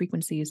signatures and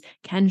frequencies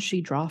can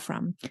she draw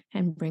from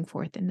and bring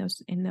forth in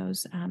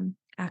those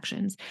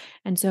actions.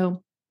 And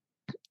so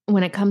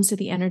when it comes to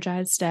the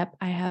energized step,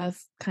 I have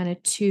kind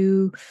of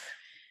two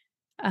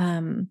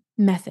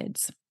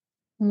methods.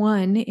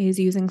 One is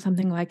using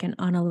something like an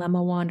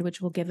analemma wand, which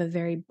will give a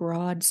very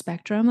broad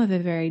spectrum of a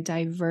very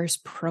diverse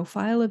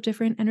profile of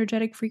different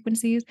energetic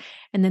frequencies.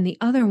 And then the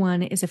other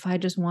one is if I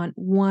just want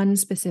one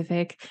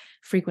specific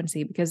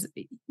frequency, because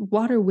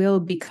water will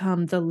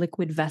become the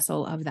liquid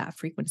vessel of that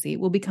frequency. It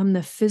will become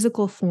the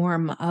physical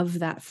form of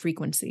that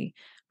frequency,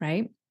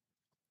 right?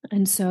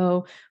 And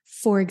so,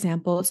 for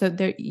example, so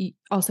there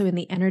also in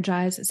the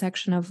energize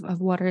section of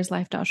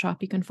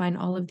waterislife.shop, you can find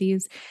all of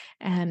these.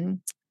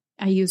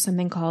 I use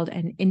something called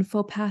an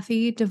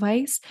infopathy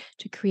device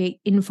to create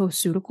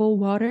infoceutical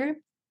water,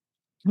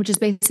 which is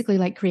basically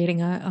like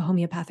creating a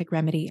homeopathic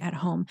remedy at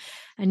home.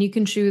 And you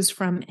can choose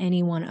from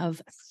any one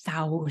of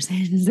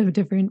thousands of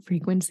different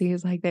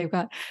frequencies. Like they've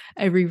got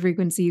every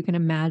frequency you can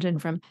imagine,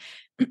 from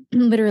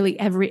literally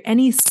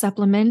any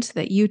supplement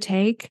that you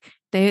take.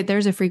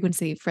 There's a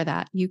frequency for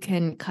that. You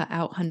can cut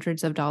out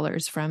hundreds of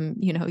dollars from,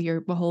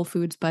 your Whole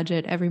Foods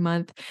budget every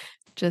month,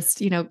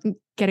 just,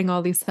 getting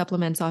all these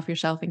supplements off your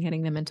shelf and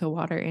getting them into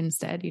water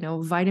instead,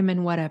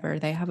 vitamin, whatever,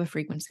 they have a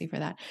frequency for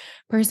that.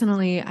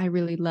 Personally, I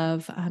really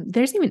love,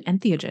 there's even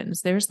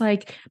entheogens. There's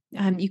like,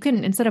 you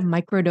can, instead of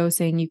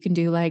microdosing, you can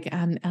do like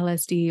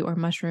LSD or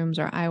mushrooms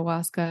or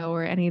ayahuasca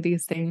or any of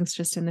these things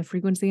just in the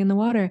frequency in the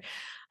water.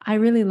 I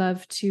really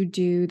love to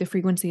do the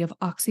frequency of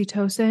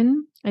oxytocin.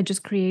 It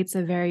just creates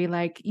a very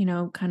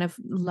kind of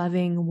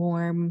loving,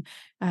 warm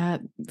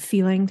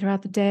feeling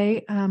throughout the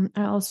day. I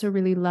also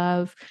really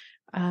love,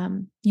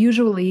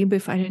 usually,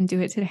 if I didn't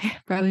do it today, I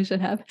probably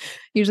should have.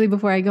 Usually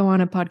before I go on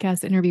a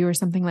podcast interview or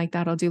something like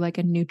that, I'll do like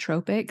a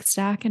nootropic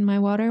stack in my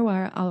water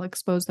where I'll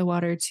expose the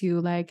water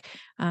to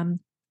certain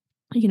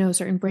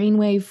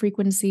brainwave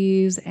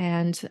frequencies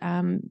and,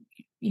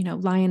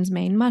 lion's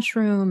mane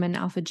mushroom and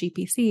alpha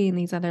GPC and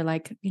these other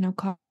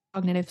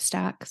cognitive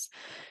stacks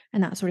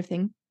and that sort of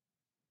thing.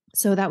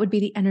 So that would be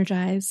the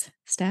energize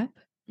step.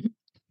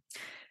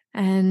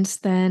 And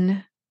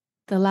then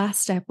the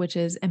last step, which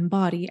is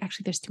embody.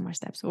 Actually, there's two more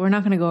steps, but we're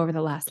not going to go over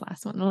the last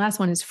one. The last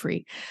one is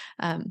free.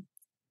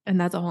 And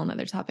that's a whole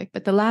nother topic.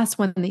 But the last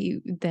one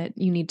that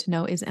you need to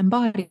know is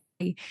embody.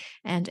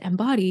 And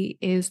embody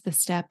is the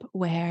step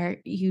where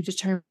you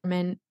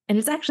determine, and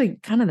it's actually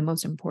kind of the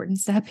most important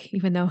step,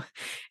 even though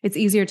it's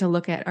easier to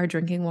look at our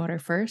drinking water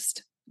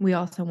first. We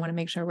also want to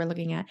make sure we're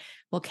looking at,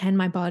 well, can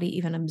my body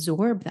even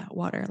absorb that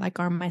water? Like,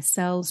 are my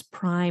cells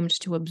primed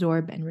to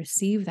absorb and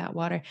receive that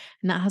water?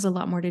 And that has a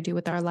lot more to do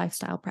with our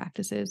lifestyle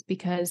practices,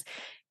 because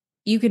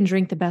you can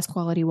drink the best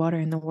quality water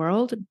in the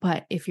world,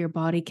 but if your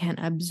body can't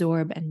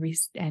absorb and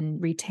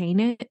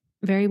retain it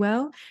very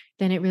well,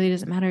 then it really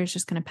doesn't matter. It's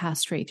just going to pass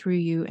straight through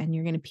you and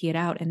you're going to pee it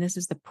out. And this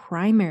is the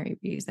primary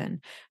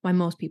reason why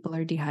most people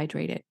are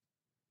dehydrated,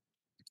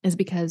 is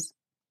because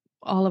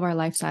all of our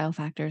lifestyle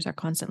factors are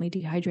constantly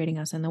dehydrating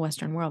us in the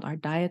Western world. Our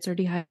diets are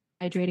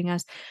dehydrating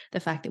us.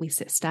 The fact that we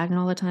sit stagnant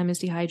all the time is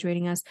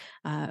dehydrating us.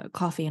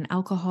 Coffee and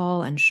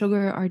alcohol and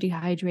sugar are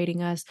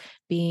dehydrating us.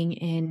 Being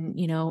in,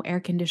 air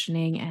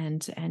conditioning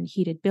and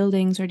heated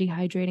buildings are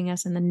dehydrating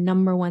us. And the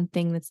number one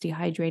thing that's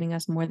dehydrating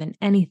us more than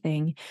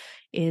anything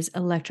is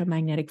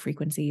electromagnetic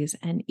frequencies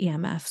and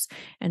EMFs.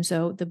 And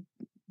so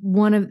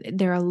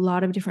there are a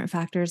lot of different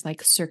factors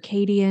like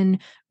circadian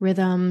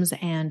rhythms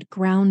and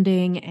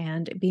grounding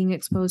and being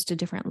exposed to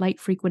different light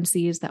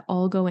frequencies that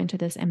all go into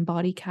this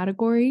embody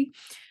category.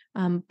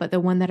 But the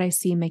one that I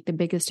see make the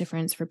biggest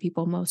difference for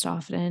people most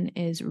often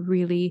is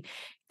really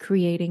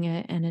creating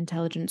an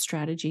intelligent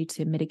strategy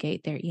to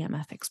mitigate their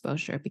EMF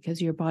exposure,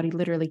 because your body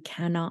literally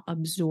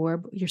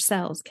your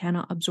cells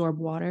cannot absorb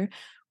water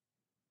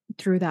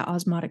through that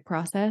osmotic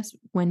process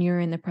when you're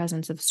in the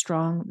presence of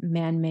strong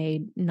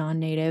man-made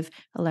non-native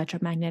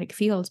electromagnetic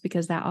fields,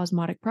 because that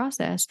osmotic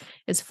process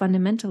is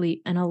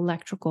fundamentally an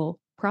electrical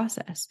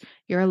process.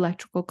 Your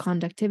electrical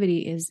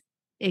conductivity is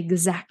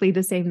exactly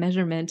the same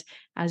measurement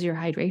as your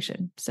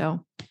hydration.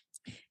 So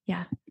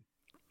yeah.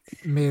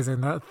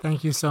 Amazing.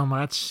 Thank you so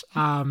much.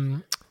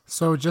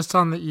 So just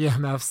on the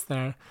EMFs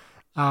there,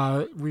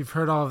 we've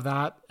heard all of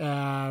that,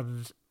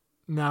 and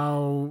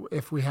now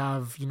if we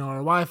have, our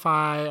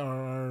Wi-Fi or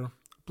our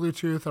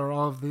Bluetooth or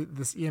all of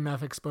this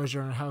EMF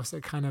exposure in our house,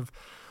 it kind of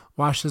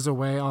washes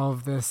away all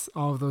of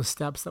those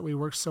steps that we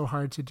work so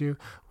hard to do.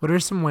 What are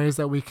some ways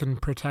that we can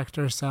protect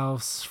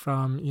ourselves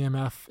from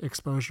EMF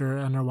exposure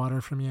and our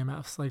water from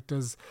EMFs? Like,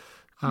 does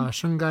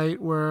shungite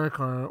work,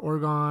 or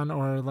orgone,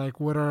 or like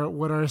what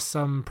are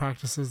some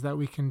practices that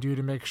we can do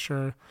to make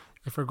sure,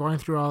 if we're going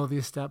through all of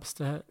these steps,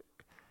 to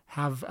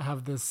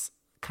have this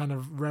kind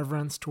of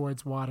reverence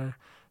towards water?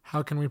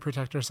 How can we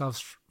protect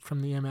ourselves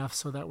from the EMF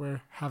so that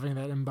we're having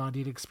that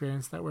embodied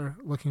experience that we're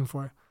looking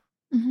for?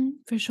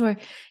 For sure.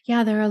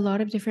 Yeah, there are a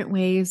lot of different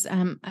ways.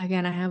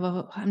 Again,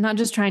 I'm not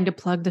just trying to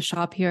plug the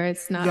shop here.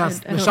 It's not, Yes,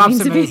 I the don't shop's mean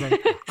to be amazing.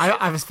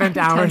 I've spent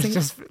hours advertising.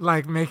 just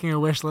like making a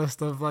wish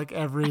list of like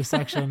every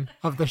section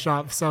of the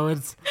shop. So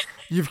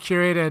you've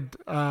curated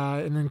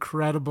an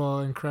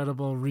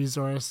incredible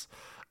resource,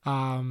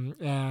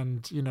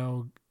 and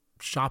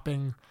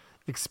shopping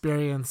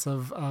experience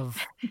of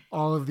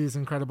all of these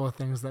incredible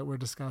things that we're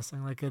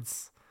discussing. Like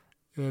it's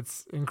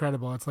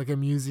incredible. It's like a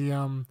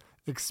museum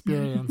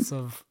experience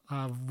of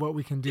what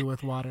we can do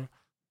with water.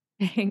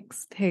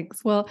 Thanks.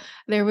 Well,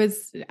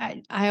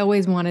 I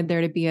always wanted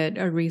there to be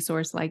a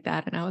resource like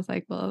that. And I was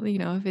like, well,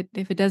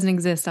 if it doesn't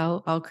exist,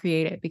 I'll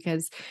create it,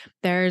 because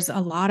there's a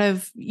lot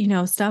of,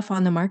 stuff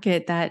on the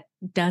market that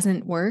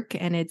doesn't work,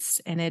 and it's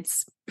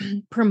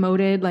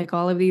promoted, like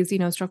all of these,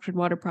 structured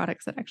water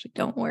products that actually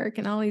don't work,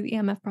 and all these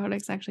EMF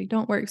products actually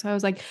don't work. So I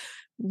was like,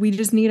 we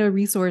just need a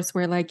resource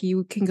where like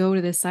you can go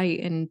to the site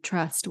and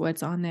trust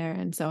what's on there.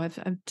 And so I've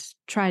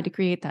tried to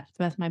create that to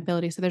the best of my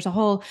ability. So there's a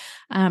whole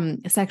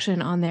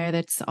section on there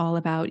that's all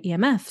about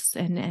EMFs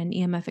and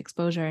EMF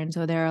exposure. And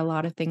so there are a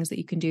lot of things that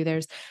you can do.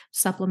 There's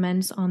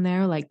supplements on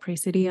there, like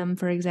Praesidium,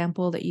 for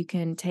example, that you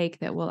can take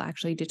that will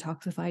actually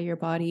detoxify your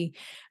body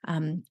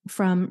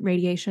from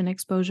radiation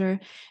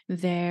exposure.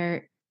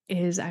 There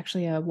is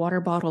actually a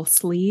water bottle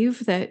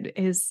sleeve that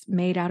is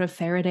made out of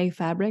Faraday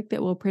fabric that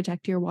will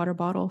protect your water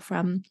bottle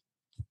from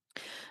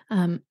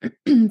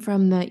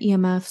from the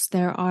EMFs.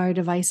 There are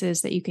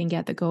devices that you can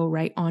get that go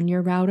right on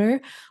your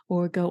router,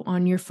 or go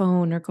on your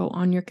phone, or go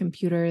on your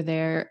computer.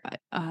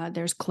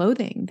 There's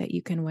clothing that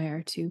you can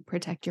wear to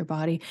protect your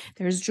body.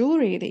 There's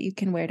jewelry that you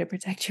can wear to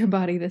protect your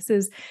body. This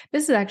is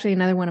actually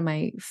another one of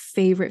my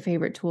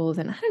favorite tools.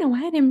 And I don't know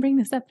why I didn't bring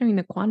this up during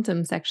the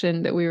quantum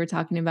section that we were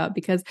talking about,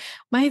 because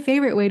my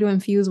favorite way to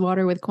infuse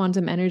water with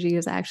quantum energy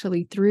is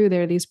actually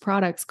there are these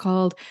products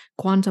called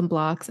quantum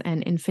blocks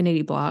and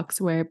infinity blocks,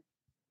 where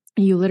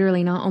you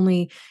literally, not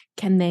only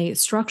can they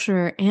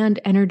structure and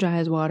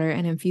energize water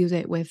and infuse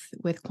it with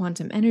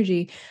quantum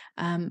energy,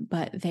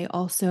 but they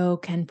also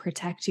can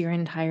protect your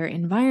entire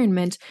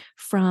environment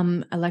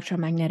from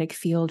electromagnetic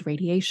field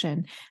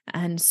radiation.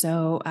 And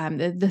so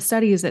the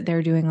studies that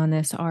they're doing on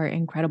this are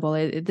incredible.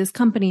 This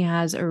company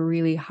has a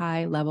really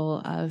high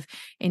level of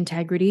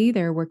integrity.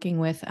 They're working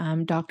with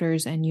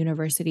doctors and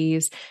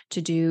universities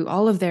to do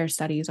all of their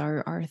studies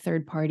are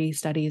third-party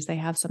studies. They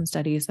have some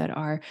studies that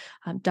are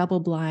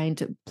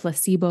double-blind,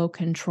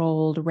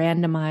 placebo-controlled,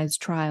 randomized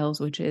trials,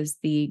 which is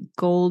the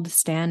gold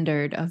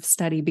standard of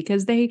study,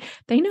 because they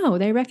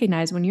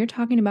recognize when you're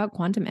talking about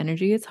quantum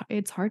energy,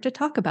 it's hard to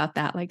talk about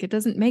that. Like, it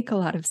doesn't make a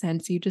lot of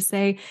sense. You just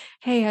say,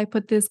 hey, I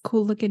put this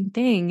cool looking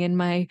thing in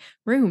my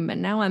room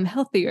and now I'm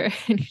healthier.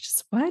 And you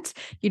just, what?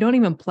 You don't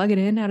even plug it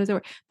in. How does it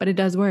work? But it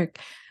does work.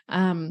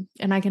 And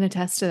I can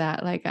attest to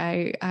that. Like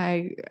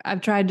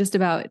I've tried just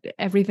about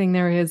everything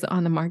there is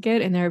on the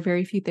market, and there are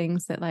very few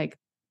things that like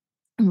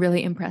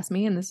really impress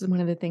me. And this is one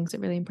of the things that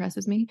really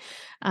impresses me.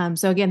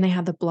 So again, they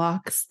have the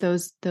blocks,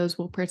 those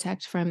will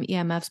protect from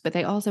EMFs, but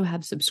they also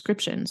have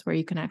subscriptions where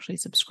you can actually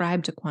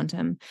subscribe to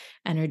quantum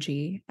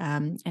energy.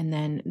 And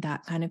then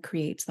that kind of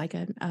creates like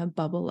a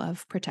bubble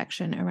of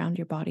protection around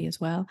your body as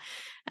well.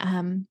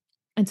 And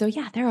so,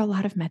 yeah, there are a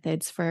lot of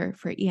methods for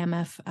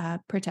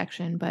EMF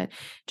protection, but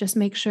just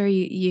make sure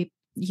you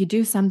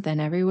do something.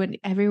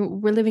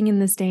 We're living in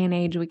this day and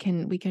age. We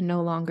can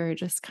no longer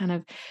just kind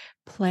of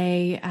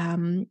play,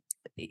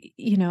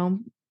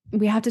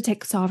 we have to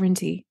take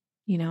sovereignty,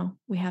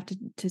 we have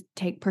to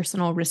take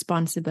personal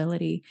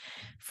responsibility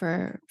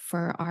for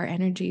our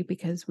energy,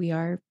 because we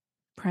are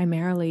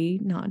primarily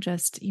not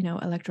just,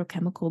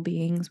 electrochemical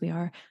beings. We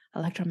are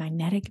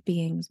electromagnetic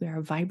beings. We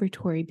are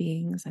vibratory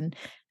beings,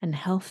 and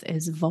health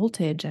is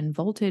voltage, and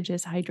voltage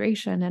is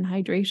hydration, and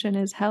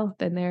hydration is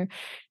health. And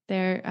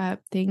they're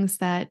things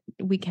that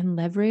we can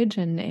leverage,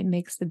 and it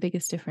makes the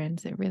biggest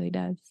difference. It really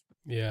does.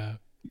 Yeah.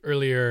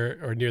 Earlier,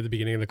 or near the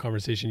beginning of the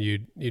conversation,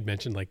 you'd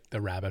mentioned like the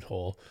rabbit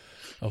hole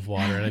of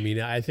water. And I mean,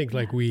 I think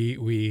like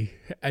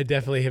I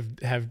definitely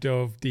have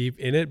dove deep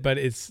in it, but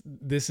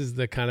this is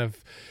the kind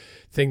of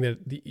thing that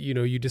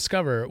you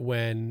discover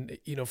when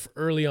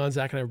early on,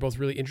 Zach and I were both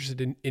really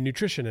interested in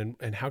nutrition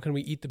and how can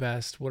we eat the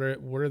best. What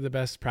are the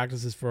best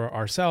practices for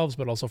ourselves,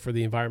 but also for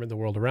the environment, the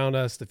world around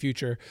us, the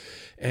future.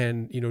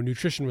 And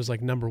nutrition was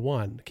like number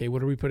one. Okay,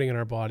 what are we putting in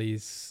our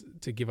bodies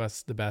to give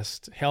us the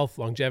best health,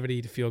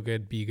 longevity, to feel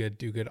good, be good,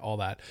 do good, all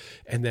that.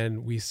 And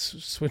then we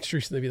switched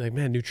recently to be like,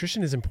 man,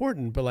 nutrition is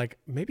important, but like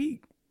maybe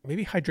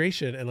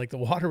hydration and like the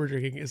water we're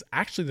drinking is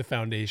actually the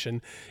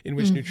foundation in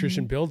which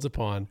nutrition builds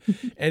upon.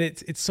 And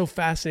it's so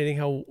fascinating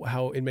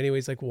how in many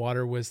ways like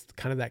water was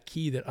kind of that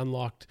key that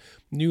unlocked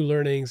new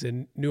learnings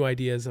and new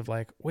ideas of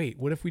like, wait,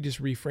 what if we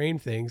just reframe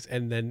things?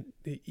 And then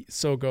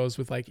so goes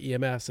with like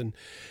EMFs and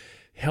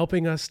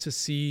helping us to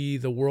see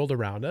the world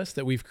around us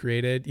that we've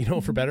created,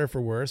 for better or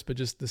for worse, but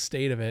just the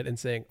state of it, and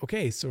saying,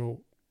 okay,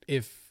 so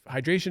if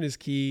hydration is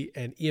key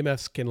and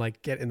EMFs can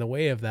like get in the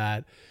way of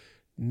that,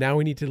 now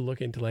we need to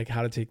look into like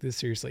how to take this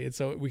seriously. And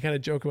so we kind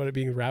of joke about it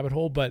being a rabbit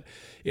hole, but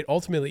it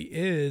ultimately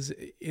is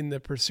in the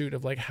pursuit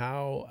of like,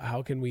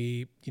 how can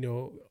we,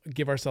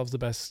 give ourselves the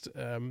best,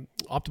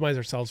 optimize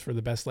ourselves for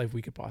the best life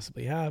we could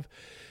possibly have.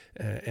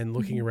 And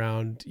looking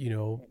around,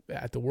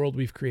 at the world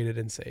we've created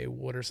and say,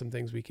 what are some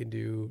things we can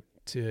do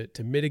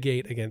to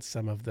mitigate against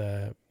some of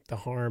the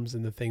harms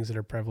and the things that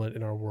are prevalent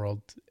in our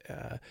world.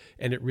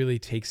 And it really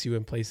takes you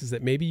in places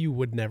that maybe you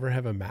would never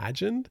have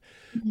imagined.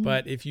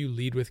 But if you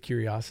lead with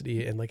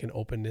curiosity and like an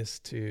openness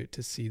to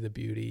see the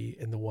beauty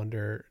and the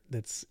wonder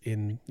that's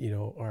in,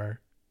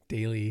 our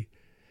daily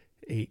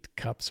 8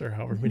 cups or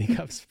however many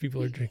cups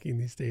people are drinking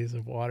these days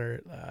of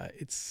water.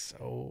 It's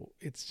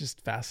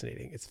just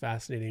fascinating. It's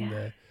fascinating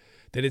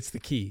that it's the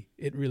key.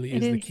 It really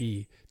is the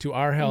key to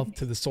our health,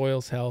 to the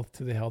soil's health,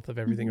 to the health of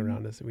everything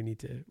around us. We need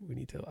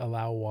to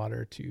allow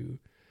water to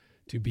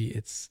be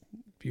its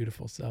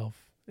beautiful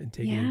self and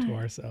take it into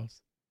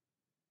ourselves.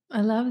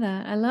 I love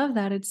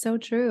that. It's so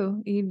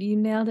true. You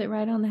nailed it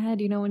right on the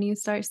head. When you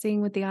start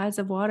seeing with the eyes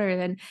of water,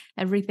 then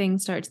everything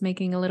starts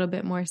making a little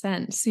bit more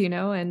sense,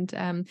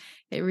 and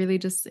it really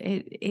just,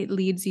 it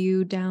leads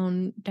you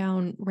down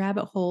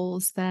rabbit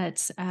holes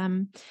that,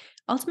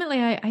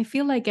 ultimately I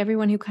feel like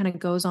everyone who kind of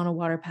goes on a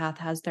water path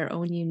has their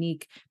own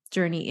unique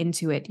journey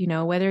into it,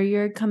 whether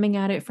you're coming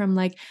at it from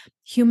like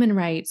human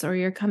rights or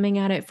you're coming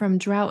at it from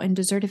drought and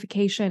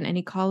desertification and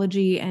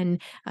ecology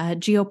and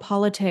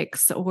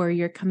geopolitics, or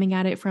you're coming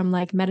at it from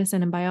like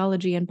medicine and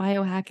biology and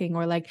biohacking,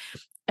 or like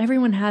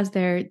everyone has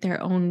their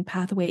own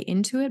pathway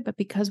into it. But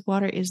because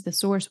water is the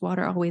source,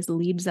 water always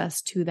leads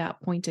us to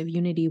that point of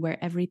unity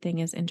where everything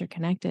is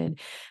interconnected.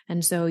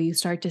 And so you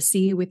start to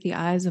see with the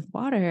eyes of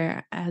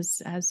water,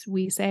 as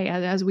we say,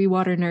 as we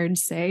water nerds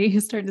say,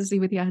 you start to see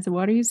with the eyes of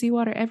water, you see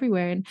water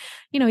everywhere. And,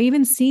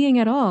 even seeing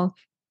it all,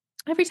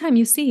 every time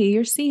you see,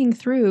 you're seeing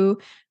through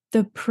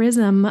the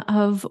prism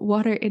of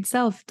water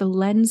itself. The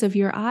lens of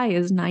your eye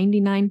is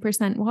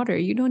 99% water.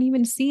 You don't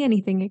even see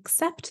anything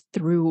except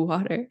through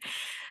water.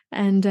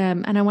 And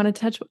I want to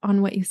touch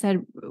on what you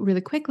said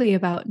really quickly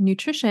about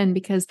nutrition,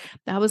 because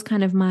that was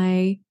kind of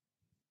my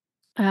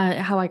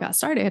how I got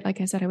started.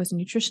 Like I said, I was a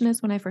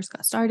nutritionist when I first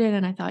got started,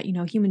 and I thought,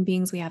 human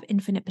beings, we have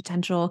infinite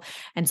potential,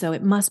 and so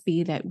it must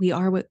be that we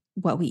are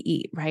what we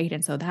eat, right?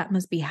 And so that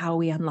must be how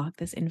we unlock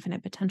this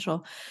infinite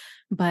potential.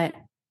 But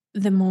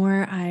the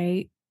more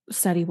I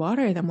study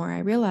water, the more I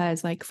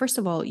realize, like, first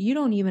of all, you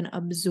don't even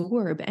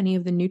absorb any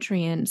of the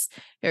nutrients,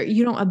 or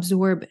you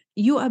absorb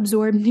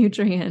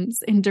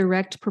nutrients in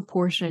direct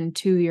proportion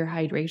to your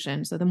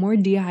hydration. So the more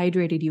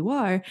dehydrated you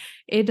are,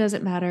 it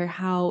doesn't matter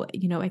how,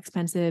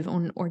 expensive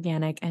and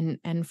organic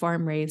and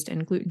farm raised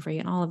and gluten-free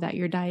and all of that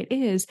your diet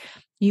is,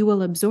 you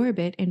will absorb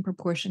it in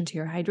proportion to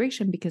your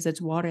hydration, because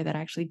it's water that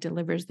actually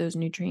delivers those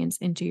nutrients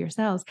into your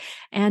cells.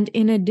 And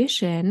in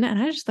addition, and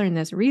I just learned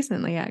this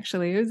recently,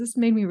 actually, this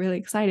made me really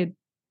excited.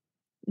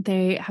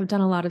 They have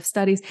done a lot of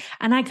studies,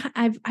 and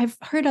I've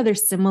heard other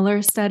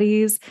similar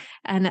studies,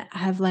 and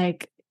have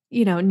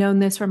known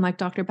this from like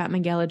Dr. Bat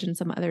McGillich and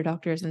some other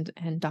doctors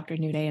and Dr.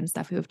 Nuday and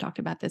stuff who have talked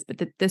about this.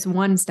 But this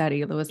one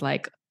study that was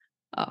like,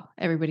 oh,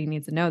 everybody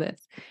needs to know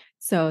this.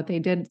 So they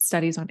did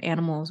studies on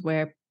animals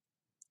where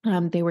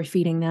they were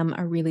feeding them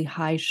a really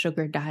high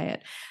sugar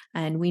diet.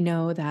 And we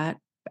know that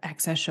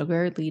excess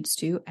sugar leads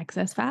to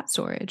excess fat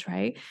storage,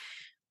 right?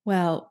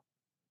 Well,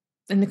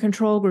 in the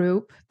control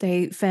group,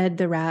 they fed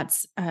the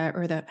rats, I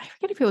forget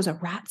if it was a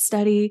rat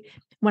study.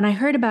 When I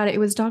heard about it,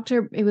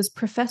 it was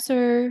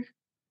Professor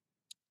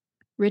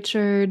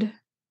Richard.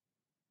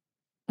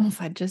 Oh,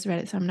 I just read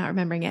it, so I'm not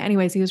remembering it.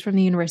 Anyways, he was from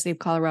the University of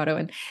Colorado,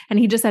 and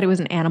he just said it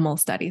was an animal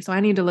study. So I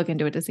need to look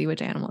into it to see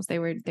which animals they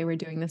were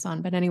doing this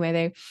on. But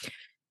anyway,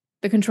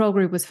 the control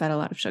group was fed a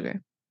lot of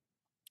sugar.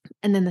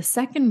 And then the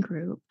second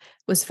group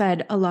was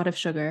fed a lot of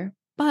sugar,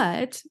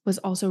 but was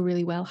also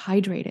really well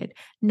hydrated.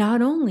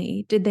 Not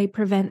only did they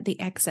prevent the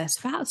excess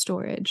fat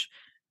storage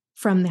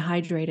from the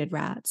hydrated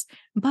rats,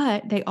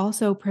 but they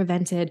also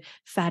prevented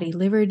fatty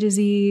liver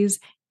disease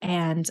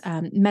and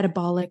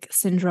metabolic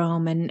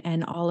syndrome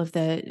and all of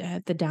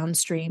the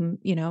downstream,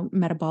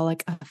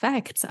 metabolic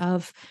effects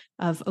of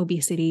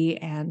obesity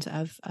and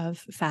of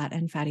fat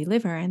and fatty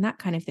liver and that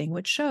kind of thing,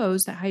 which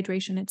shows that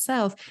hydration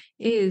itself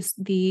is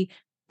the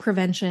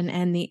prevention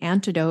and the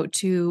antidote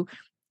to,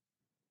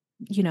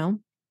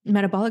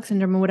 metabolic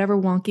syndrome or whatever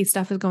wonky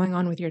stuff is going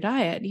on with your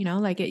diet.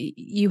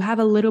 You have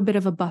a little bit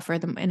of a buffer.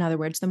 In other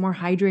words, the more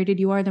hydrated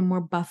you are, the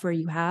more buffer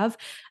you have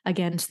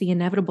against the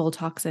inevitable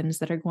toxins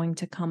that are going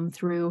to come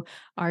through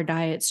our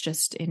diets,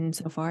 just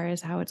insofar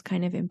as how it's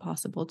kind of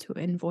impossible to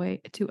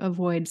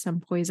avoid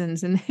some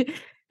poisons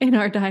in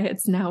our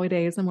diets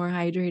nowadays. The more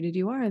hydrated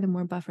you are, the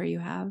more buffer you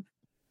have.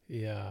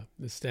 Yeah,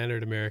 the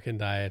standard American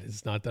diet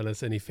has not done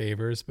us any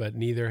favors, but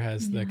neither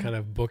has the kind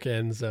of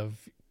bookends of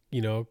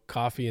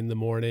coffee in the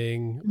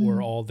morning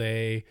or all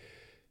day,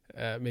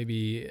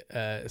 maybe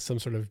some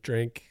sort of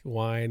drink,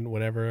 wine,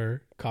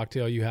 whatever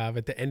cocktail you have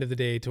at the end of the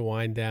day to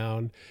wind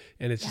down.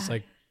 And it's just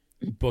like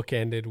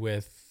bookended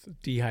with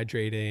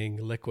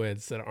dehydrating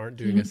liquids that aren't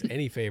doing us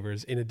any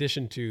favors, in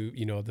addition to,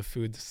 the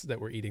foods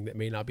that we're eating that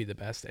may not be the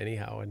best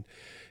anyhow. And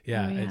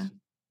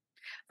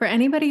for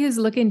anybody who's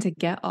looking to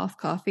get off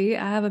coffee,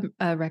 I have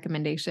a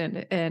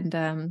recommendation,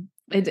 and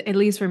at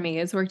least for me,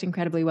 it's worked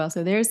incredibly well.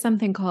 So there's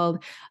something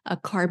called a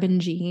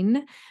carbon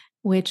gene,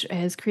 which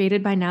is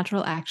created by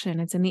Natural Action.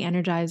 It's in the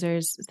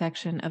Energizers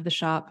section of the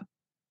shop.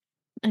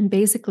 And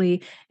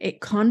basically, it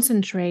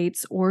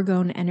concentrates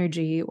orgone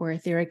energy or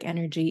etheric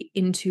energy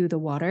into the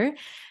water,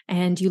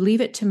 and you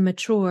leave it to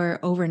mature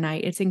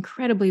overnight. It's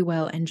incredibly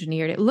well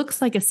engineered. It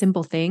looks like a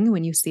simple thing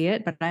when you see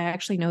it, but I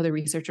actually know the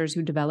researchers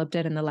who developed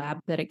it and the lab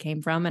that it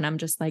came from. And I'm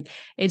just like,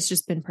 it's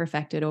just been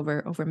perfected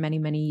over many,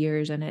 many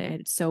years. And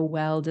it's so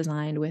well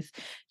designed with,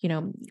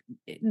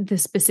 the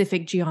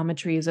specific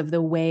geometries of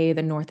the way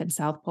the North and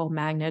South Pole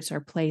magnets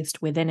are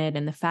placed within it.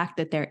 And the fact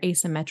that they're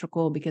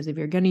asymmetrical, because if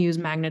you're going to use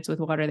magnets with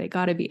water, they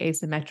got to be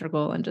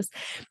asymmetrical, and just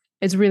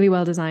it's really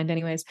well designed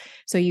anyways.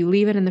 So you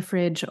leave it in the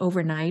fridge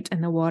overnight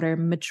and the water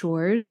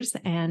matures,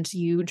 and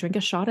you drink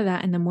a shot of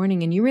that in the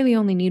morning, and you really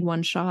only need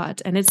one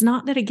shot. And it's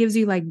not that it gives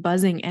you like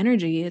buzzing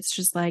energy. It's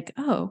just like,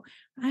 oh,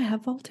 I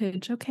have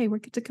voltage. Okay, we're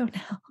good to go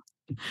now.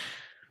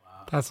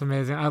 Wow. That's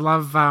amazing. I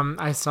love,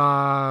 I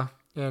saw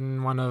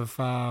in one of,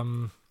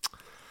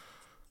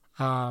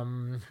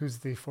 who's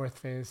the fourth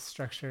phase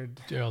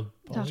structured? Gerald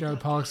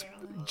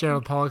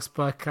Pollack's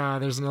book.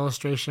 There's an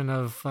illustration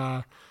of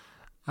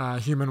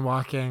human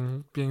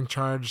walking being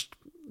charged,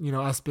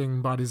 us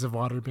being bodies of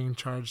water being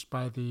charged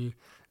by the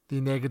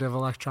negative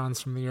electrons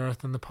from the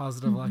earth and the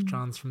positive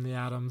electrons from the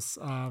atoms.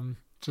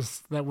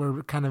 Just that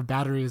we're kind of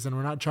batteries and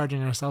we're not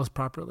charging ourselves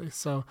properly.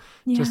 So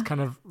just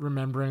kind of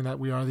remembering that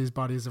we are these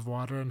bodies of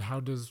water, and how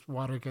does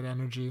water get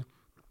energy,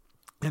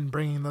 and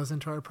bringing those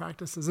into our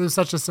practices. It was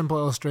such a simple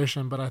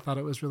illustration, but I thought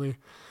it was really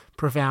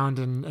profound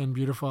and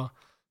beautiful.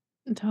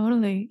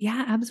 Totally.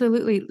 Yeah,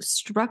 absolutely.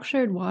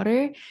 Structured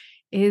water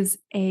is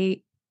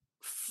a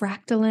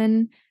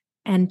fractalline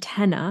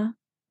antenna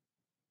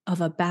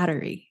of a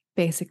battery,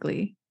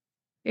 basically.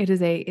 It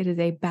is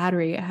a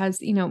battery. It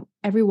has,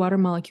 every water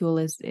molecule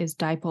is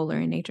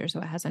dipolar in nature. So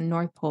it has a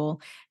north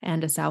pole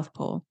and a south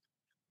pole.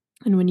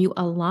 And when you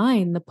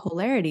align the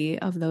polarity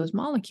of those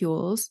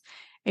molecules,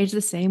 it's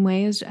the same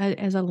way as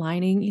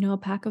aligning, a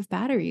pack of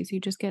batteries. You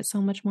just get so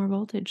much more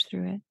voltage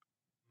through it.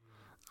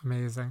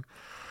 Amazing.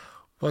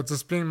 Well,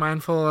 just being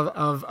mindful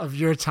of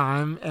your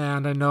time,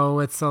 and I know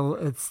it's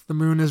the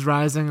moon is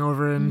rising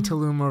over in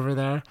Tulum over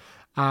there.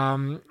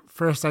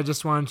 First, I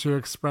just wanted to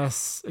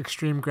express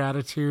extreme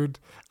gratitude.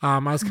 I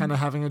was kind of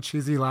having a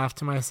cheesy laugh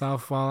to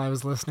myself while I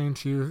was listening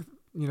to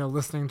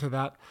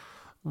that.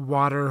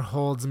 Water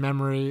holds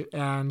memory,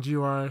 and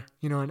you are,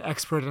 an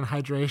expert in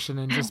hydration,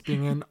 and just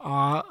being in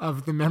awe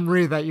of the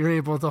memory that you're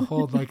able to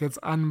hold. Like, it's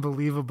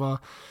unbelievable,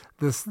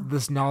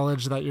 this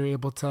knowledge that you're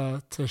able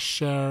to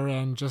share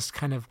and just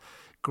kind of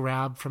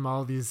grab from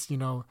all these,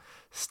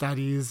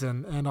 studies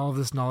and all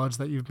this knowledge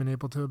that you've been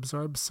able to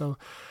absorb. So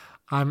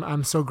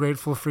I'm so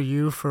grateful for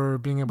you, for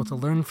being able to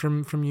learn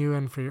from you,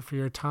 and for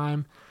your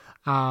time.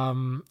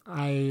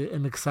 I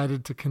am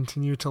excited to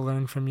continue to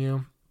learn from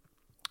you.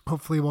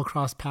 Hopefully we'll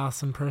cross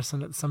paths in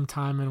person at some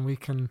time, and we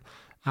can,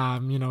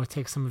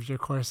 take some of your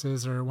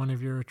courses or one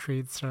of your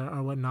retreats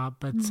or whatnot.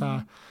 But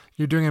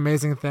you're doing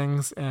amazing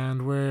things,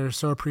 and we're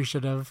so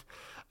appreciative.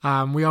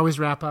 We always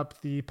wrap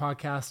up the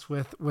podcast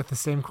with the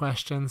same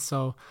question.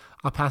 So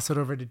I'll pass it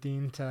over to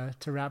Dean to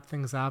wrap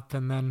things up,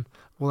 and then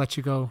we'll let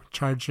you go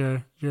charge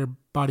your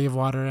body of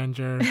water and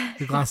your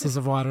glasses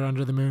of water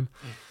under the moon.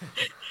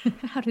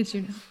 How did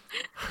you know?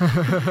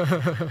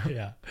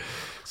 Yeah.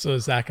 So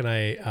Zach and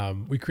I,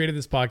 we created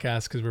this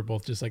podcast because we're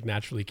both just like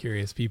naturally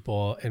curious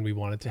people, and we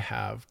wanted to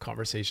have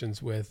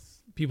conversations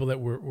with people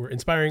that were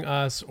inspiring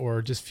us,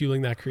 or just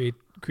fueling that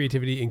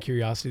creativity and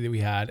curiosity that we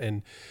had.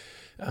 And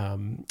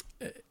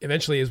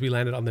Eventually, as we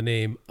landed on the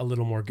name A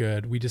Little More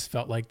Good, we just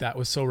felt like that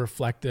was so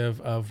reflective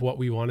of what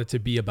we wanted to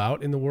be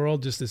about in the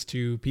world, just as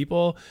two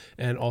people.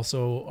 And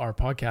also our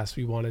podcast,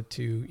 we wanted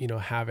to,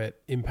 have it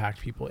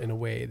impact people in a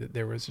way that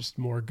there was just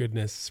more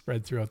goodness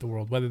spread throughout the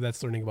world, whether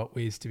that's learning about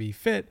ways to be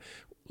fit,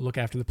 look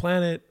after the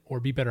planet, or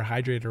be better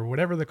hydrated, or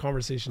whatever the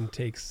conversation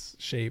takes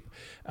shape.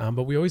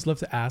 But we always love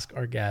to ask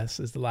our guests,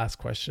 as the last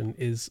question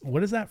is, what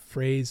does that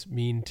phrase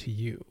mean to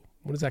you?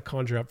 What does that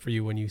conjure up for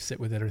you when you sit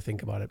with it or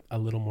think about it? A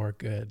little more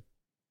good.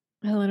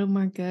 A little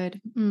more good.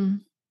 A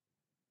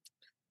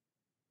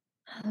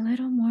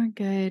little more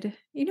good.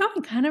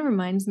 It kind of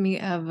reminds me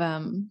of,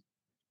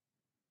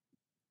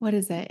 what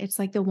is it? It's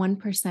like the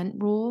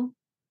 1% rule,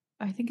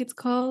 I think it's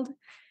called,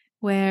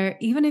 where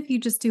even if you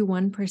just do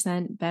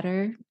 1%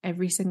 better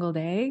every single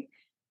day,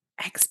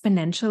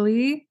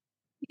 exponentially,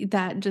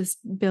 that just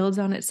builds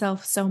on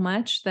itself so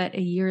much that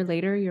a year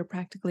later, you're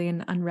practically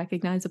an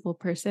unrecognizable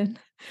person.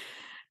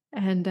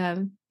 And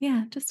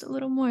just a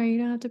little more. You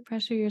don't have to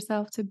pressure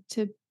yourself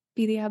to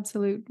be the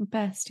absolute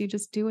best. You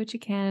just do what you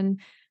can,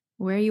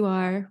 where you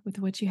are, with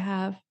what you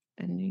have,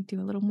 and you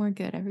do a little more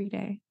good every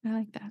day. I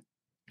like that.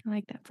 I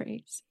like that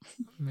phrase.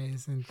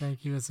 Amazing.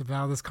 Thank you,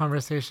 Isabel. This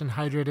conversation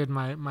hydrated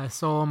my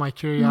soul, my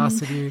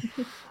curiosity,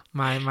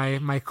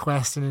 my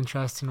quest and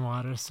interest in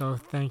water. So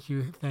thank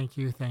you. Thank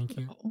you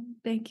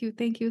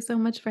so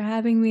much for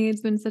having me.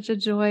 It's been such a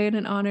joy and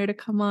an honor to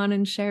come on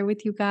and share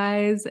with you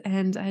guys.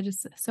 And I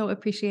just so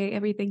appreciate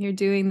everything you're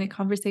doing, the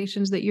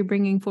conversations that you're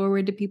bringing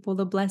forward to people,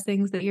 the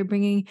blessings that you're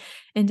bringing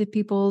into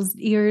people's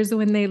ears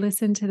when they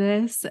listen to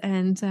this.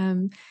 And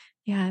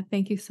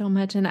thank you so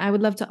much. And I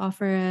would love to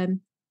offer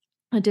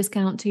a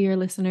discount to your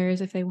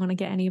listeners. If they want to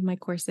get any of my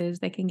courses,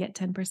 they can get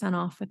 10%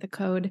 off with the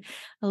code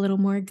A Little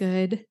More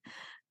Good.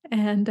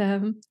 And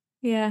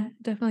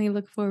definitely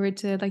look forward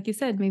to, like you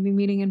said, maybe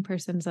meeting in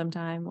person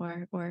sometime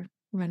or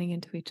running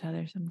into each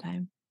other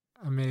sometime.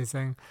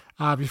 Amazing.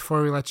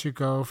 Before we let you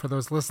go, for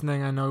those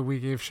listening, I know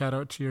we gave shout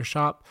out to your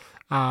shop,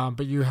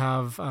 but you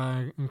have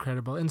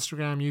incredible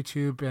Instagram,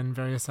 YouTube, and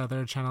various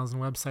other channels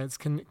and websites.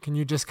 Can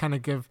you just kind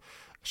of give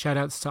shout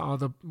outs to all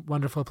the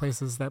wonderful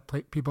places that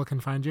people can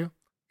find you?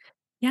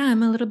 Yeah,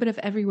 I'm a little bit of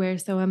everywhere.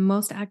 So I'm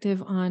most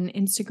active on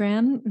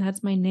Instagram.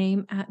 That's my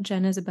name, at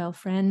Jen Isabel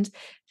Friend.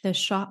 The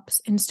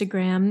shop's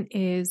Instagram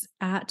is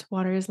at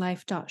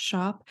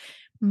waterislife.shop.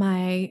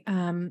 My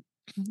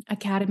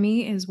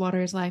academy is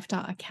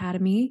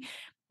waterislife.academy.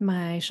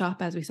 My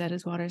shop, as we said,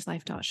 is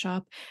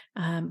waterislife.shop.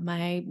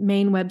 My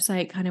main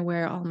website, kind of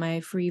where all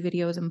my free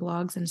videos and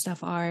blogs and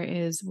stuff are,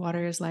 is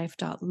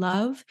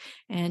waterislife.love.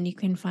 And you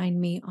can find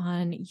me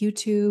on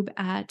YouTube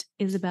at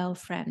Isabel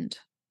Friend.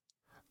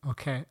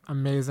 Okay,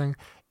 amazing.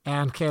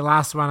 And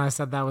last one. I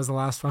said that was the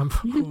last one.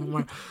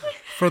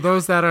 For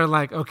those that are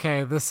like,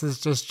 okay, this has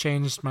just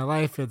changed my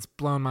life. It's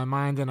blown my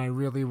mind, and I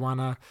really want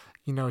to,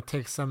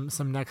 take some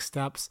next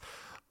steps.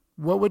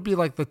 What would be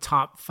like the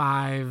top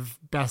 5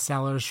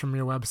 bestsellers from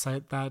your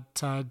website that,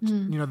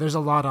 there's a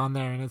lot on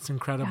there and it's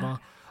incredible.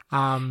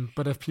 Yeah.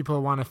 But if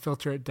people want to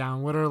filter it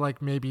down, what are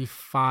like maybe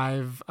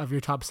 5 of your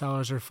top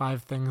sellers or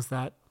 5 things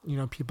that,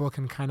 people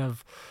can kind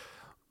of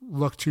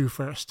look to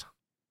first?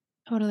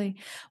 Totally.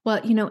 Well,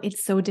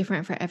 it's so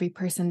different for every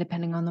person,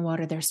 depending on the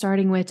water they're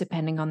starting with,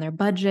 depending on their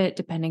budget,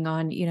 depending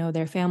on,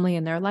 their family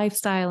and their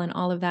lifestyle and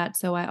all of that.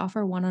 So I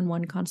offer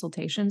one-on-one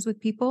consultations with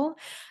people,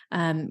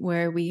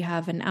 where we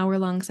have an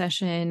hour-long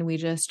session. We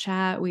just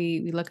chat.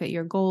 We look at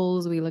your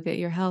goals. We look at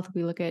your health.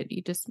 We look at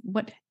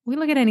we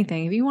look at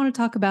anything. If you want to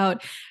talk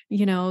about,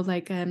 water's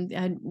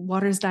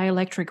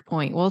dielectric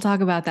point, we'll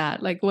talk about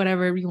that, like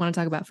whatever you want to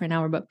talk about for an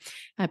hour. But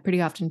pretty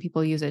often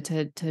people use it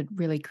to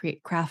really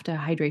craft a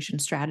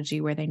hydration strategy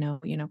where they know,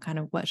 kind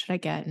of what should I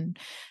get and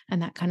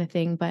that kind of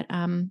thing. But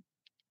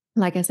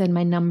like I said,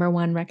 my number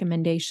one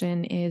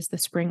recommendation is the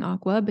Spring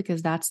Aqua,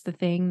 because that's the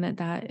thing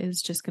that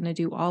is just going to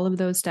do all of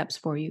those steps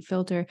for you: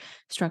 filter,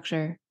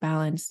 structure,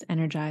 balance,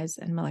 energize,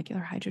 and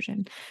molecular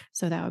hydrogen.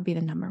 So that would be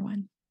the number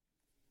one.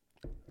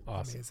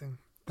 Awesome. Amazing.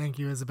 Thank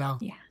you, Isabel.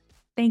 Yeah.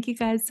 Thank you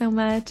guys so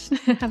much.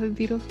 Have a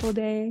beautiful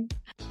day.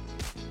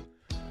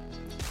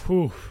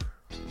 Whew.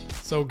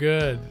 So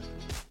good.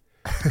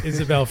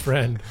 Isabel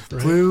Friend.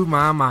 Right? Blew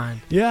my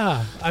mind.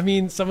 Yeah. I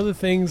mean, some of the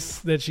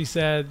things that she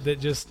said that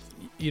just,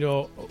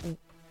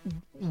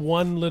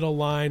 one little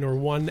line or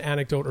one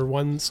anecdote or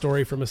one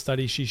story from a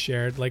study she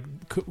shared, like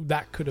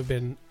that could have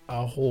been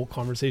a whole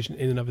conversation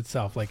in and of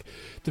itself. Like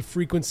the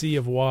frequency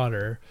of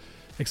water,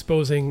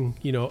 exposing,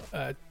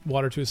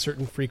 water to a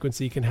certain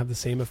frequency can have the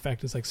same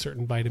effect as like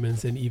certain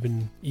vitamins and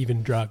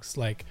even drugs,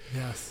 like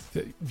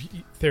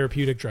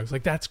therapeutic drugs.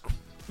 Like that's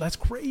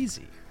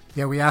crazy.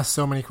 Yeah, we asked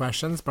so many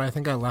questions, but I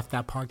think I left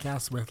that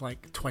podcast with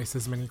like twice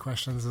as many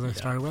questions as I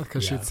started with,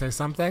 because she'd say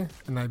something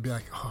and I'd be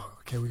like, oh,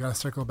 okay, we got to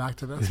circle back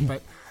to this.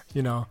 But,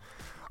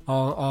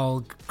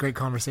 all great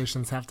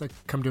conversations have to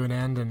come to an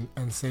end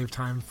and save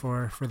time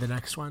for the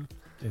next one.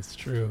 It's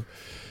true.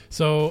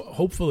 So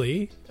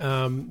hopefully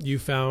you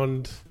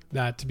found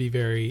that to be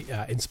very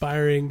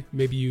inspiring.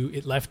 Maybe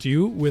it left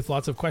you with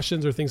lots of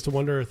questions or things to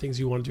wonder or things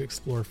you wanted to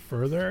explore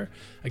further.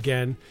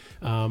 Again,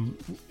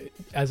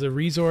 as a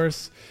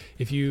resource,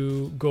 if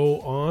you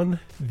go on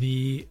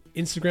the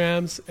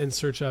Instagrams and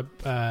search up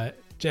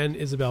Jen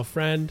Isabel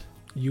Friend,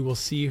 you will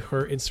see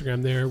her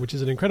Instagram there, which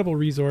is an incredible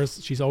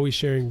resource. She's always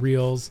sharing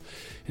reels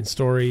and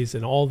stories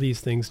and all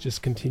these things,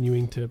 just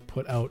continuing to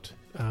put out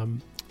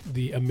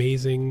the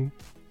amazing,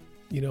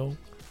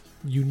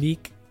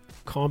 unique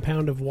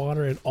compound of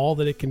water and all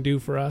that it can do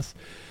for us.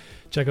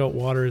 Check out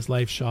Water is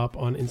Life Shop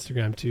on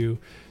Instagram too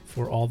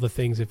for all the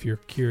things if you're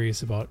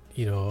curious about,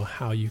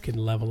 how you can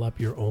level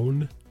up your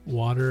own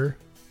water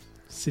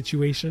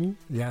situation.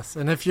 Yes,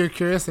 and if you're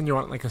curious and you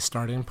want like a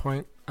starting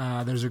point,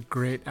 there's a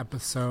great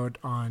episode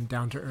on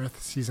Down to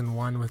Earth Season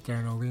 1 with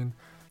Darren O'Lean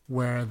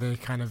where they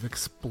kind of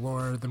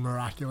explore the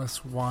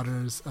miraculous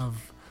waters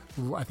of,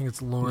 I think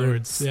it's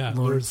Lourdes,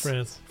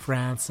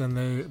 France, and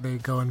they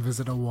go and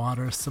visit a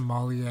water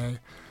sommelier,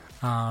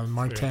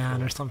 Martin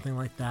cool. or something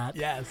like that.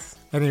 Yes.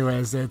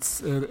 Anyways,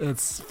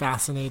 it's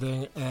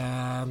fascinating,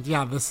 and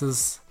yeah, this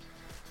is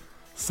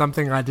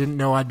something I didn't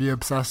know I'd be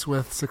obsessed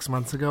with 6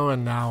 months ago,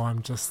 and now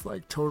I'm just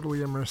like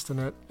totally immersed in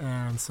it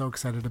and so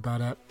excited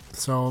about it.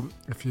 So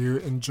if you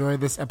enjoy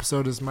this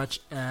episode as much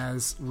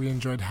as we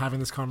enjoyed having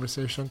this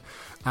conversation,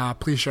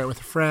 please share it with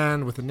a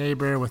friend, with a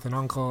neighbor, with an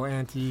uncle,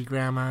 auntie,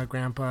 grandma,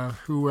 grandpa,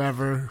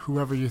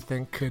 whoever you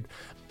think could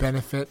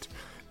benefit,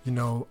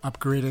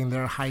 upgrading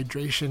their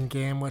hydration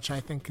game, which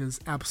I think is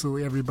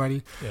absolutely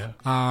everybody.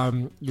 Yeah.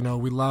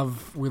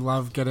 We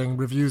love getting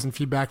reviews and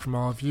feedback from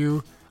all of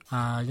you.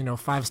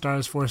 5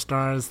 stars, 4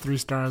 stars, 3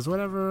 stars,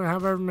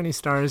 however many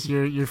stars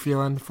you're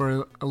feeling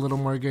for a little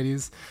more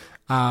goodies.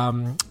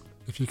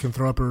 If you can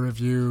throw up a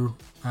review,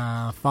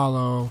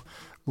 follow,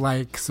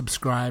 like,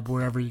 subscribe,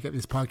 wherever you get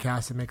these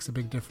podcasts, it makes a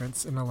big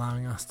difference in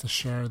allowing us to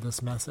share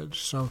this message.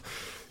 So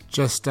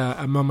just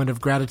a moment of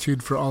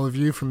gratitude for all of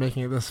you for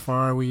making it this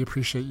far. We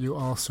appreciate you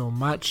all so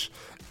much,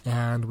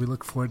 and we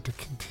look forward to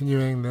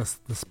continuing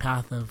this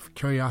path of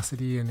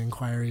curiosity and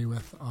inquiry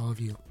with all of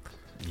you.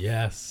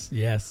 Yes.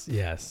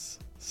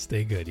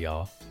 Stay good,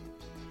 y'all.